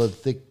up of a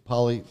thick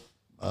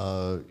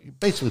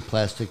basically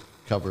plastic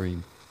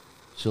covering,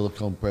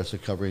 silicone breast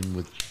covering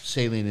with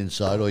saline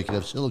inside, or you can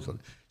have silicone.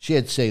 She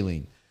had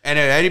saline. And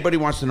if anybody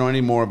wants to know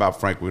any more about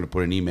Frank, we're going to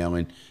put an email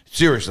in,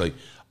 seriously,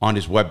 on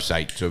his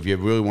website. So if you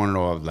really want to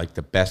know, like,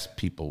 the best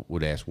people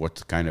would ask, what's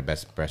the kind of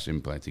best breast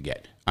implant to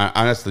get?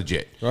 That's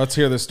legit. Well, let's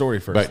hear the story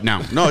first. But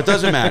no, it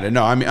doesn't matter.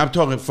 No, I mean, I'm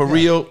talking for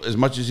real. As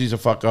much as he's a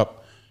fuck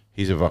up,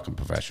 he's a fucking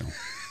professional.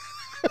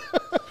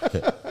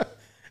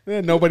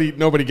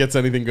 Nobody gets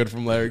anything good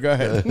from Larry. Go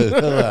ahead.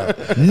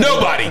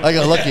 Nobody. I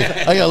got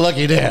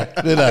lucky there,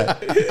 didn't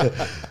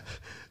I?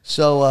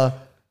 So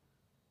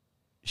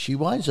she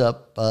winds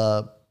up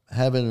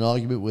having an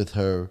argument with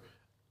her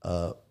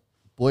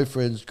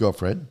boyfriend's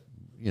girlfriend.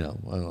 I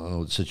don't know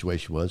what the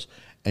situation was,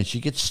 and she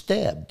gets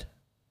stabbed.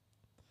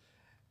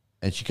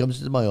 And she comes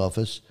into my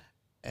office,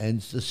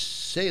 and the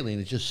saline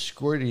is just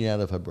squirting out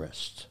of her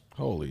breast.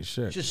 Holy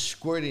shit! Just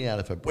squirting out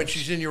of her breast. When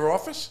she's in your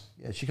office?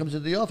 Yeah, she comes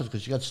into the office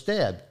because she got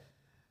stabbed.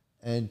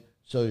 And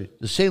so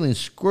the saline is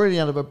squirting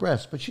out of her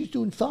breast, but she's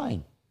doing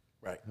fine.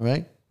 Right.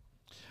 Right?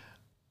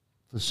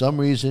 For some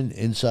reason,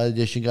 Inside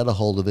Edition got a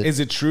hold of it. Is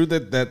it true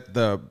that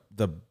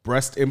the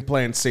breast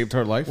implant saved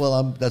her life?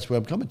 Well, that's where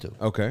I'm coming to.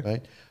 Okay.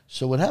 Right?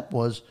 So what happened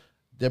was,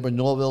 Deborah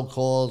Norville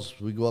calls,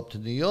 we go up to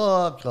New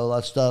York, all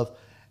that stuff,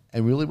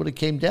 and really what it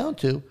came down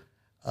to,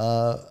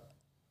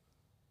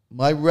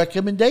 my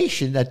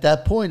recommendation at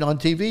that point on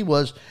TV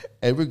was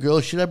every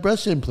girl should have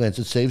breast implants.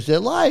 It saves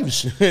their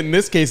lives. In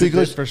this case,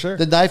 because it did for sure.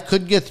 The knife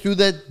couldn't get through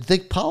that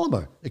thick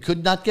polymer. It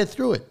could not get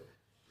through it.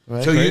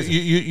 Right? So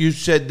you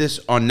said this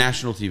on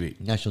national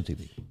TV. National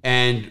TV.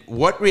 And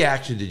what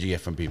reaction did you get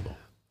from people?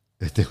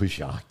 They were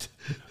shocked.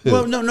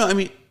 Well, no. I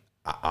mean,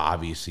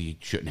 obviously, you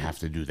shouldn't have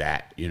to do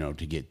that,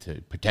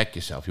 to protect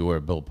yourself. You wear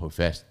a bulletproof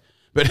vest.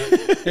 But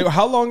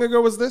how long ago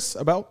was this?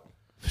 About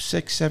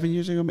 6, 7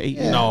 years ago? 8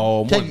 years?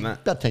 No, more than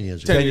that. About 10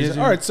 years ago. 10 years.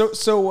 All right.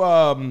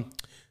 So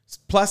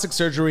plastic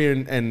surgery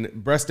and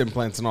breast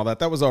implants and all that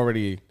was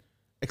already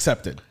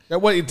accepted.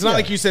 It's not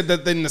like you said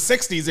that in the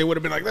 60s they would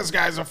have been like, this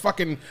guy's a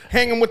fucking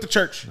hanging with the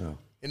church. No.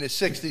 In the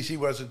 60s, he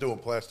wasn't doing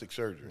plastic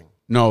surgery.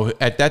 No,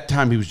 at that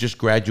time he was just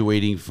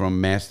graduating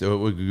from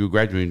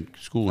graduating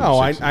school. No,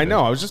 I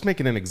know. I was just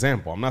making an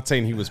example. I'm not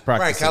saying he was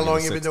practicing. Frank, how long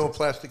have you been doing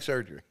plastic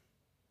surgery?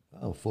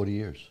 40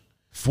 years.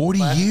 40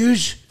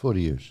 years?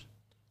 40 years.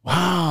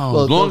 Wow.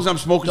 Well, as long as I'm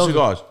smoking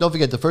cigars. Don't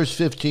forget, the first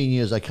 15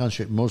 years I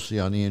concentrated mostly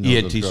on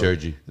ENT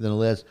surgery. And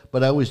then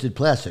but I always did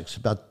plastics.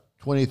 About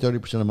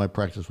 20-30% of my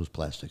practice was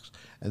plastics,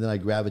 and then I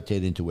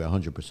gravitated into where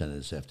 100%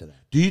 is after that.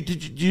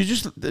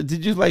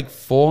 Did you like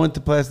fall into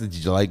plastic?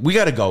 Did you we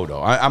got to go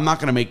though? I'm not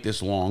going to make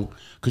this long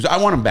because I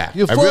want them back.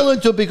 You fall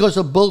into it because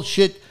of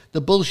bullshit.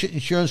 The bullshit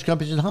insurance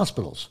companies and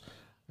hospitals.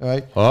 All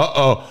right.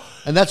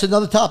 And that's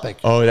another topic.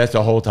 Oh, that's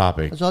a whole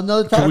topic. That's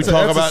another topic. Can we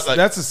talk about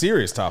that's a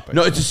serious topic?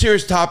 No, it's a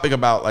serious topic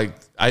about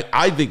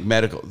I think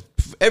medical.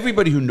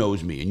 Everybody who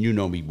knows me, and you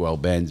know me well,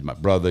 Benz, my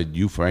brother,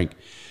 you, Frank,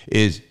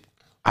 is.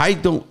 I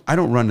don't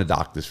run the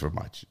doctors for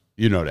much.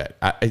 You know that.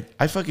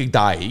 I fucking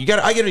die. I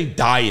gotta be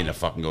dying to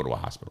fucking go to a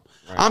hospital.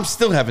 Right. I'm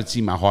still haven't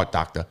seen my heart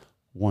doctor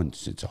once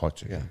since a heart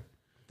surgery. Yeah.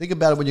 Think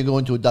about it when you go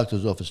into a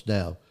doctor's office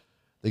now.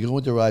 They go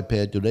with their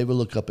iPad. Do they ever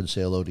look up and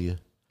say hello to you?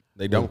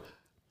 They don't.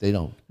 They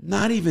don't.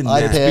 Not even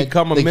iPad, that.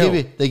 Become a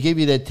mill. They give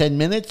you that 10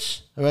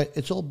 minutes. All right.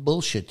 It's all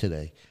bullshit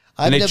today.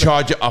 And they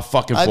charge you a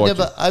fucking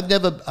fortune. I've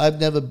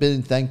never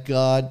been, thank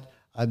God,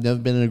 I've never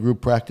been in a group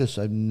practice.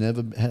 I've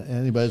never had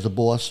anybody as a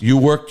boss. You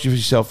worked for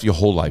yourself your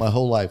whole life. My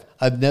whole life.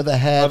 I've never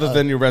had... Other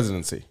than your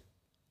residency.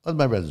 Other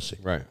than my residency.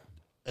 Right.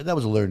 And that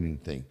was a learning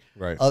thing.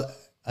 Right.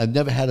 I've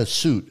never had a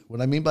suit.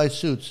 What I mean by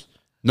suits...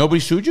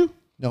 Nobody sued you?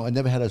 No, I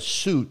never had a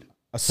suit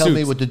tell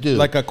me what to do.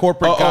 Like a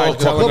corporate guy. A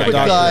corporate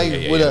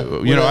guy with an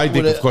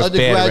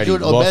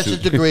undergraduate or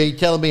master's degree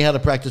telling me how to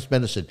practice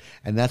medicine.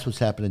 And that's what's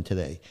happening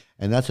today.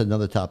 And that's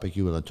another topic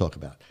you want to talk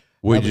about.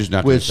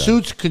 Where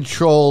suits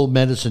control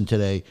medicine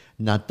today,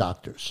 not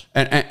doctors.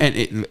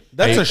 And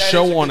that's a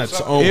show on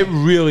its own. It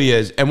really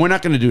is, and we're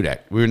not going to do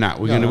that. We're not.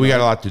 We got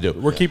a lot to do.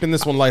 We're keeping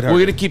this one lighthearted.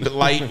 We're going to keep it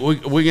light.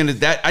 We're going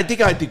to. I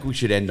think we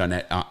should end on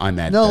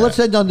that. No, let's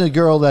end on the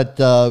girl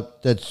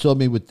that saw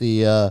me with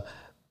the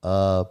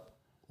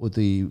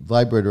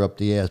vibrator up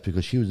the ass,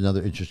 because she was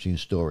another interesting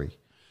story.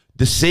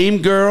 The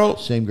same girl?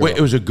 Same girl. Wait,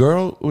 it was a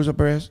girl who was up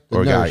her ass?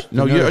 Or a guy?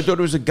 No, I thought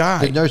it was a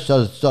guy. The nurse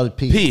started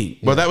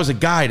peeing. Well, that was a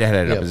guy that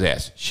had it up his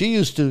ass. She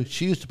used to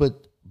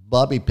put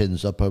bobby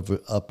pins up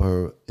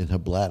her in her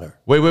bladder.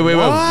 Wait.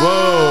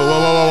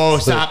 Whoa.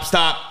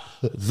 Stop.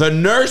 The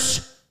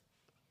nurse,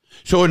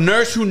 so a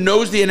nurse who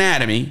knows the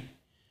anatomy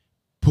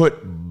put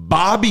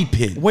bobby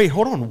pins. Wait,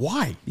 hold on.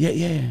 Why? Yeah.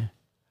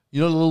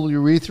 You know the little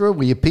urethra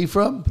where you pee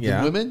from? Yeah.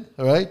 In women,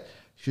 all right?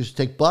 She used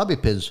to take bobby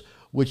pins,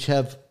 which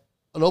have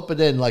an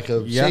open end like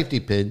a safety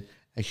pin,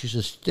 and she used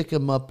to stick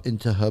them up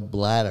into her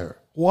bladder.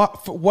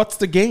 What's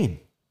the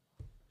gain?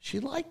 She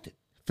liked it.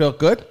 Felt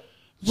good?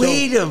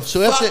 Wait a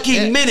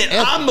fucking minute.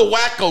 I'm the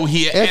wacko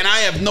here, and I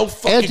have no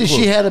fucking clue. After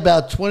she had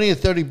about 20 or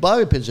 30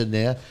 bobby pins in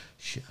there,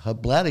 her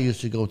bladder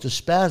used to go into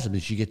spasm,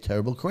 and she'd get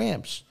terrible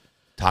cramps.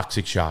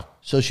 Toxic shock.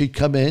 So she'd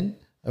come in,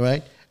 all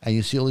right, and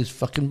you see all these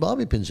fucking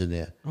bobby pins in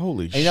there.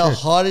 Holy and shit. you know how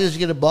hard it is to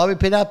get a bobby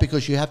pin out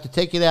because you have to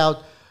take it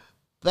out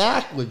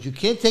backwards. You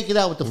can't take it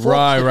out with the fork.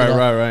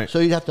 Right. So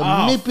you have to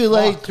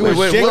manipulate through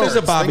Wait, a what does a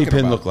shirt. bobby Thinking pin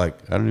about look like?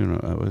 I don't even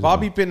know. What is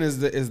Bobby pin is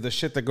the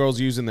shit that girls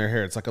use in their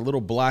hair. It's like a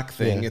little black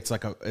thing. Yeah. It's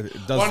like it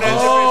does. One this. end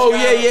Oh,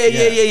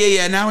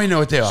 yeah. Now I know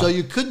what they are. So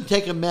you couldn't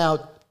take them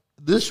out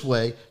this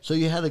way. So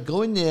you had to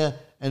go in there,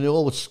 and they're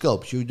all with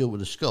scopes. You would do it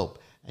with a scope.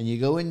 And you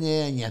go in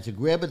there, and you have to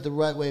grab it the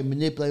right way,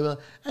 manipulate it.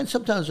 And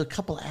sometimes a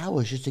couple of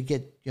hours just to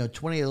get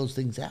 20 of those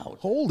things out.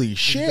 Holy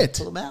shit.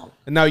 Pull them out.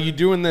 And now you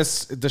doing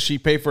this, does she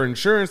pay for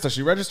insurance? Does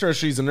she register? Or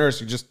she's a nurse?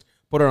 You just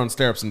put her on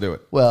stirrups and do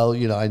it. Well,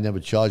 I never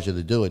charged her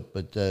to do it.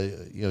 But,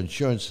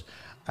 insurance,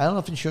 I don't know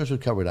if insurance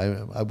would cover it.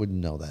 I wouldn't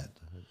know that.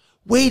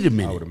 Wait a I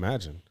minute. would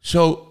imagine.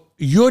 So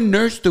your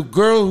nurse, the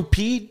girl who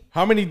peed,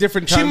 How many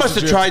different times she must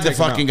did have you tried the take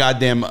them fucking out?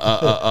 goddamn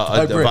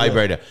the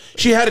vibrator.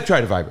 She had to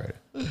try the vibrator.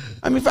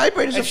 I mean,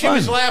 vibrators are And she fun.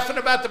 was laughing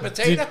about the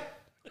potato.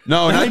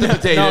 No, not the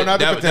potato. No, not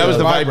the that potato. was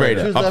the The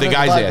vibrator. She was Up the laughing at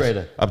guy's the ass.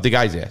 vibrator. Up the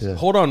guy's ass. Yeah.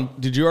 Hold on.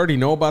 Did you already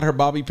know about her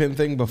bobby pin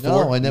thing before?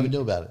 No, I never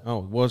knew about it. Oh,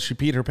 well, she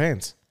peed her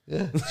pants.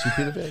 Yeah, she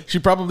peed a bit. She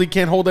probably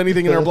can't hold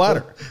anything in her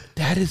bladder.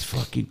 That is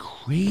fucking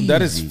crazy.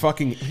 That is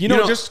fucking. You know,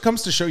 know- it just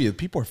comes to show you that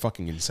people are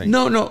fucking insane.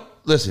 No.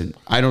 Listen,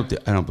 I don't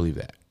believe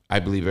that. I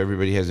believe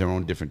everybody has their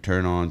own different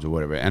turn-ons or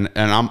whatever. And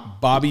I'm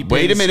Bobby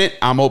Wait a pins. minute.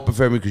 I'm open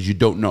for everything because you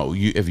don't know.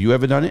 Have you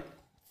ever done it?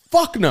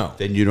 Fuck no.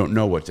 Then you don't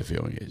know what the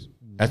feeling is.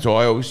 That's all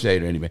I always say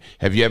to anybody.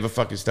 Have you ever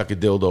fucking stuck a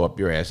dildo up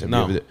your ass? Have you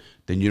No. ever,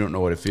 then you don't know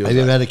what it feels Have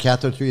you like. ever had a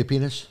catheter through your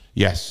penis?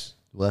 Yes.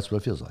 Well, that's what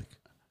it feels like.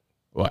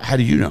 Well, how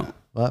do you know?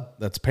 What?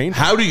 That's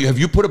painful. Have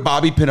you put a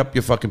bobby pin up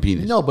your fucking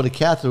penis? No, but a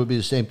catheter would be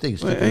the same thing.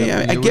 Well,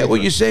 yeah, I get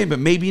what you're saying, but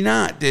maybe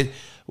not.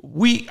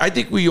 I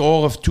think we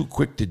all are too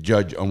quick to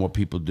judge on what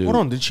people do. Hold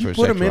on. Did she for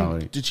put him in?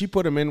 sexuality. Did she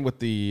put him in with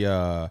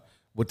the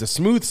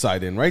smooth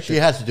side in? Right. She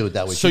there? has to do it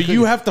that way. So She you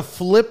couldn't- have to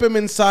flip him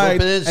inside.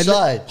 Flip it and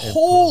then- inside.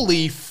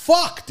 holy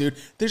fuck, dude!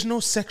 There's no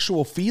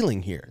sexual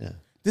feeling here. Yeah.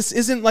 This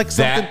isn't like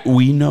something. That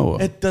we know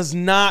of. It does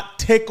not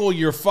tickle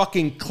your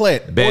fucking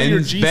clit or your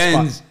Benz, G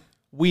Benz. spot.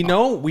 We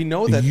know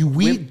that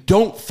we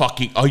don't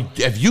fucking.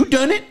 Have you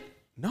done it?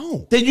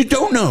 no. Then you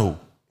don't know.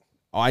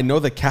 Oh, I know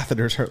that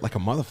catheters hurt like a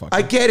motherfucker.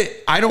 I get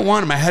it. I don't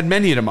want them. I had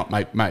many of them up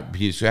my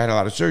penis. I had a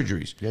lot of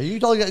surgeries. Yeah, you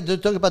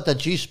talk about that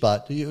G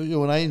spot.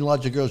 When I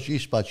enlarged a girl's G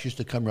spot, she used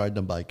to come riding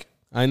a bike.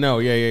 I know.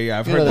 Yeah.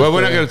 I've You heard know that. Well,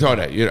 we're not going to talk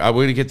that. We're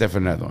going to get that for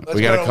another one. Let's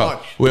we go got to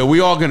lunch. We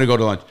all going to go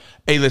to lunch.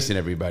 Hey, listen,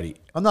 everybody.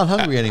 I'm not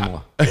hungry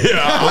anymore.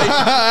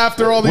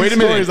 After all these Wait a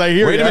minute. stories, I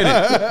hear Wait ya. a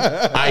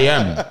minute. I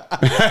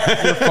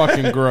am. You're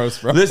fucking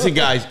gross, bro. Listen,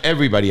 guys,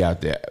 everybody out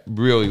there,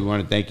 really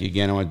want to thank you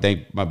again. I want to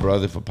thank my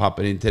brother for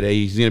popping in today.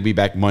 He's going to be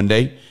back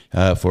Monday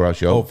for our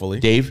show. Hopefully.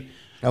 Dave.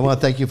 I want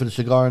to thank you for the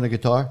cigar and the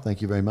guitar.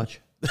 Thank you very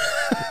much.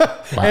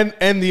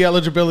 and the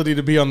eligibility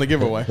to be on the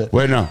giveaway.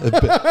 Wait, no. You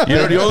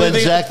know the only Ben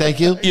thing. Zach, thank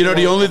you. You know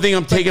the only thing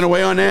I'm taking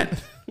away on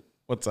that?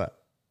 What's that?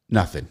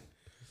 Nothing.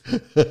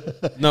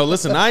 No,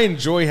 listen, I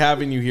enjoy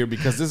having you here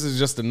because this is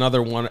just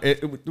another one.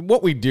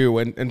 What we do,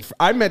 and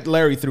I met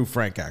Larry through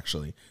Frank,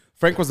 actually.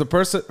 Frank was the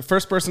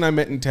first person I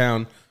met in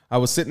town. I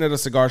was sitting at a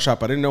cigar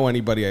shop. I didn't know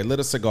anybody. I lit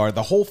a cigar.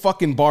 The whole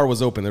fucking bar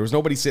was open. There was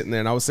nobody sitting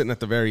there, and I was sitting at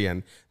the very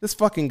end. This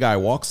fucking guy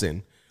walks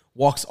in,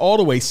 walks all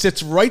the way,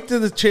 sits right to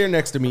the chair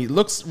next to me,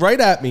 looks right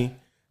at me,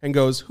 and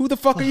goes, "Who the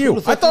fuck are you?"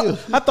 I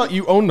thought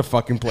you owned the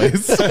fucking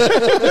place.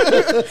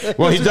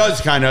 Well, he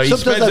does kind of.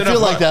 Sometimes I feel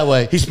like that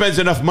way. He spends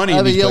enough money. I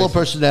have in a these yellow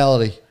places.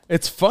 personality.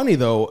 It's funny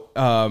though.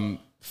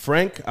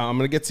 Frank, I'm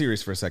gonna get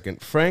serious for a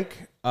second.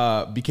 Frank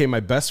became my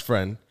best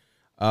friend,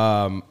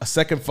 a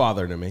second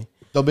father to me.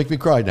 Don't make me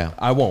cry now.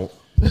 I won't.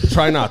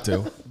 Try not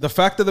to. The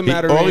fact of the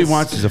matter All is, he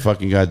wants is a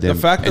fucking goddamn.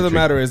 the fact of the entry.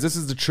 matter is, this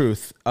is the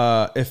truth.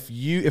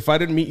 If I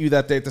didn't meet you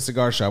that day at the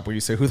cigar shop where you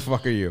say, "Who the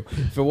fuck are you?"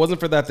 If it wasn't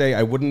for that day,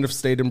 I wouldn't have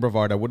stayed in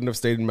Brevard. I wouldn't have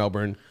stayed in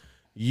Melbourne.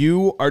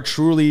 You are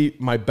truly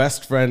my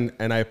best friend,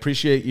 and I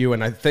appreciate you,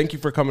 and I thank you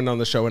for coming on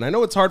the show. And I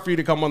know it's hard for you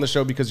to come on the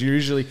show because you're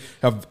usually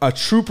a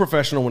true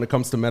professional when it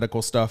comes to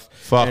medical stuff.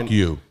 Fuck And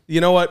you.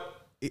 You know what?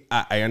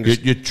 I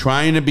understand. You're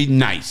trying to be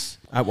nice.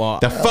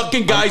 The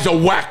fucking guy's a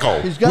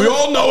wacko. We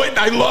all know it. And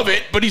I love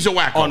it, but he's a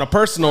wacko. On a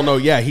personal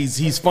note, yeah,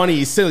 he's funny,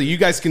 he's silly. You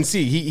guys can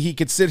see he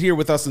could sit here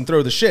with us and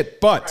throw the shit,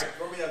 but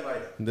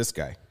this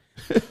guy,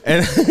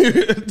 and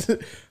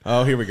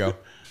oh, here we go.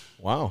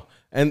 Wow.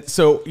 And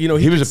so, you know,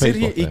 he was a could sit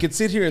baseball here, he fan. could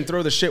sit here and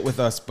throw the shit with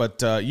us,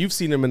 but you've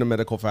seen him in a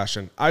medical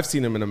fashion. I've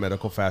seen him in a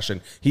medical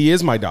fashion. He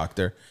is my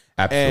doctor.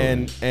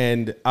 Absolutely.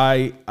 And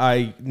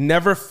I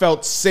never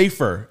felt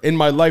safer in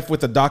my life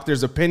with a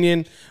doctor's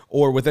opinion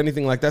or with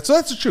anything like that. So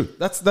that's the truth.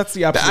 That's the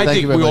absolute. I Thank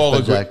think you very we much, all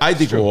Ben agree. Zach. I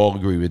think we'll all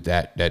agree with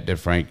that. That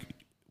Frank,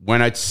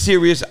 when it's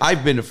serious,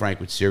 I've been to Frank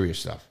with serious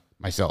stuff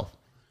myself,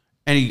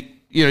 and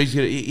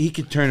he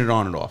could turn it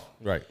on and off.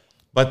 Right.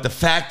 But the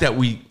fact that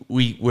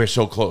we're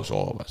so close,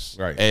 all of us,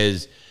 Right.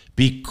 is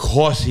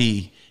because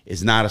he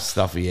is not a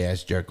stuffy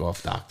ass jerk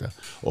off doctor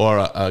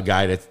or a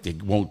guy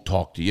that won't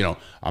talk to you.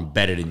 I'm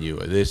better than you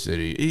or this. Or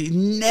he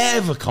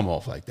never come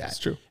off like that. That's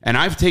true. And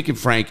I've taken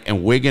Frank,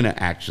 and we're gonna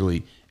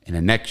actually in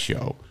the next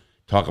show,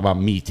 talk about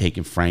me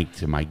taking Frank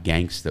to my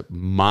gangster,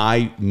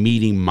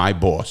 meeting my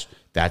boss.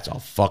 That's a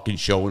fucking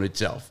show in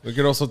itself. We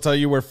could also tell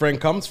you where Frank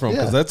comes from,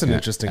 because that's an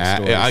interesting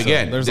story.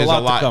 Again, so there's a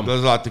lot to come.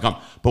 There's a lot to come.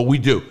 But we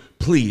do.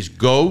 Please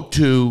go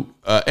to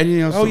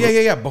anything else? Oh,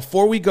 yeah.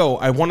 Before we go,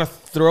 I want to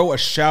throw a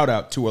shout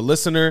out to a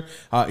listener.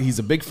 He's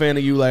a big fan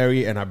of you,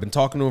 Larry, and I've been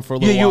talking to him for a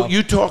little while.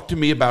 You talked to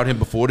me about him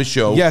before the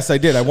show. Yes, I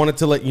did. I wanted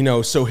to let you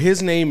know. So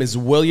his name is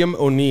William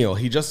O'Neill.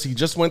 He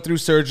just went through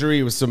surgery.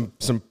 It was some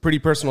pretty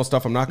personal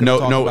stuff. I'm not going to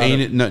talk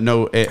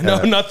about it.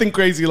 No, nothing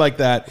crazy like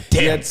that.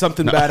 Damn. He had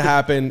something bad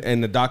happen,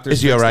 and the doctor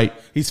is he all right?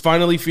 He's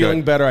finally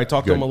feeling better. I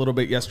talked to him a little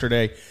bit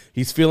yesterday.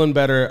 He's feeling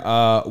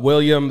better.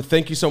 William,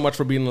 thank you so much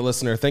for being a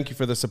listener. Thank you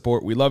for the support.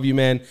 We love you,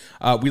 man.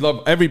 We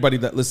love everybody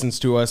that listens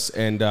to us,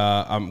 and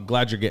I'm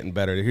glad you're getting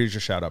better. Here's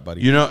your shout out,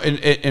 buddy. You know,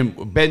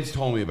 and Ben's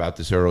told me about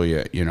this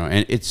earlier, you know,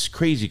 and it's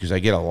crazy because I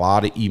get a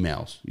lot of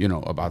emails, you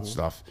know, about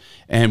stuff.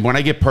 And when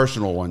I get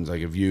personal ones,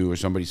 like if you or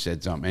somebody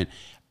said something, and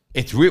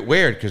it's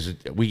weird because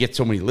we get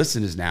so many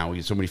listeners now, we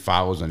get so many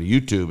followers on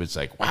YouTube. It's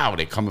like, wow,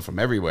 they're coming from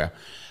everywhere.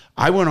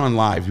 I went on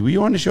live. Were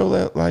you on the show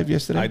live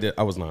yesterday? I did.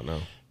 I was not, no.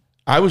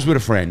 I was with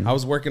a friend. I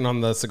was working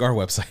on the cigar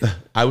website.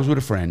 I was with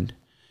a friend,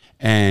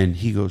 and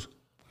he goes,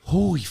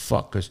 holy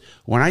fuck, because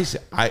when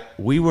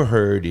we were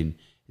heard in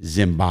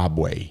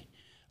Zimbabwe,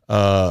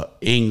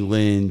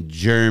 England,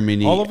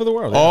 Germany. All over the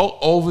world. All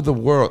over the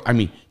world. I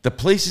mean, the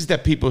places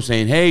that people are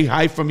saying, hey,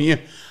 hi from here,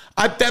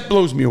 that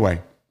blows me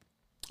away.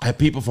 I have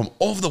people from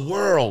all over the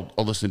world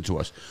are listening to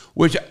us,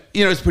 which,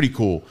 you know, it's pretty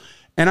cool.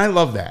 And I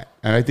love that.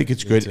 And I think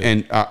it's good.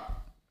 And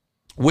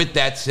with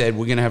that said,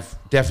 we're going to have,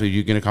 definitely,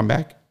 you're going to come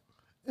back?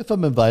 If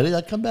I'm invited,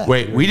 I'd come back.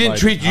 Wait, we didn't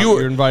treat you.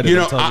 You're invited. You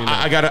know,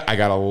 I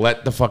gotta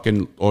let the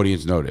fucking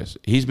audience know this.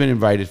 He's been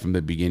invited from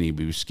the beginning,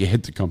 but he was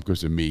scared to come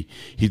because of me.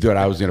 He thought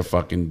I was gonna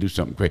fucking do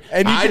something crazy.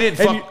 And I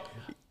didn't.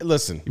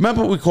 Listen,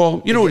 remember what we call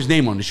him? You know what his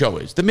name on the show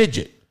is? The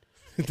Midget.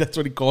 That's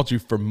what he called you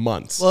for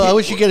months. Well, I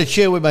wish you get a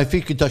chair where my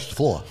feet could touch the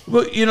floor.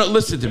 Well, you know,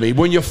 listen to me.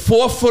 When you're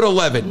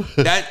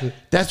 4'11",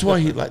 that's why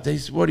he like.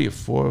 What are you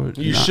for?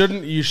 You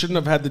shouldn't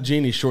have had the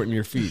genie shorten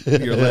your feet,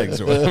 your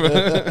legs, or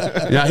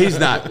whatever. No, he's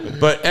not.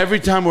 But every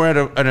time we're at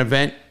an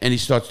event and he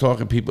starts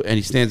talking to people and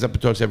he stands up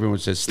and talks, everyone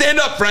says, "Stand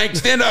up, Frank,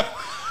 stand up."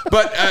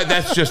 But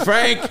that's just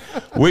Frank.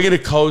 We're gonna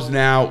close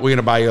now. We're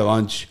gonna buy you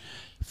lunch.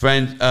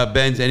 Friend,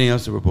 Benz, anything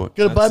else to report?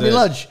 Going to buy me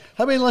lunch.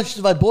 How many lunches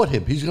have I bought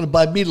him? He's going to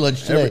buy me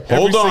lunch today.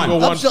 Hold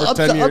on. I'm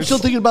still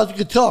thinking about the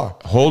guitar.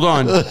 Hold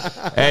on.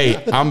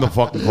 Hey, I'm the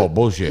fucking call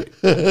bullshit.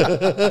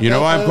 You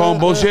know why I'm calling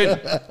bullshit?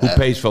 Who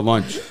pays for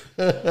lunch?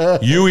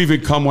 You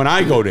even come when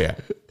I go there.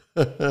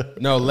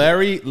 No,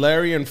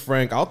 Larry and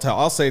Frank,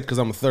 I'll say it because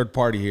I'm a third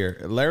party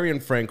here. Larry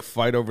and Frank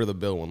fight over the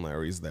bill when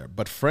Larry's there.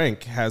 But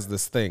Frank has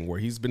this thing where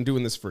he's been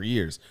doing this for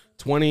years.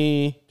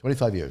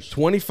 25 years.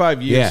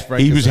 25 years. Yeah,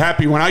 Frank he was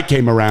happy when I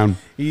came around.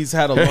 He's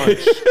had a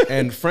lunch.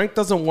 And Frank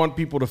doesn't want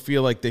people to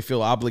feel like they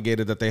feel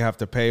obligated that they have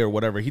to pay or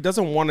whatever. He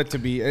doesn't want it to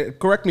be,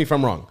 correct me if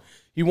I'm wrong.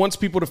 He wants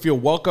people to feel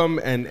welcome,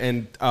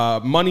 and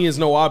money is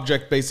no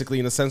object, basically,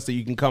 in the sense that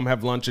you can come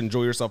have lunch,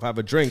 enjoy yourself, have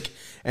a drink.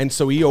 And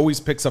so he always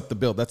picks up the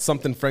bill. That's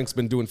something Frank's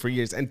been doing for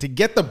years. And to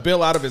get the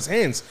bill out of his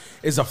hands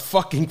is a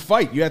fucking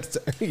fight. You have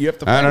to.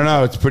 I don't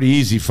know. It's pretty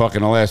easy fucking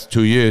the last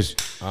 2 years.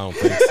 I don't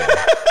think so.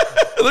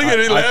 Look at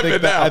it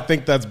laughing now. I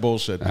think that's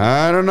bullshit.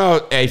 I don't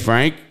know. Hey,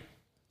 Frank.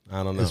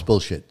 I don't know. It's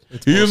bullshit.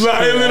 You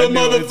lying little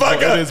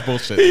motherfucker. It is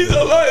bullshit. He's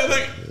a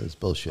liar. It's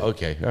bullshit.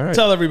 Okay, all right.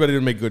 Tell everybody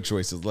to make good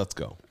choices. Let's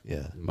go.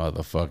 Yeah.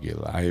 Motherfucker, you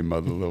lying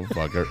little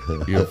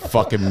fucker. You a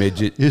fucking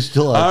midget. You're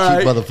still a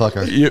cheap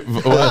motherfucker.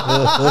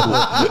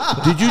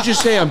 Did you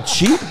just say I'm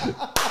cheap?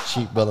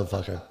 Cheap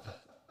motherfucker.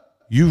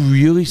 You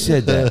really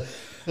said that?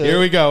 Here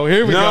we go.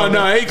 No,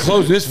 I ain't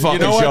closing this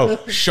fucking show.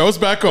 Show's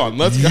back on.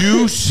 Let's go.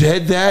 You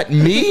said that?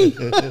 Me?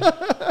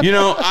 You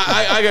know,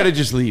 I got to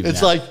just leave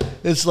It's now.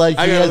 like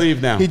I got to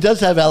leave now. He does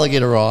have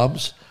alligator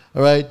arms.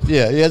 All right.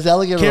 Yeah, he has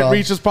alligator arms. Can't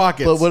reach his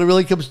pockets. But what it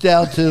really comes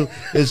down to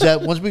is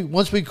that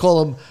once we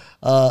call him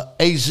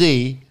AZ,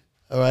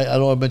 all right, I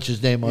don't want to mention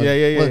his name.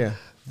 Yeah.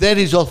 Then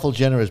he's awful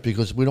generous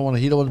because he don't want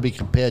to be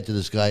compared to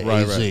this guy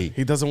AZ. Right.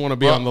 He doesn't want to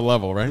be on the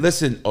level, right?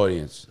 Listen,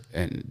 audience,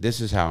 and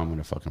this is how I'm going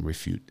to fucking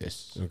refute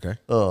this. Okay.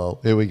 Oh,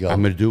 here we go.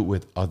 I'm going to do it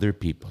with other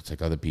people. It's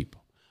like other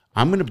people.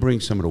 I'm going to bring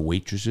some of the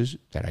waitresses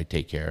that I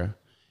take care of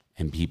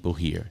and people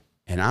here,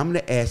 and I'm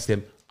going to ask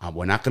them.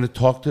 We're not going to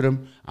talk to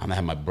them. I'm going to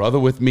have my brother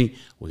with me.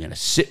 We're going to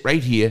sit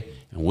right here,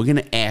 and we're going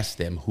to ask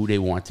them who they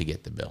want to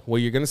get the bill. Well,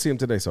 you're going to see him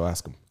today, so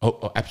ask him.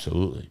 Oh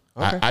absolutely.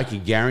 Okay. I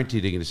can guarantee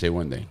they're going to say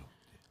one thing.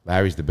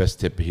 Larry's the best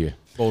tipper here.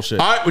 Bullshit.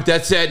 All right, with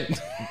that said,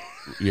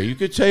 yeah, you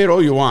could say it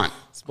all you want.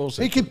 It's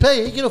bullshit. He can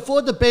pay. He can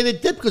afford to pay the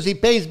tip because he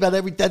pays about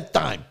every 10th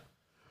time.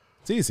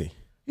 It's easy.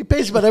 He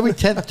pays about every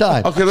 10th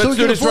time. Okay, let's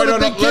do this right on.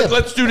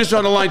 Let's do this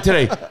on the line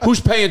today. Who's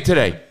paying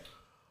today?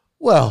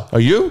 Well, are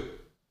you?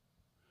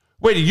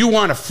 Wait, you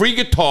want a free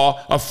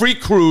guitar, a free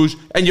cruise,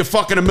 and you're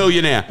fucking a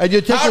millionaire? And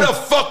you're taking, how the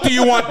fuck do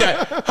you want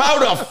that? How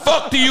the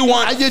fuck do you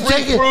want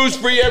free cruise,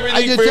 free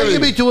everything? You're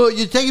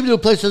taking me to a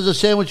place that has a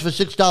sandwich for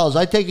 $6.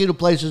 I take you to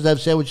places that have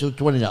sandwiches for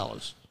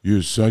 $20.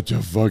 You're such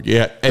a fuck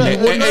yeah. And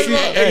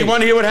you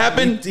want to hear what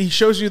happened? He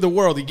shows you the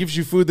world. He gives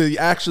you food that is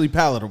actually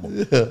palatable.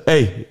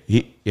 Hey,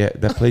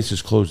 that place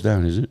is closed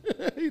down, isn't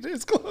it?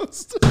 It's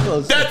closed.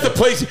 That's the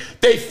place.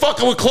 They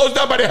fucking were closed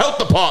down by the health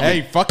department.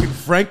 Hey, fucking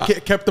Frank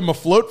kept them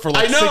afloat for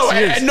like 6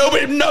 years. And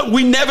nobody,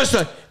 we never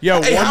saw.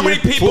 Yo, hey, how many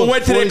people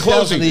went to their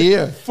closing? A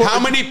year. How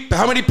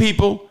many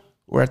people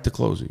were at the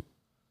closing?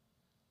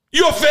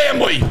 Your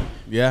family.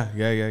 Yeah.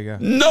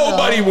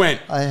 Nobody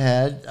went. I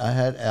had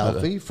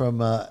Alfie from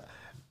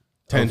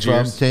 10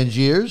 years. 10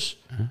 years.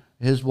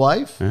 His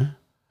wife.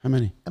 How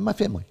many? And my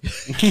family.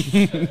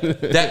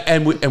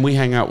 And we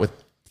hang out with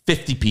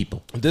 50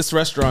 people. This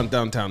restaurant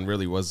downtown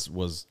really was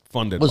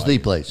funded. Was by the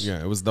it. place.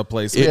 Yeah, it was the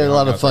place. We had a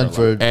lot of fun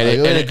for And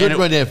a good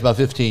run there for about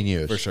 15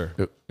 years. For sure.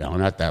 No,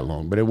 not that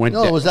long, but it went.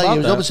 No, it was that. It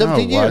was over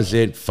 17 no, it years.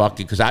 wasn't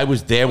fucking because I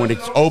was there when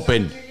it's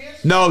opened.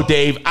 No,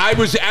 Dave, I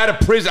was out of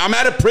prison. I'm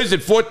out of prison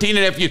 14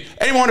 and a half years.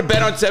 Anyone want to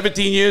bet on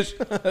 17 years?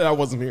 I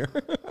wasn't here.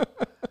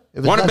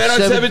 Want to bet on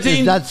 17?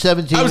 It's not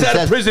 17. I was out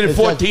of prison in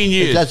 14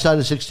 years. That's out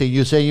of 16.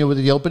 You're saying you were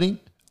the opening?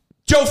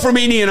 Joe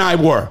Fermini and I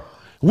were.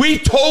 We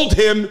told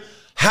him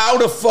how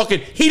to fucking.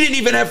 He didn't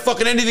even have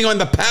fucking anything on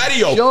the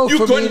patio.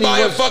 You couldn't buy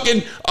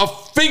a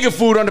finger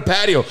food on the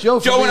patio.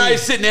 Joe and I are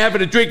sitting there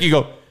having a drink. You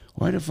go,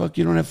 why the fuck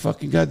you don't have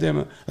fucking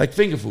goddamn like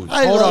finger food?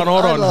 Hold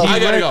on. I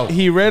gotta go.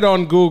 He read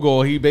on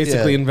Google. He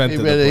basically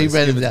invented it. He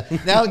read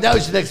it. Now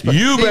he's the next.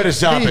 You better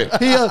stop it.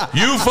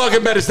 You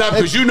fucking better stop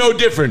because you know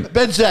different.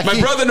 Benzak, my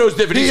brother knows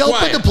different. He He's opened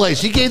quiet. the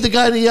place. He gave the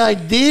guy the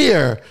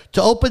idea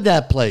to open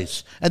that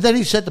place, and then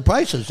he set the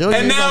prices.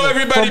 And now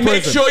everybody,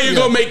 make sure you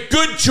go make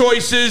good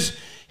choices.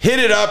 Hit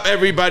it up,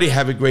 everybody.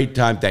 Have a great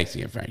time. Thanks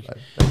again, Frank.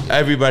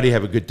 Everybody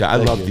have a good time. I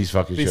love these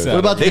fucking shows. What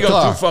about the They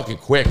guitar? go too fucking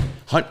quick.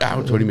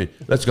 Hour 20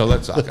 minutes. Let's go.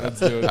 Let's talk.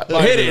 Let's do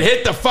it.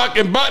 Hit the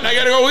fucking button. I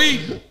gotta go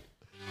eat.